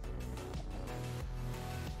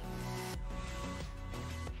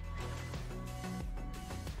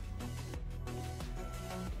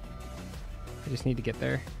 just need to get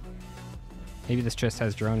there. Maybe this chest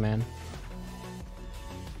has Drone Man.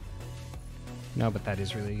 No, but that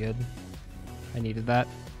is really good. I needed that.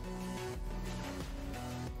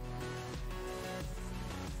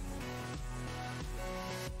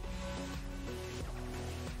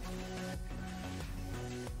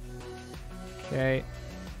 Okay.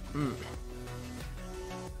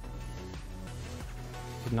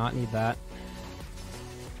 Did not need that.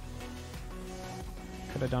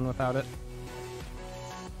 Could have done without it.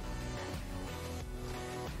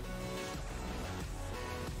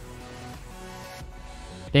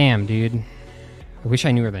 Damn, dude. I wish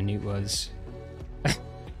I knew where the newt was.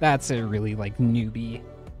 That's a really, like, newbie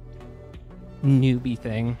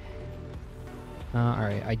thing.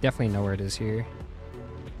 Alright, I definitely know where it is here.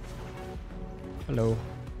 Hello.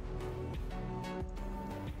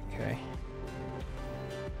 Okay.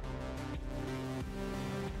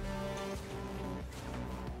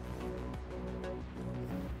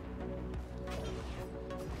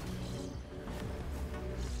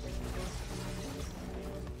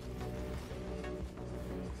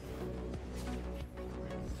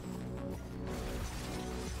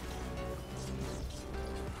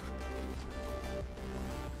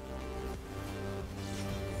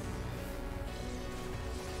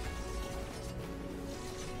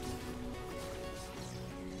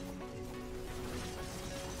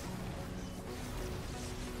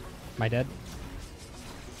 Am I dead?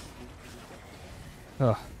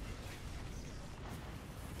 Ugh.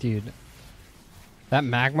 Dude. That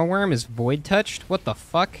magma worm is void touched? What the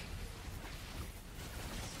fuck?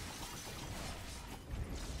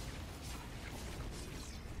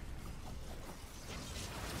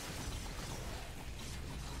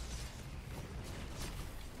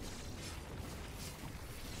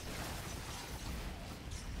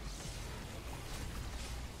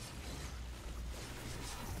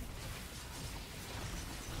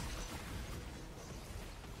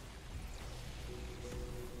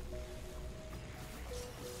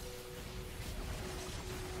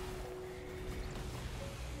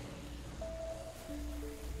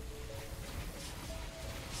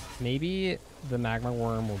 Maybe the magma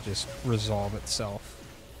worm will just resolve itself.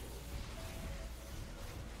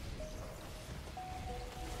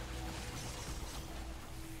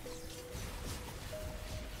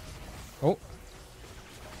 Oh.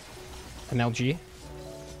 MLG.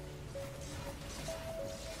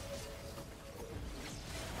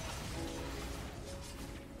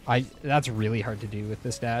 That's really hard to do with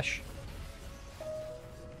this dash.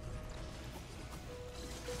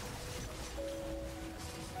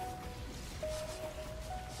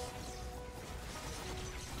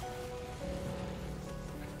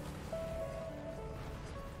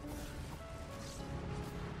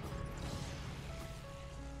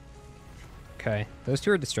 Okay, those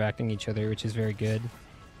two are distracting each other, which is very good.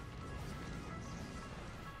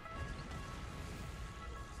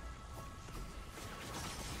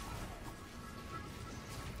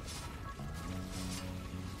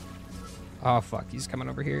 Oh fuck, he's coming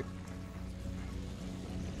over here.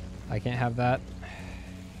 I can't have that.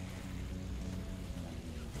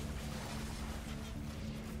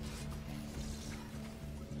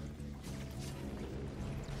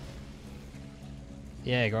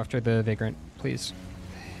 Yeah, go after the Vagrant, please.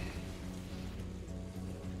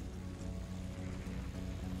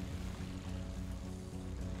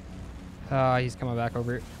 He's coming back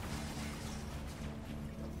over.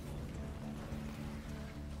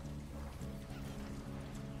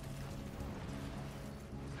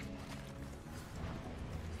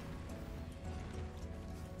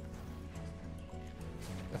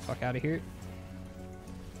 The fuck out of here.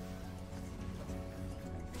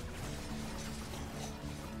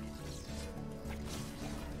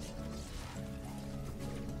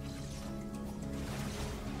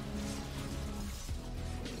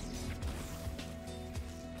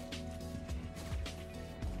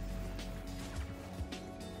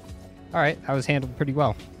 Alright, that was handled pretty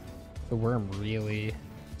well. The worm really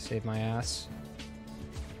saved my ass.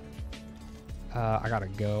 I gotta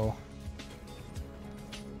go.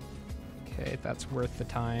 Okay, that's worth the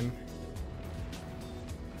time.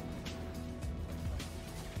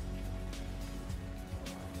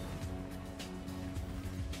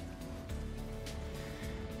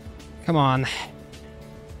 Come on.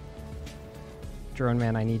 Drone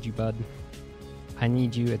Man, I need you, bud. I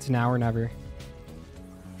need you. It's now or never.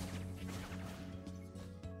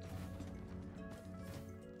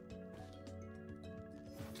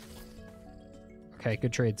 Okay,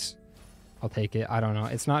 good trades. I'll take it. I don't know.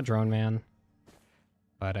 It's not Drone Man.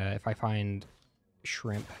 But if I find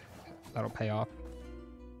shrimp, that'll pay off.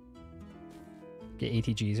 Get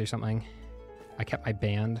ATGs or something. I kept my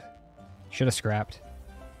band. Should have scrapped.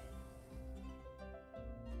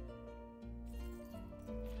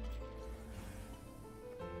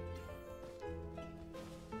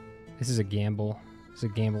 This is a gamble. It's a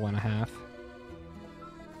gamble and a half.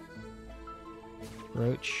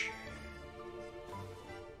 Roach.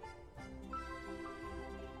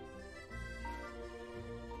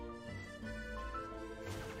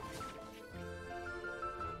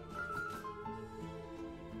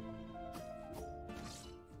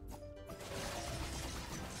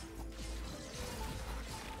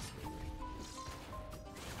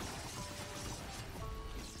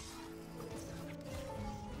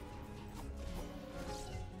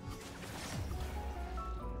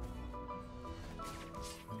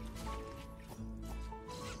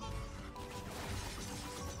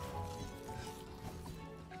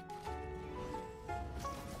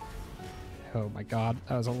 Oh my god,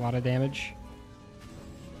 that was a lot of damage.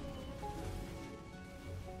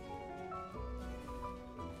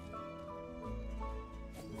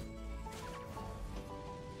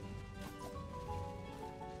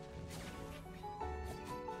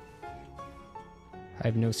 I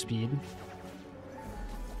have no speed.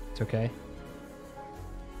 It's okay.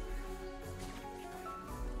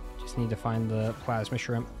 Just need to find the plasma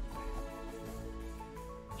shrimp.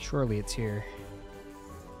 Surely it's here.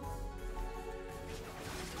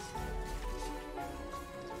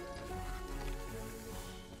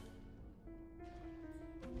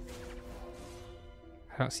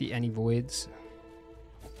 I don't see any voids.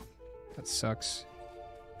 That sucks.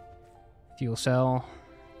 Fuel cell.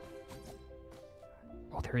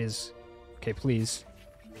 Oh, there is. Okay, please.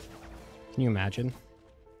 Can you imagine?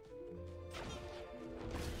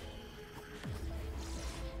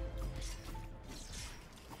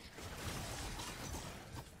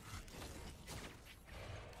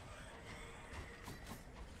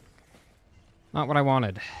 Not what I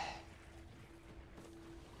wanted.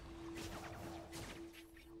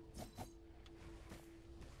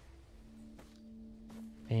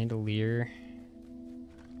 Bandolier.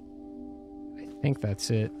 I think that's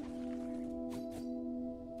it.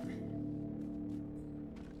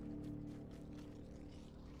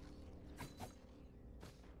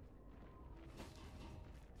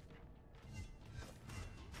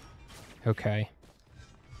 Okay.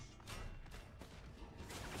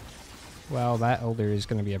 Well, that elder is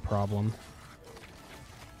going to be a problem.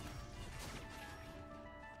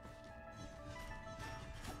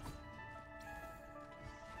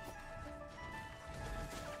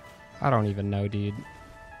 I don't even know, dude.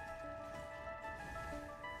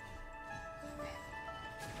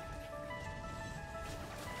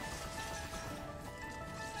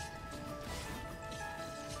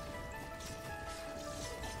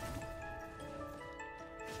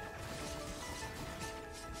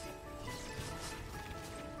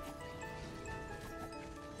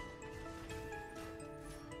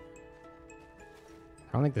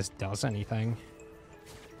 I don't think this does anything.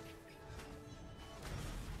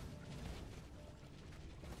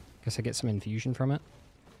 Guess I get some infusion from it.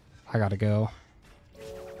 I gotta go.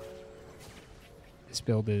 This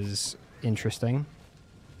build is interesting.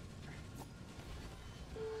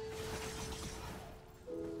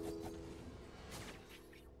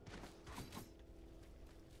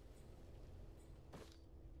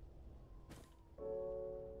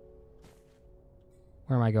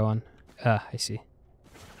 Where am I going? I see.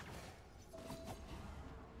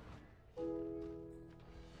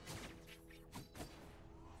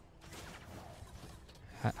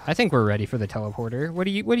 I think we're ready for the teleporter. What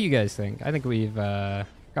do you guys think? I think we've got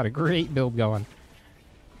a great build going.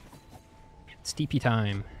 It's TP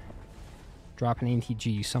time. Drop an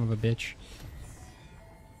ATG, you son of a bitch.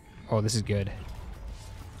 Oh, this is good.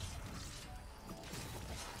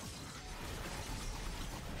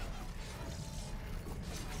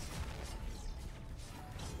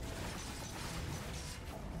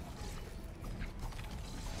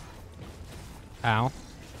 Ow.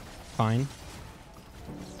 Fine.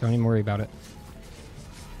 Don't even worry about it.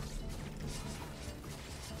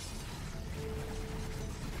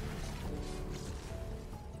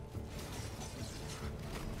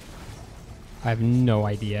 I have no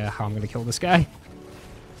idea how I'm going to kill this guy.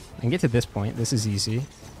 I can get to this point. This is easy.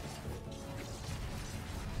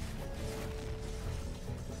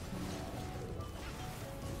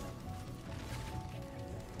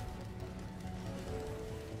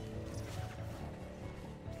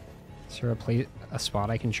 Is there a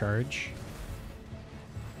spot I can charge?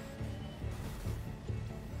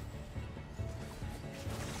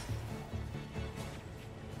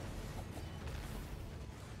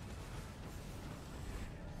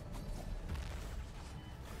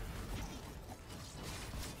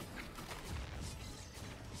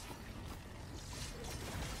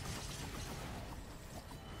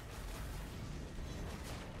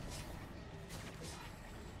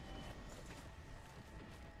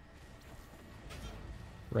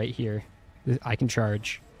 right here. I can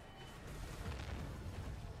charge.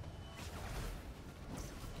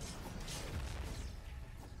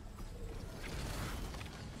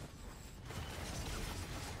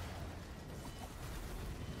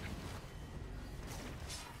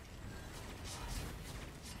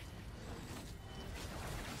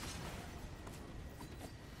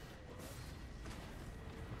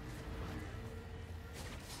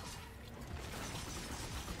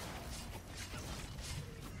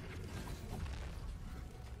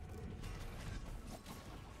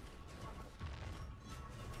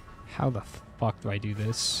 How the fuck do I do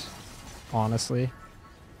this? Honestly.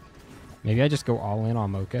 Maybe I just go all in on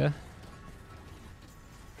Mocha.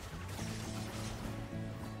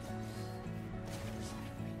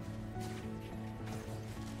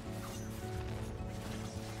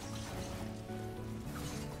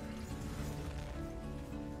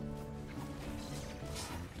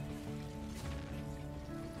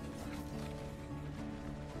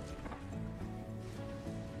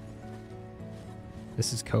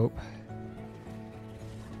 This is cope.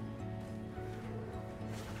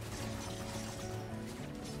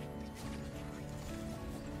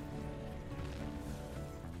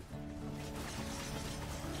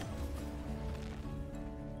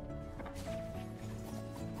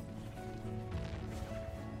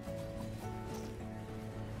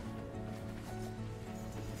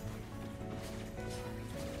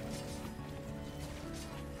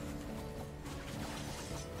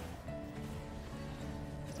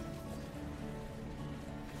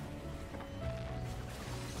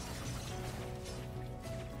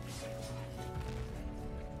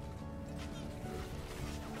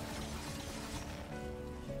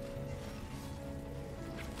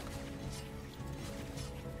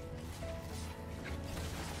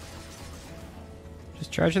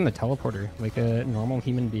 Just charging the teleporter like a normal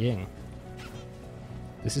human being.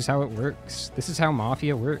 This is how it works. This is how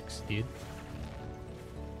Mafia works, dude.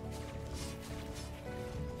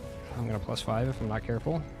 I'm gonna +5 if I'm not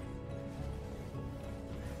careful.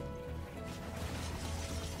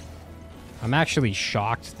 I'm actually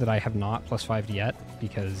shocked that I have not +5'd yet,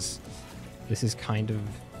 because this is kind of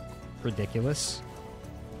ridiculous.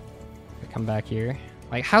 I come back here.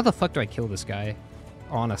 Like, how the fuck do I kill this guy?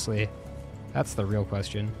 Honestly, that's the real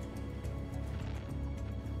question.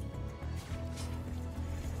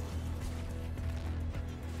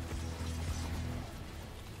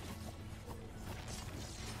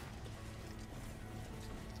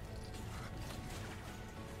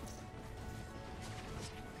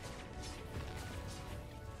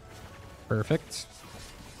 Perfect.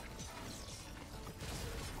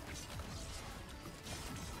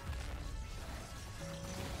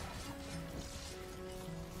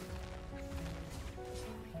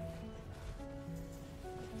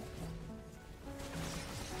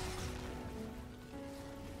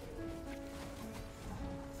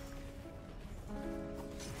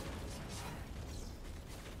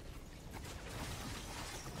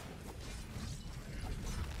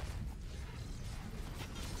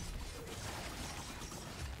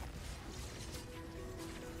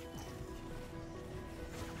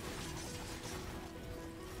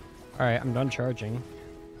 Alright, I'm done charging,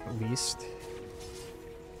 at least.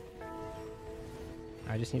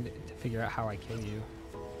 I just need to figure out how I kill you.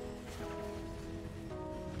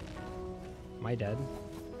 Am I dead?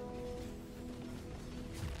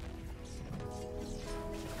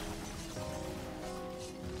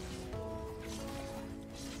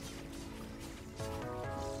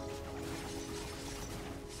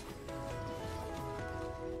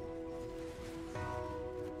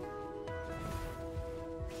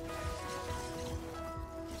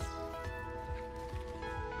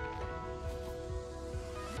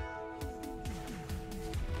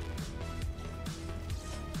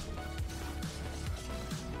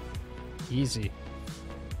 Easy.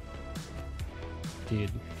 Dude,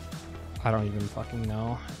 I don't even fucking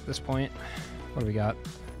know at this point. What do we got?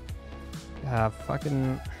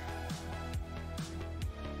 Fucking...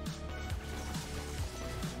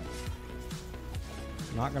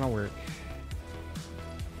 Not gonna work.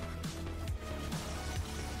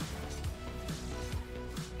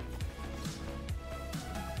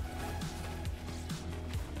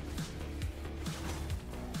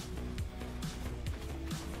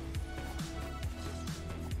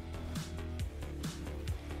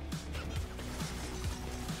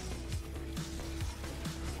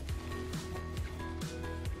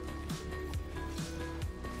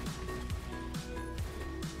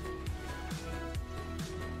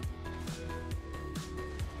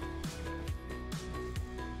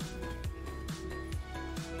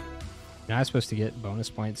 You're not supposed to get bonus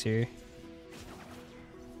points here.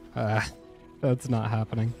 That's not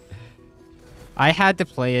happening. I had to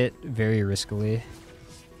play it very riskily.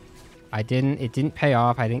 It didn't pay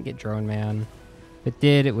off. I didn't get Drone Man. If it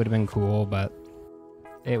did, it would have been cool, but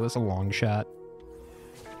it was a long shot.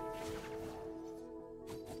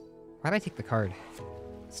 Why'd I take the card?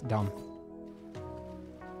 It's dumb.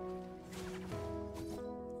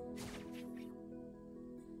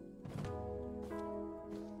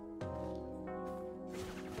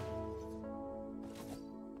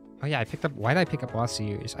 Oh yeah, why did I pick up Lost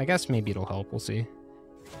Series? I guess maybe it'll help, we'll see.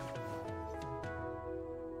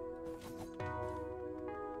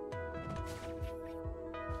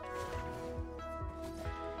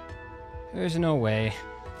 There's no way.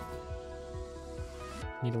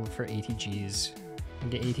 Need to look for ATGs.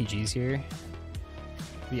 And get ATGs here.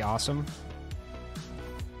 Be awesome.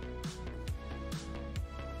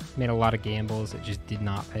 Made a lot of gambles that just did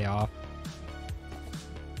not pay off.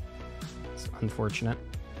 It's unfortunate.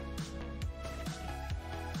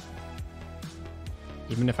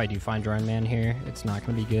 Even if I do find Drone Man here, it's not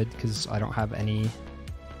going to be good because I don't have any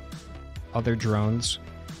other drones.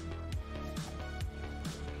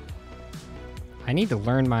 I need to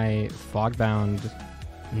learn my Fogbound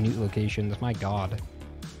newt locations. My god.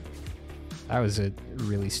 That was a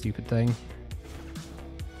really stupid thing.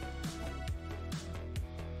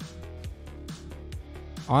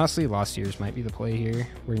 Honestly, Lost Years might be the play here,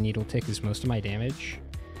 where Needle Tick is most of my damage.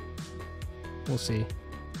 We'll see.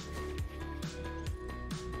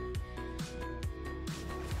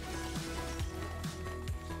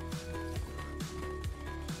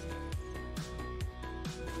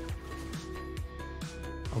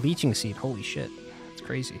 A Leeching Seed, holy shit. That's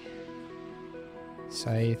crazy.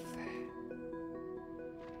 Scythe.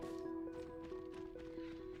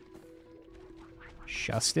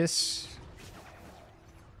 Justice.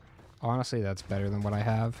 Honestly, that's better than what I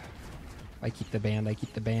have. I keep the band, I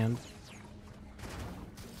keep the band.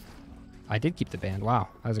 I did keep the band. Wow,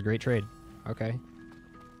 that was a great trade. Okay.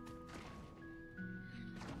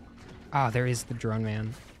 Ah, there is the Drone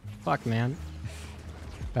Man. Fuck, man.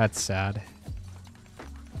 That's sad.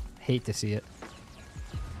 Hate to see it.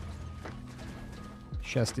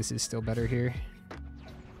 Justice is still better here.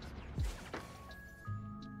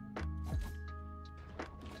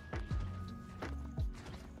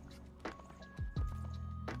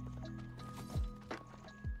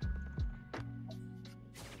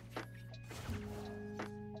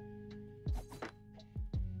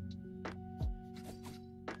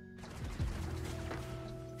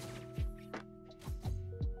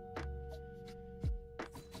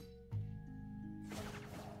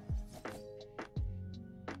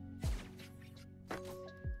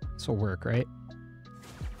 This will work, right?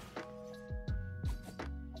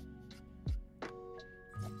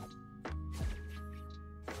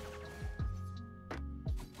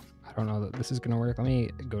 I don't know that this is gonna work. Let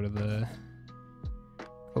me go to the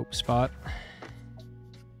hope spot.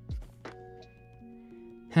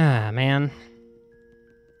 Ah, man.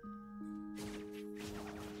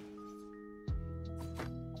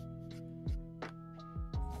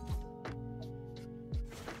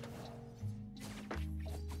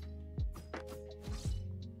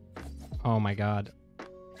 Oh my god.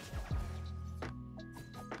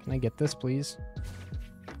 Can I get this, please?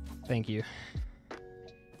 Thank you.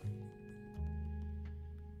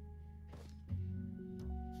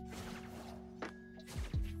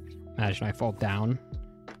 Imagine I fall down.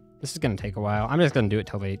 This is gonna take a while. I'm just gonna do it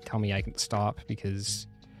till they tell me I can stop, because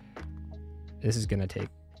this is gonna take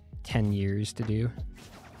 10 years to do.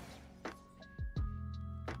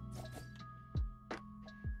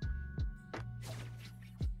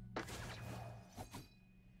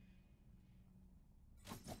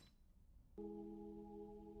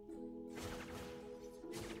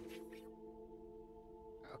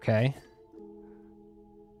 Okay.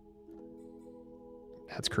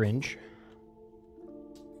 That's cringe.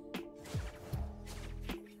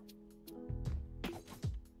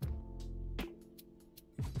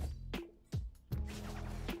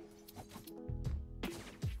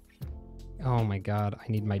 Oh my god,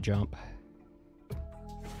 I need my jump.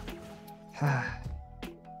 Thought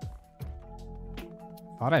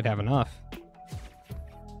I'd have enough.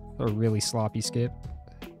 A really sloppy skip.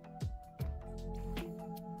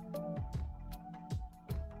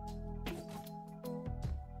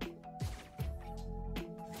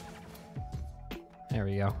 There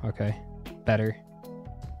we go. Okay. Better.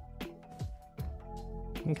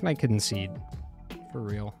 I think I concede. For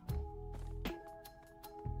real.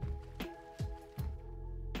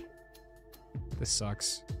 This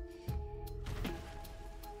sucks.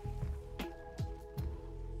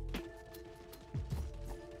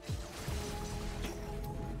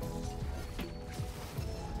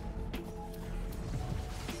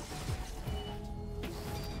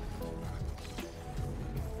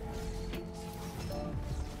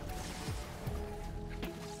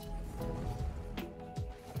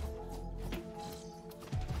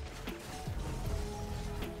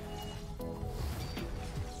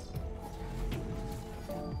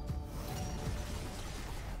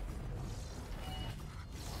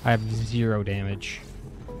 I have 0 damage.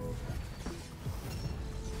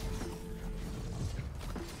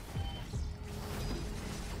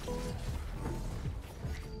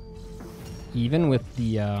 Even with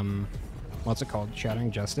the, what's it called?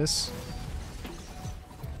 Shattering Justice?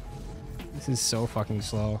 This is so fucking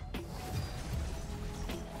slow.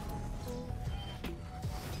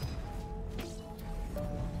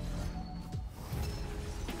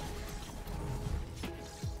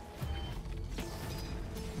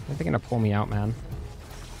 They're gonna pull me out, man.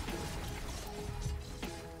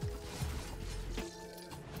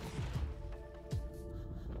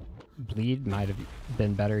 Bleed might have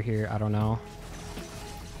been better here. I don't know.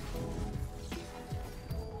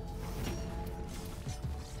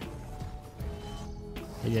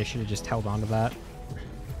 Maybe I should have just held on to that.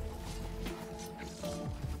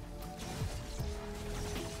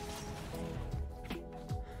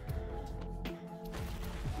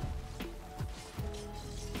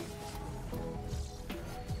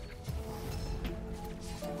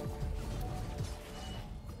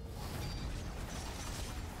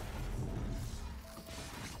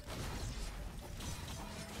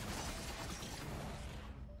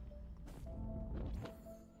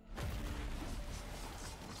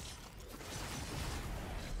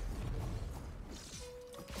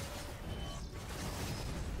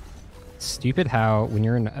 Stupid how when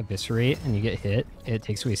you're in Eviscerate and you get hit, it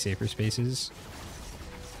takes away safer spaces.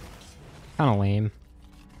 Kind of lame.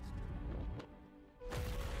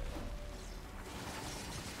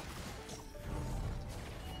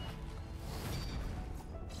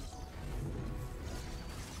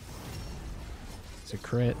 It's a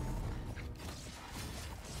crit.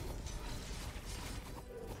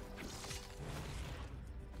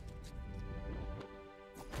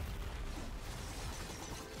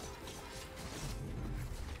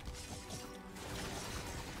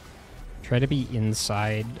 Try to be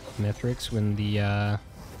inside Mithrix when the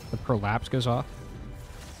prolapse goes off.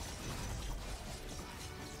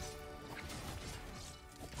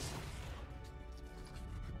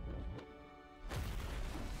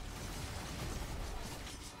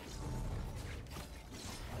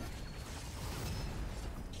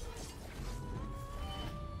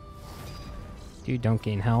 Dude, don't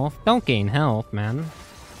gain health. Don't gain health, man.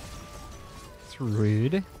 It's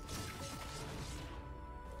rude.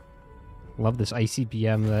 Love this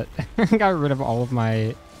ICBM that got rid of all of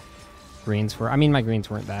my greens for. I mean, my greens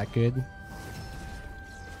weren't that good.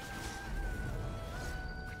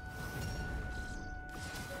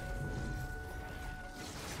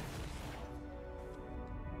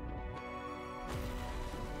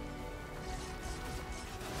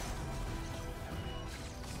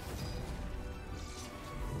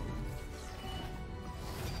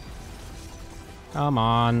 Come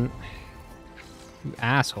on. You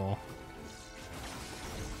asshole.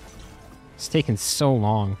 It's taken so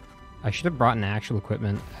long. I should have brought in actual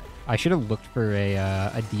equipment. I should have looked for a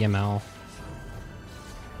DML.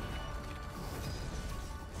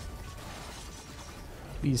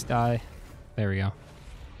 Please die. There we go.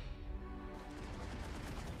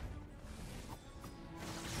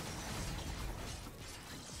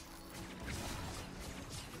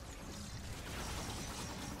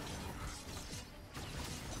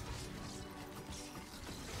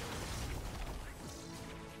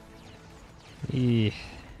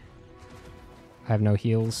 I have no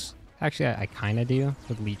heals. Actually, I kind of do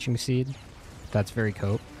with Leeching Seed. That's very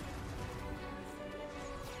cope.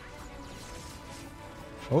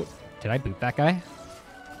 Oh, did I boot that guy?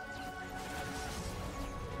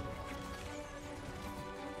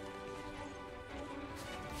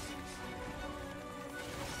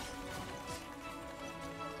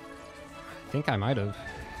 I think I might have.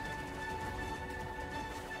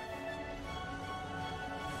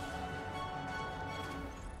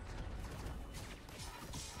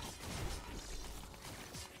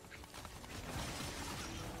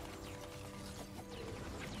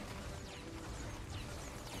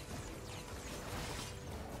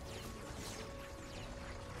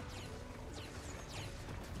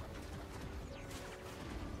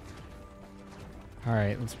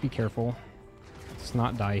 Alright, let's be careful. Let's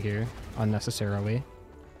not die here unnecessarily.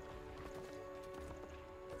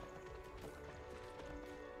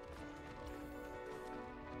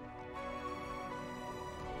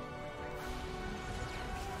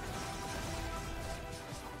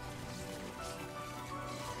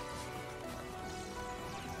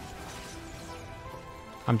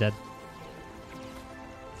 I'm dead.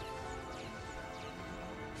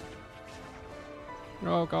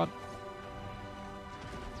 Oh god.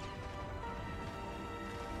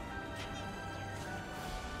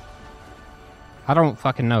 I don't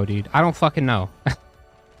fucking know, dude. I don't fucking know.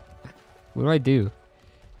 What do I do?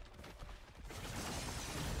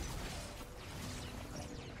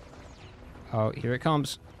 Oh, here it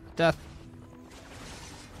comes. Death.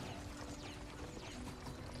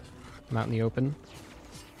 I'm out in the open.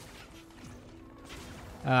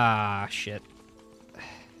 Ah, shit.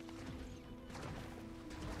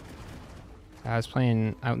 I was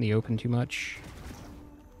playing out in the open too much.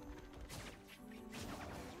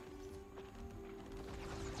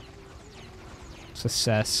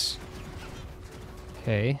 Success.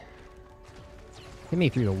 Okay. Hit me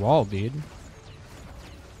through the wall, dude.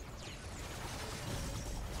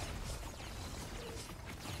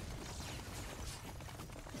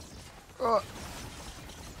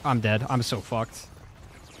 I'm dead. I'm so fucked.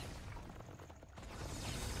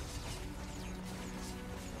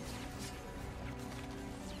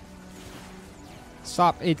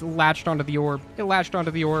 Stop. It latched onto the orb. It latched onto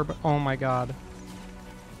the orb. Oh my god.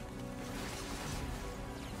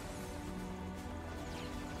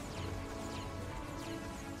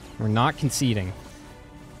 We're not conceding.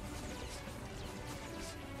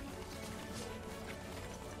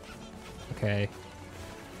 Okay.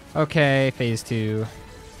 Okay, phase 2.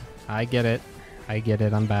 I get it. I get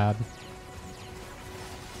it. I'm bad.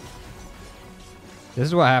 This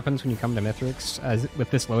is what happens when you come to Mithrix, with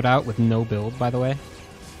this loadout, with no build, by the way.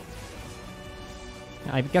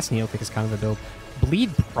 I guess Neolithic is kind of a build.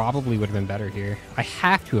 Bleed probably would have been better here. I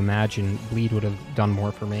have to imagine Bleed would have done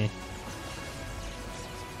more for me.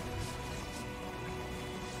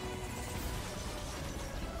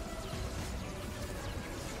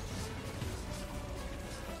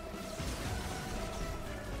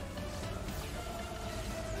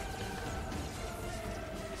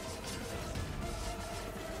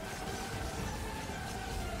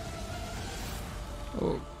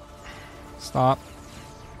 Oh. Stop.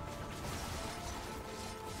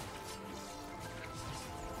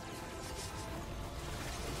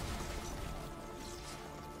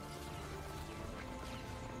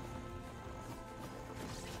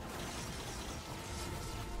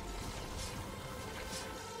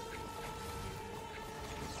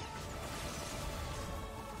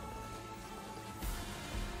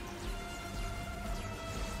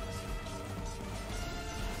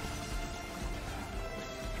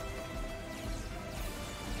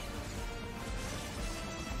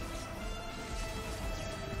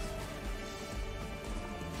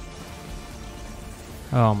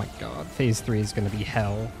 Oh my god, phase 3 is gonna be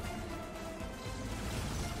hell.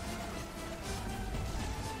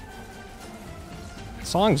 The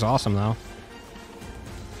song's awesome though.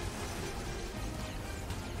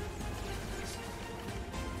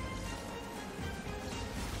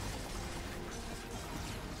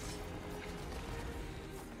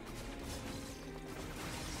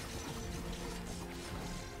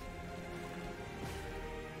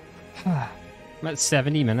 I'm at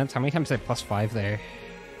 70 minutes. How many times did I plus 5 there?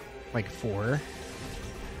 Like 4?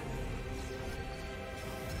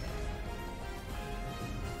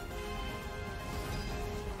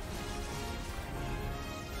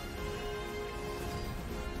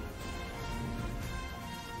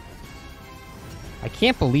 I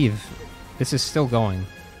can't believe this is still going.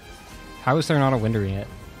 How is there not a winner yet?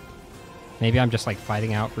 Maybe I'm just like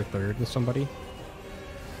fighting out for 3rd with somebody.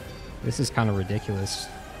 This is kind of ridiculous.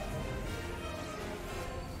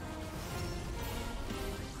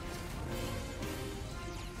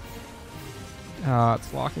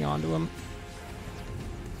 It's locking onto him.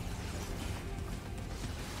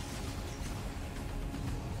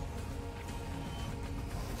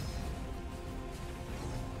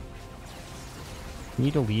 Can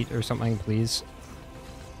you delete or something, please?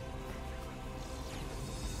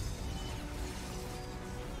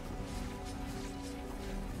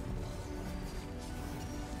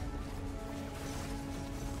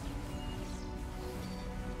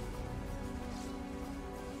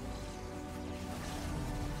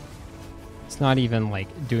 It's not even,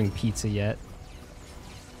 like, doing pizza yet.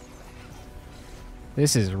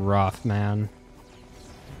 This is rough, man.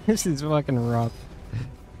 This is fucking rough.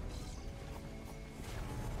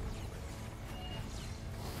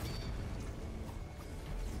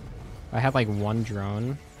 I had, like, one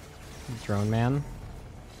drone. Drone man.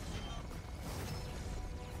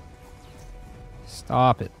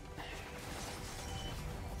 Stop it.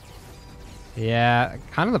 Yeah,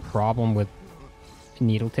 kind of the problem with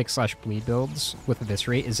needle tick / bleed builds with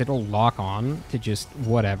Eviscerate is it'll lock on to just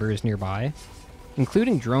whatever is nearby,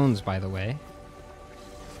 including drones, by the way,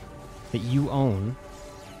 that you own.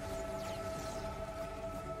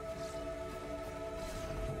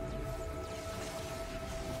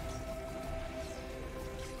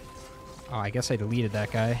 Oh, I guess I deleted that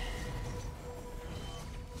guy.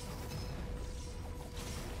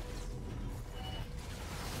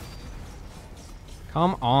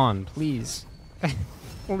 Come on, please.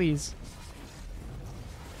 Please.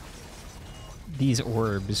 These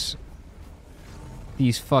orbs.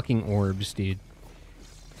 These fucking orbs, dude.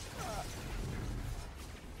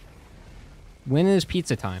 When is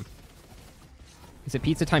pizza time? Is it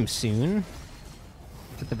pizza time soon?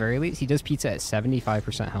 At the very least, he does pizza at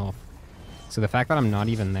 75% health. So the fact that I'm not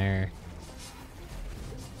even there...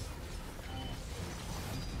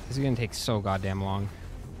 This is gonna take so goddamn long.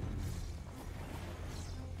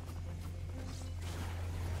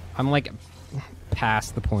 I'm like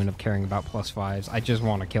past the point of caring about +5s. I just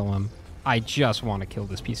want to kill him. I just want to kill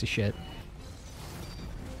this piece of shit.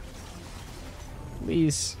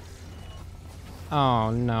 Please.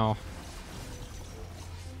 Oh, no.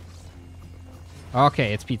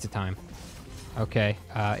 Okay, it's pizza time. Okay,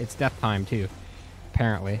 it's death time, too.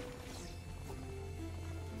 Apparently.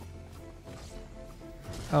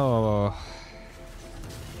 Oh.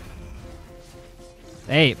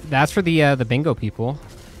 Hey, that's for the bingo people.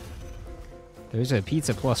 There's a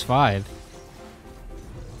pizza +5.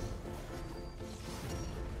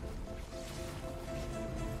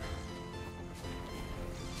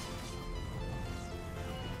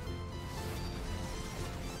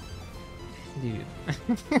 Dude.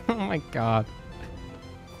 Oh my god.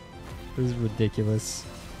 This is ridiculous.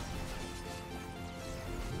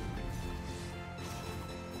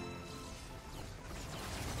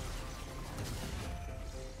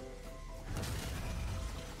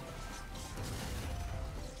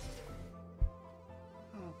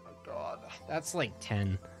 Oh my god. That's like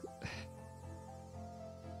 10.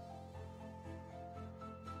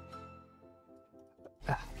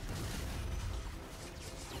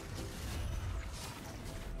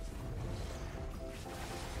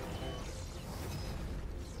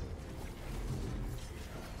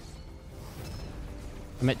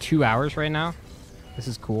 I'm at 2 hours right now. This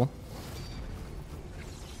is cool.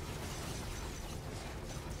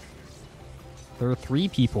 There are 3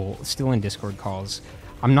 people still in Discord calls.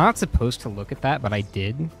 I'm not supposed to look at that, but I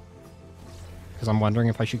did. Because I'm wondering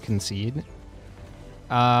if I should concede.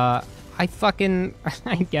 I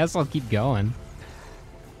guess I'll keep going.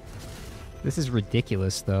 This is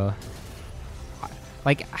ridiculous, though.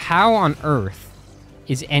 Like, how on earth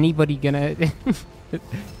is anybody gonna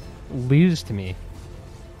lose to me?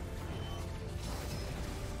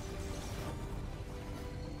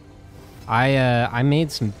 I made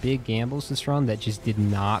some big gambles this run that just did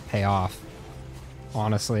not pay off.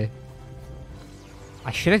 Honestly.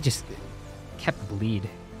 I should have just kept bleed.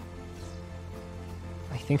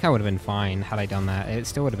 I think I would have been fine had I done that. It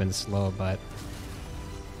still would have been slow, but...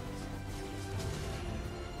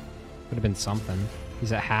 would have been something.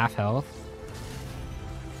 He's at half health.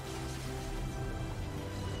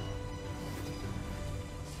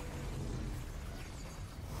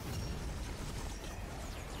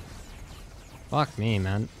 Fuck me,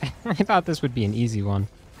 man. I thought this would be an easy one.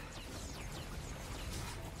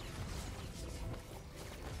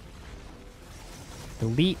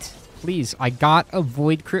 Delete. Please, I got a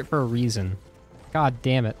void crit for a reason. God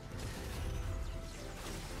damn it.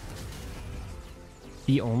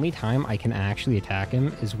 The only time I can actually attack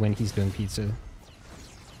him is when he's doing pizza.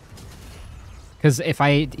 Because if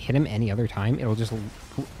I hit him any other time, it'll just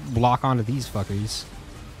lock onto these fuckers.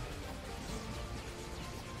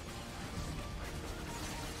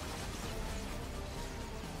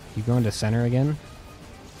 You going to center again?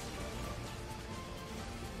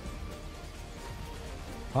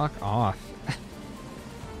 Fuck off.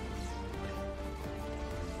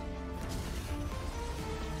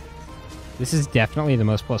 This is definitely the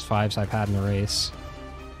most +5s I've had in the race.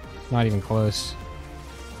 Not even close.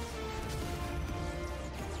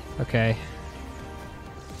 Okay.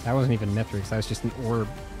 That wasn't even Mithrix, that was just an orb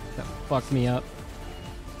that fucked me up.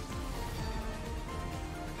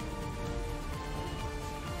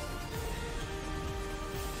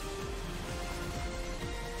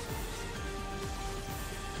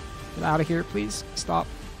 Get out of here, please. Stop.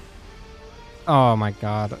 Oh my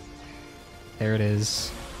god. There it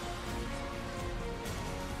is.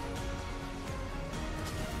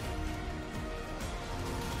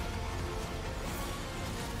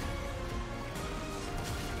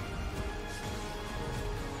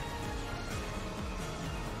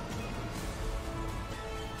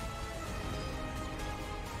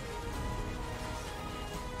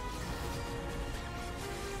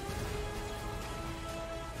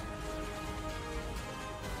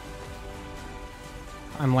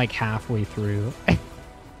 I'm like halfway through.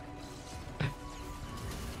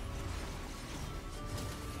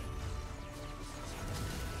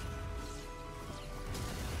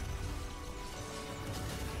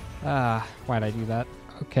 Why'd I do that?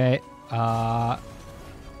 Okay.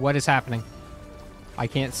 What is happening? I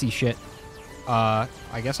can't see shit. I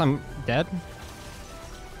guess I'm dead?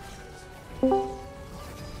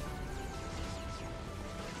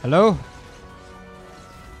 Hello?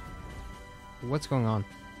 What's going on?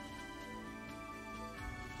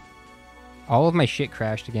 All of my shit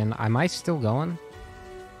crashed again. Am I still going?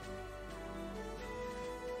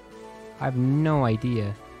 I have no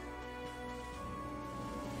idea.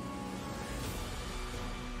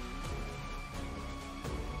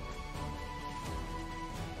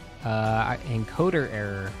 Encoder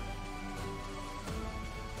error.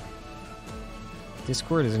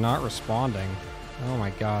 Discord is not responding. Oh my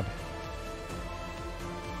god.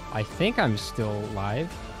 I think I'm still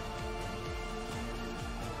live.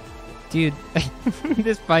 Dude,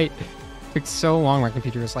 this fight took so long, my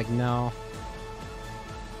computer was like, no.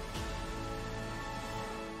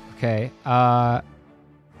 Okay, what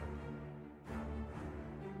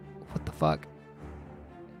the fuck?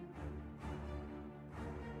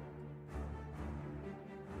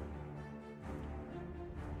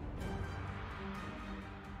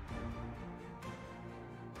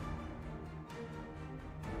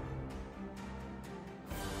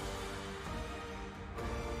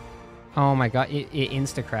 Oh my god, it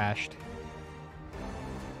insta-crashed.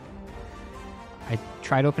 I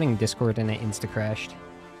tried opening Discord and it insta-crashed.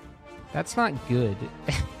 That's not good.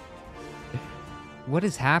 What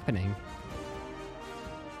is happening?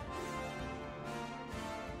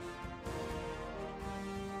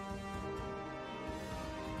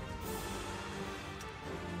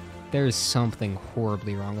 There is something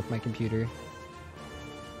horribly wrong with my computer.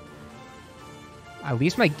 At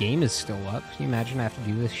least my game is still up. Can you imagine I have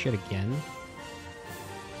to do this shit again?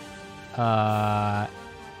 I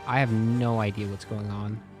have no idea what's going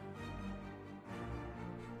on.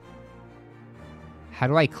 How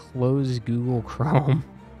do I close Google Chrome?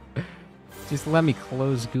 Just let me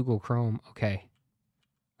close Google Chrome. Okay.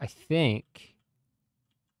 I think...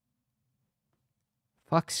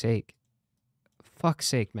 Fuck's sake. Fuck's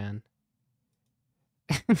sake, man.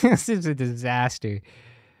 This is a disaster.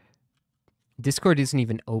 Discord isn't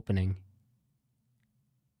even opening.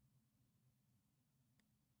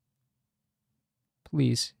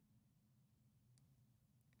 Please.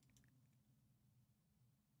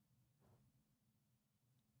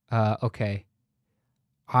 Okay.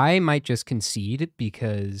 I might just concede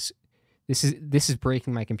because this is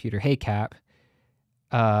breaking my computer. Hey, Cap.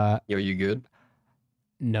 Yo, you good?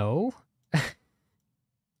 No.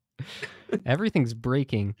 Everything's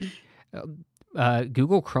breaking.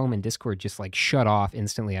 Google Chrome and Discord just like shut off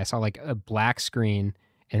instantly. I saw like a black screen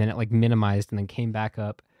and then it like minimized and then came back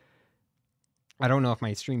up. I don't know if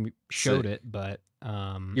my stream showed it, but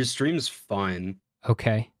your stream's fine.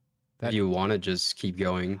 Okay. If you want to just keep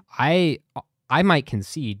going. I might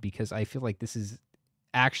concede because I feel like this is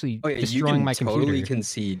actually destroying my computer. You can totally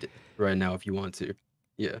concede right now if you want to.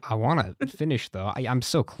 Yeah. I want to finish though. I'm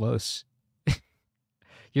so close.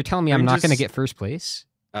 You're telling me I'm not going to get first place?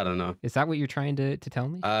 I don't know. Is that what you're trying to tell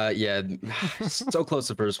me? Yeah. So close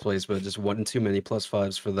to first place, but just one too many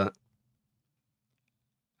 +5s for that.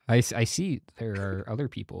 I see there are other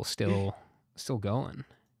people still going.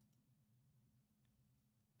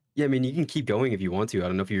 Yeah, I mean, you can keep going if you want to. I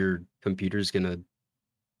don't know if your computer's going to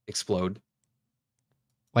explode.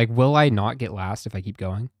 Like, will I not get last if I keep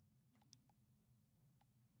going?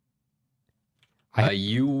 I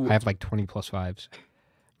have like 20 +5s.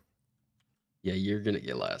 Yeah, you're going to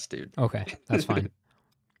get last, dude. Okay, that's fine.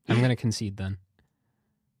 I'm going to concede then.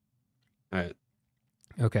 All right.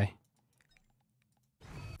 Okay.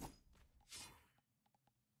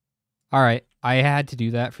 All right. I had to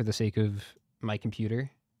do that for the sake of my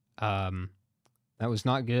computer. That was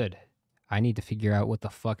not good. I need to figure out what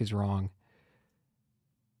the fuck is wrong.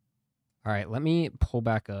 All right, let me pull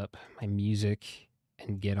back up my music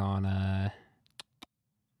and get on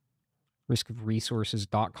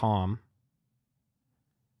riskofresources.com.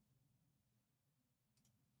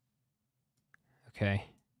 Okay.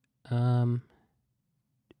 So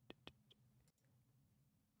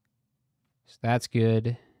that's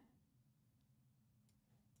good.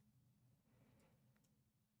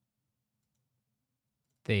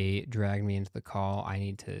 They dragged me into the call. I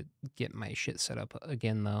need to get my shit set up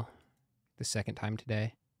again, though. The second time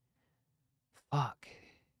today. Fuck.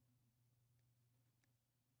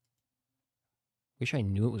 Wish I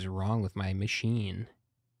knew what was wrong with my machine.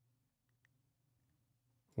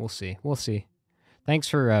 We'll see. We'll see. Thanks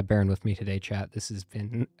for bearing with me today, chat. This has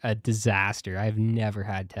been a disaster. I've never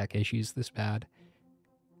had tech issues this bad.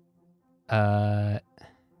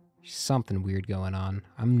 Something weird going on.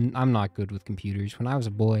 I'm not good with computers. When I was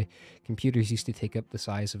a boy, computers used to take up the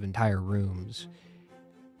size of entire rooms.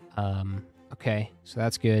 Okay, so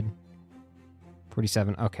that's good.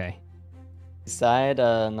 47. Okay. Side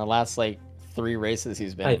in the last like 3 races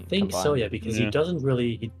he's been. I think so, combined. yeah, because Yeah. he doesn't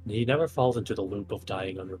really. He never falls into the loop of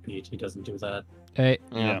dying on repeat. He doesn't do that. Hey,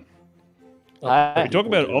 Yeah. I- We talk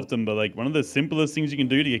about it People do. often, but like one of the simplest things you can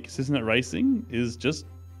do to get consistent at racing is just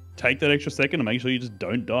take that extra second and make sure you just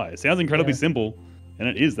don't die. It sounds incredibly Yeah. simple, and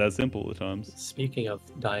it is that simple at times. Speaking of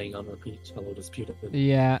dying on repeat, hello disputed.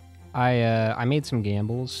 yeah, I made some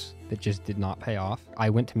gambles that just did not pay off. I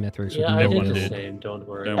went to Mithras Yeah, with I no did one the did. same. Don't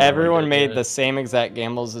worry. Don't worry. Everyone made Yeah. the same exact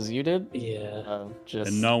gambles as you did. Yeah.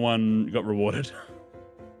 Just And no one got rewarded.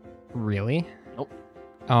 Really? Nope.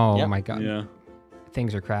 Oh Yep. my god. Yeah.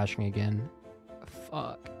 Things are crashing again.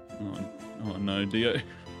 Fuck. Oh no, Dio.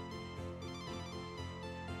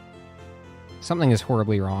 Something is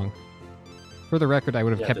horribly wrong. For the record, I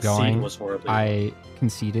would have Yeah, kept the scene going. was horribly I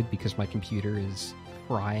conceded because my computer is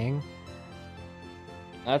frying.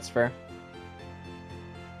 that's fair.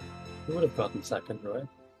 You would have gotten second, right?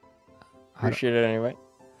 Appreciate it anyway.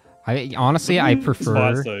 I honestly, I It's fine,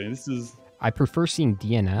 prefer so this is I prefer seeing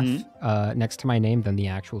DNF Mm-hmm. next to my name than the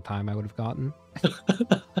actual time I would have gotten.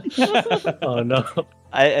 Oh no,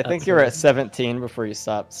 I think That's you were fair. at 17 before you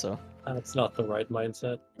stopped. So that's not the right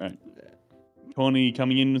mindset. Corny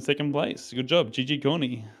coming in second place. Good job, GG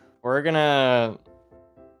Corny. we're gonna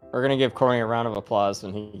give Corey a round of applause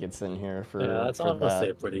when he gets in here for Yeah, that's for honestly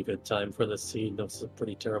that. a pretty good time for this scene. That's a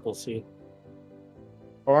pretty terrible scene.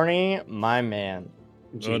 Corny, my man,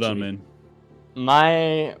 Well GG. done, man.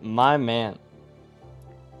 my man.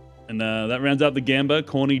 And that rounds out the Gamba.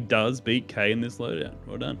 Corny does beat K in this loadout.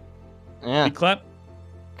 Well done. Yeah, Big clap.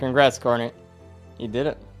 congrats, Corny. You did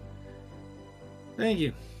it. Thank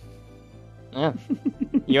you. Yeah,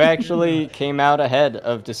 you actually came out ahead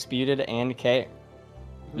of Disputed and K.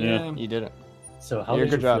 Yeah. You did it. So how You're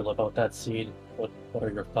did you good job. feel about that scene? What are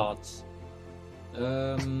your thoughts?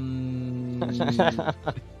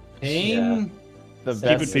 Pain. The Keep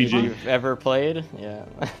best it PG. you've ever played. Yeah.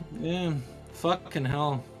 Yeah. Fucking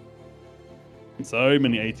hell. So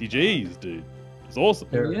many ATGs, dude. It's awesome.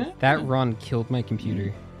 There, Yeah. That run killed my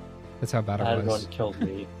computer. That's how bad that it one was. killed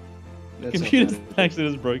me. That's not Computer's bad.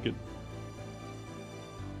 actually just broken.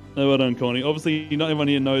 No, well done, Corny. Obviously, not everyone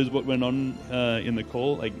here knows what went on in the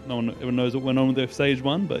call. Like, everyone knows what went on with their stage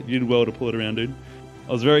 1, but you did well to pull it around, dude.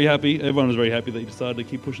 I was very happy. Everyone was very happy that you decided to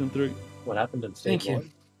keep pushing through. What happened in Thank stage you.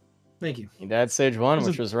 one? Thank you. You died stage 1, This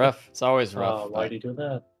which is- was rough. It's always rough. Why but- do you do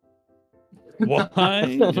that? Why?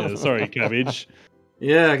 Yeah, sorry, Cabbage.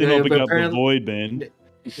 Yeah, Did not pick up the apparently, Void Band.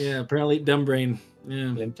 apparently dumb brain. Yeah.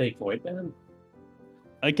 You didn't take Void Man?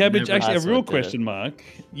 Cabbage, Never. actually, a That's real what did it. question mark.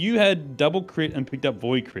 You had double crit and picked up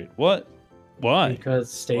Void crit. What? Why?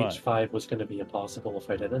 Because stage Why? 5 was going to be impossible if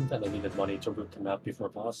I didn't, and I needed money to loot the map before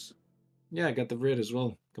boss. Yeah, I got the rid as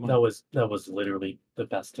well. Come on. That was literally the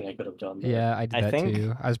best thing I could have done. there. Yeah, I did I that think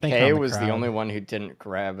too. I was banking K on the was the crowd. only one who didn't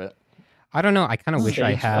grab it. I don't know. I kind of wish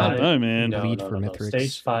I Stage I had. don't know, man. No, Bleed no, for no, no. Mithrix.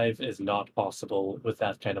 Stage 5 is not possible with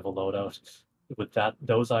that kind of a loadout. With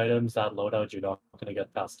those items, that loadout, you're not going to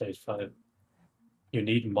get past stage 5. You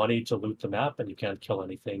need money to loot the map, and you can't kill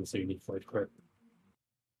anything, so you need Void Crit.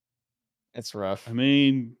 It's rough. I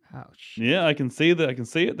mean, Ouch. yeah, I can see that. I can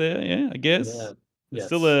see it there. Yeah, I guess. Yeah. It's Yes.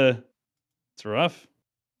 still it's rough.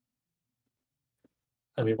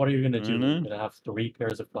 I mean, what are you going to I do? don't know. You're going to have 3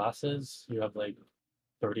 pairs of glasses. You have like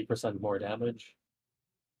 30% more damage.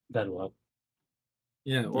 Then what?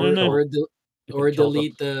 Yeah, don't or know. or, You or can kill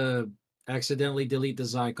delete the accidentally delete the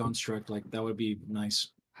Xi construct. Like that would be nice.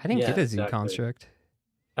 I didn't Yeah, get a Z exactly. construct.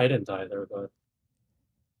 I didn't either, but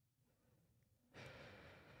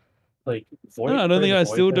like Void. No, I don't Crit think. and I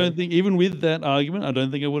Void still Ban- don't think. Even with that argument, I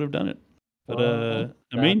don't think I would have done it. But I that-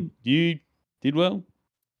 mean, you did well.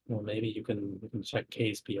 Well, maybe you can check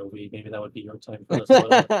K's POV. Maybe that would be your time for this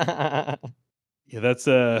loadout. Yeah, that's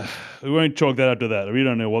we won't chalk that up to that. We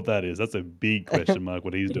don't know what that is. That's a big question mark.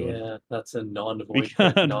 What he's doing. Yeah, that's a non-void. We crit,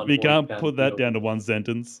 can't. We non-void can't ban put that POV. down to one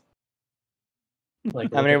sentence.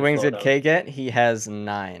 Like, How look many at his wings did loadout. K get? He has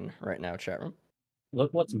 9 right now, chat room.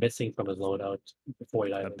 Look what's missing from his loadout.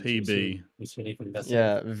 Void A items. You see- PB. You see anything missing?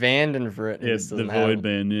 Yeah, Vand and Vrit. he Yeah, just the doesn't void have.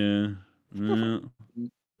 ban. Yeah. Yeah.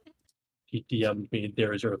 He DM'd me.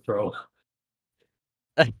 There is your throw.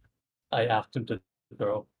 I asked him to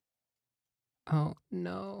throw. Oh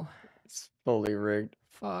no. It's fully rigged.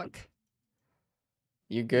 Fuck.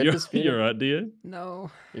 You good, You're, Disputed? you're right, dear. No.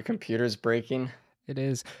 Your computer's breaking. It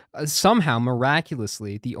is. Somehow,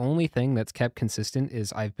 miraculously, the only thing that's kept consistent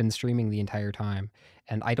is I've been streaming the entire time.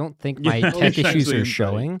 And I don't think my Yeah, tech it's issues actually are insane.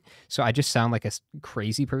 showing. So I just sound like a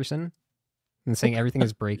crazy person and saying everything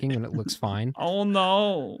is breaking when it looks fine. Oh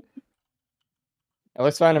no. It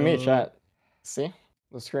looks fine to me, chat. See?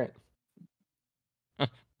 Looks great.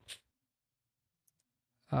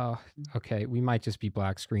 Oh, okay. We might just be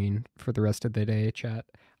black screen for the rest of the day, chat.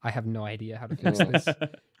 I have no idea how to fix this.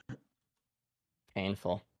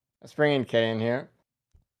 Painful. Let's bring in Kay in here.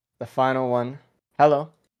 The final one. Hello.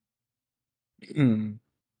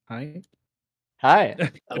 Hi. Hi.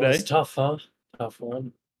 That was Today. tough, huh? Tough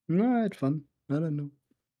one. No, I had fun. I don't know.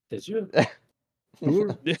 Did you?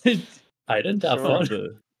 Sure. I didn't have Sure.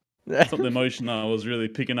 fun. It's not the emotion I was really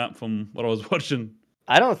picking up from what I was watching.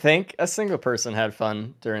 I don't think a single person had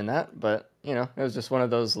fun during that, but you know, it was just one of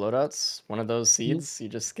those loadouts, one of those seeds. You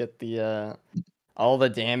just get the all the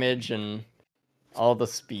damage and all the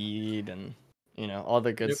speed and you know all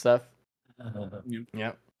the good Yep. stuff. Yep.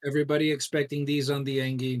 Yep. Everybody expecting these on the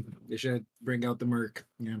Engie. They should bring out the Merc.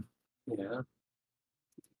 Yeah. Yeah.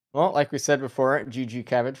 Well, like we said before, GG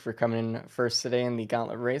Cabbage for coming in first today in the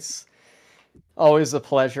Gauntlet race. Always a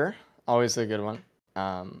pleasure. Always a good one.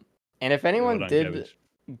 And if anyone done, did Cabbage.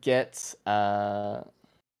 get oh,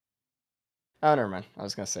 never mind. I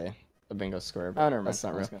was gonna say a bingo score, but that's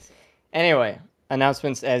not real. Anyway,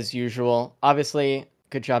 announcements as usual. Obviously,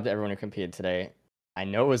 good job to everyone who competed today. I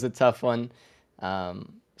know it was a tough one.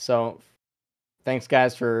 So thanks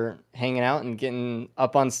guys for hanging out and getting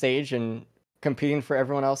up on stage and competing for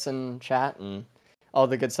everyone else in chat and all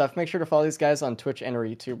the good stuff. Make sure to follow these guys on Twitch and or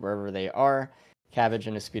YouTube, wherever they are. Cabbage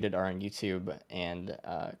and Disputed are on YouTube, and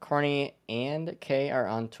Corny and Kay are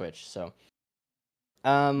on Twitch. So,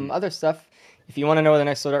 other stuff. If you want to know where the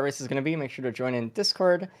next loadout race is going to be, make sure to join in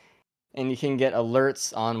Discord, and you can get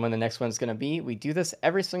alerts on when the next one's going to be. We do this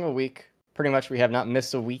every single week. Pretty much, we have not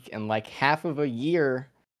missed a week in like half of a year,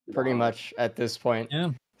 pretty much at this point.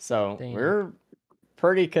 Yeah. So Damn. we're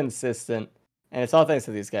pretty consistent, and it's all thanks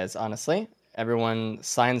to these guys. Honestly, everyone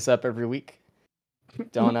signs up every week.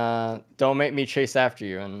 Don't make me chase after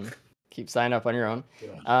you and keep signing up on your own.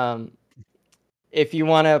 If you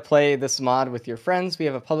want to play this mod with your friends, we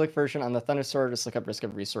have a public version on the Thunderstore. Just look up Risk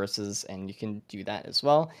of Resources, and you can do that as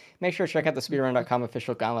well. Make sure to check out the speedrun.com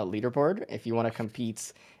official Gauntlet leaderboard if you want to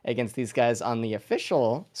compete against these guys on the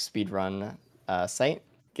official speedrun site.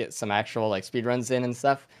 Get some actual like speedruns in and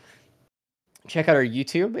stuff. Check out our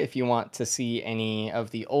YouTube if you want to see any of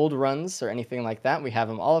the old runs or anything like that. We have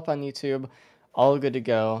them all up on YouTube, all good to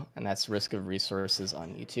go, and that's Risk of Resources on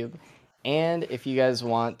YouTube. And if you guys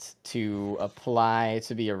want to apply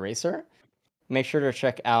to be a racer, make sure to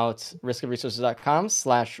check out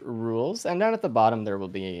riskofresources.com/rules. And down at the bottom, there will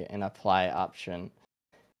be an apply option.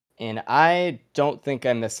 And I don't think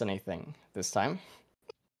I missed anything this time.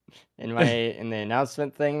 In the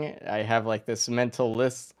announcement thing, I have like this mental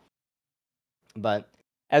list. But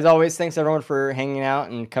as always, thanks everyone for hanging out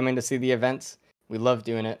and coming to see the event. We love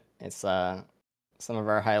doing it. It's some of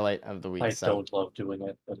our highlight of the week. I so don't love doing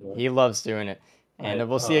it. he loves doing it, and I-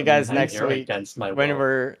 we'll see you guys I'm next here week against my when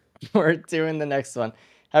will. we're doing the next one.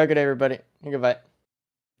 Have a good day, everybody. Goodbye.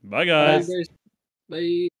 Bye, Bye, guys. guys.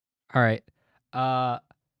 Bye. All right.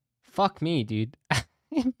 Fuck me, dude. I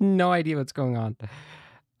have no idea what's going on.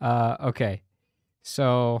 Okay.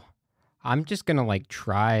 So I'm just gonna like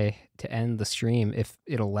try to end the stream if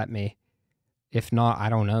it'll let me. If not, I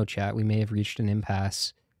don't know, chat. We may have reached an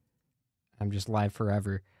impasse. I'm just live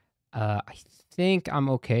forever. I think I'm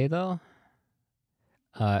okay though.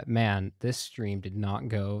 Man, this stream did not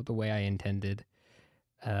go the way I intended.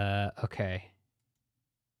 Okay.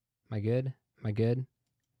 Am I good? Am I good?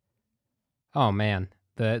 Oh man,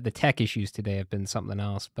 the tech issues today have been something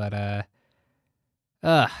else, but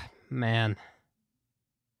man.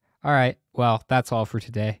 All right, well, that's all for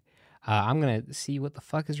today. I'm gonna see what the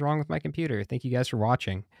fuck is wrong with my computer. Thank you guys for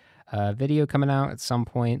watching. Video coming out at some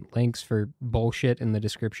point. Links for bullshit in the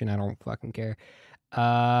description. I don't fucking care.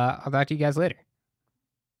 I'll talk to you guys later.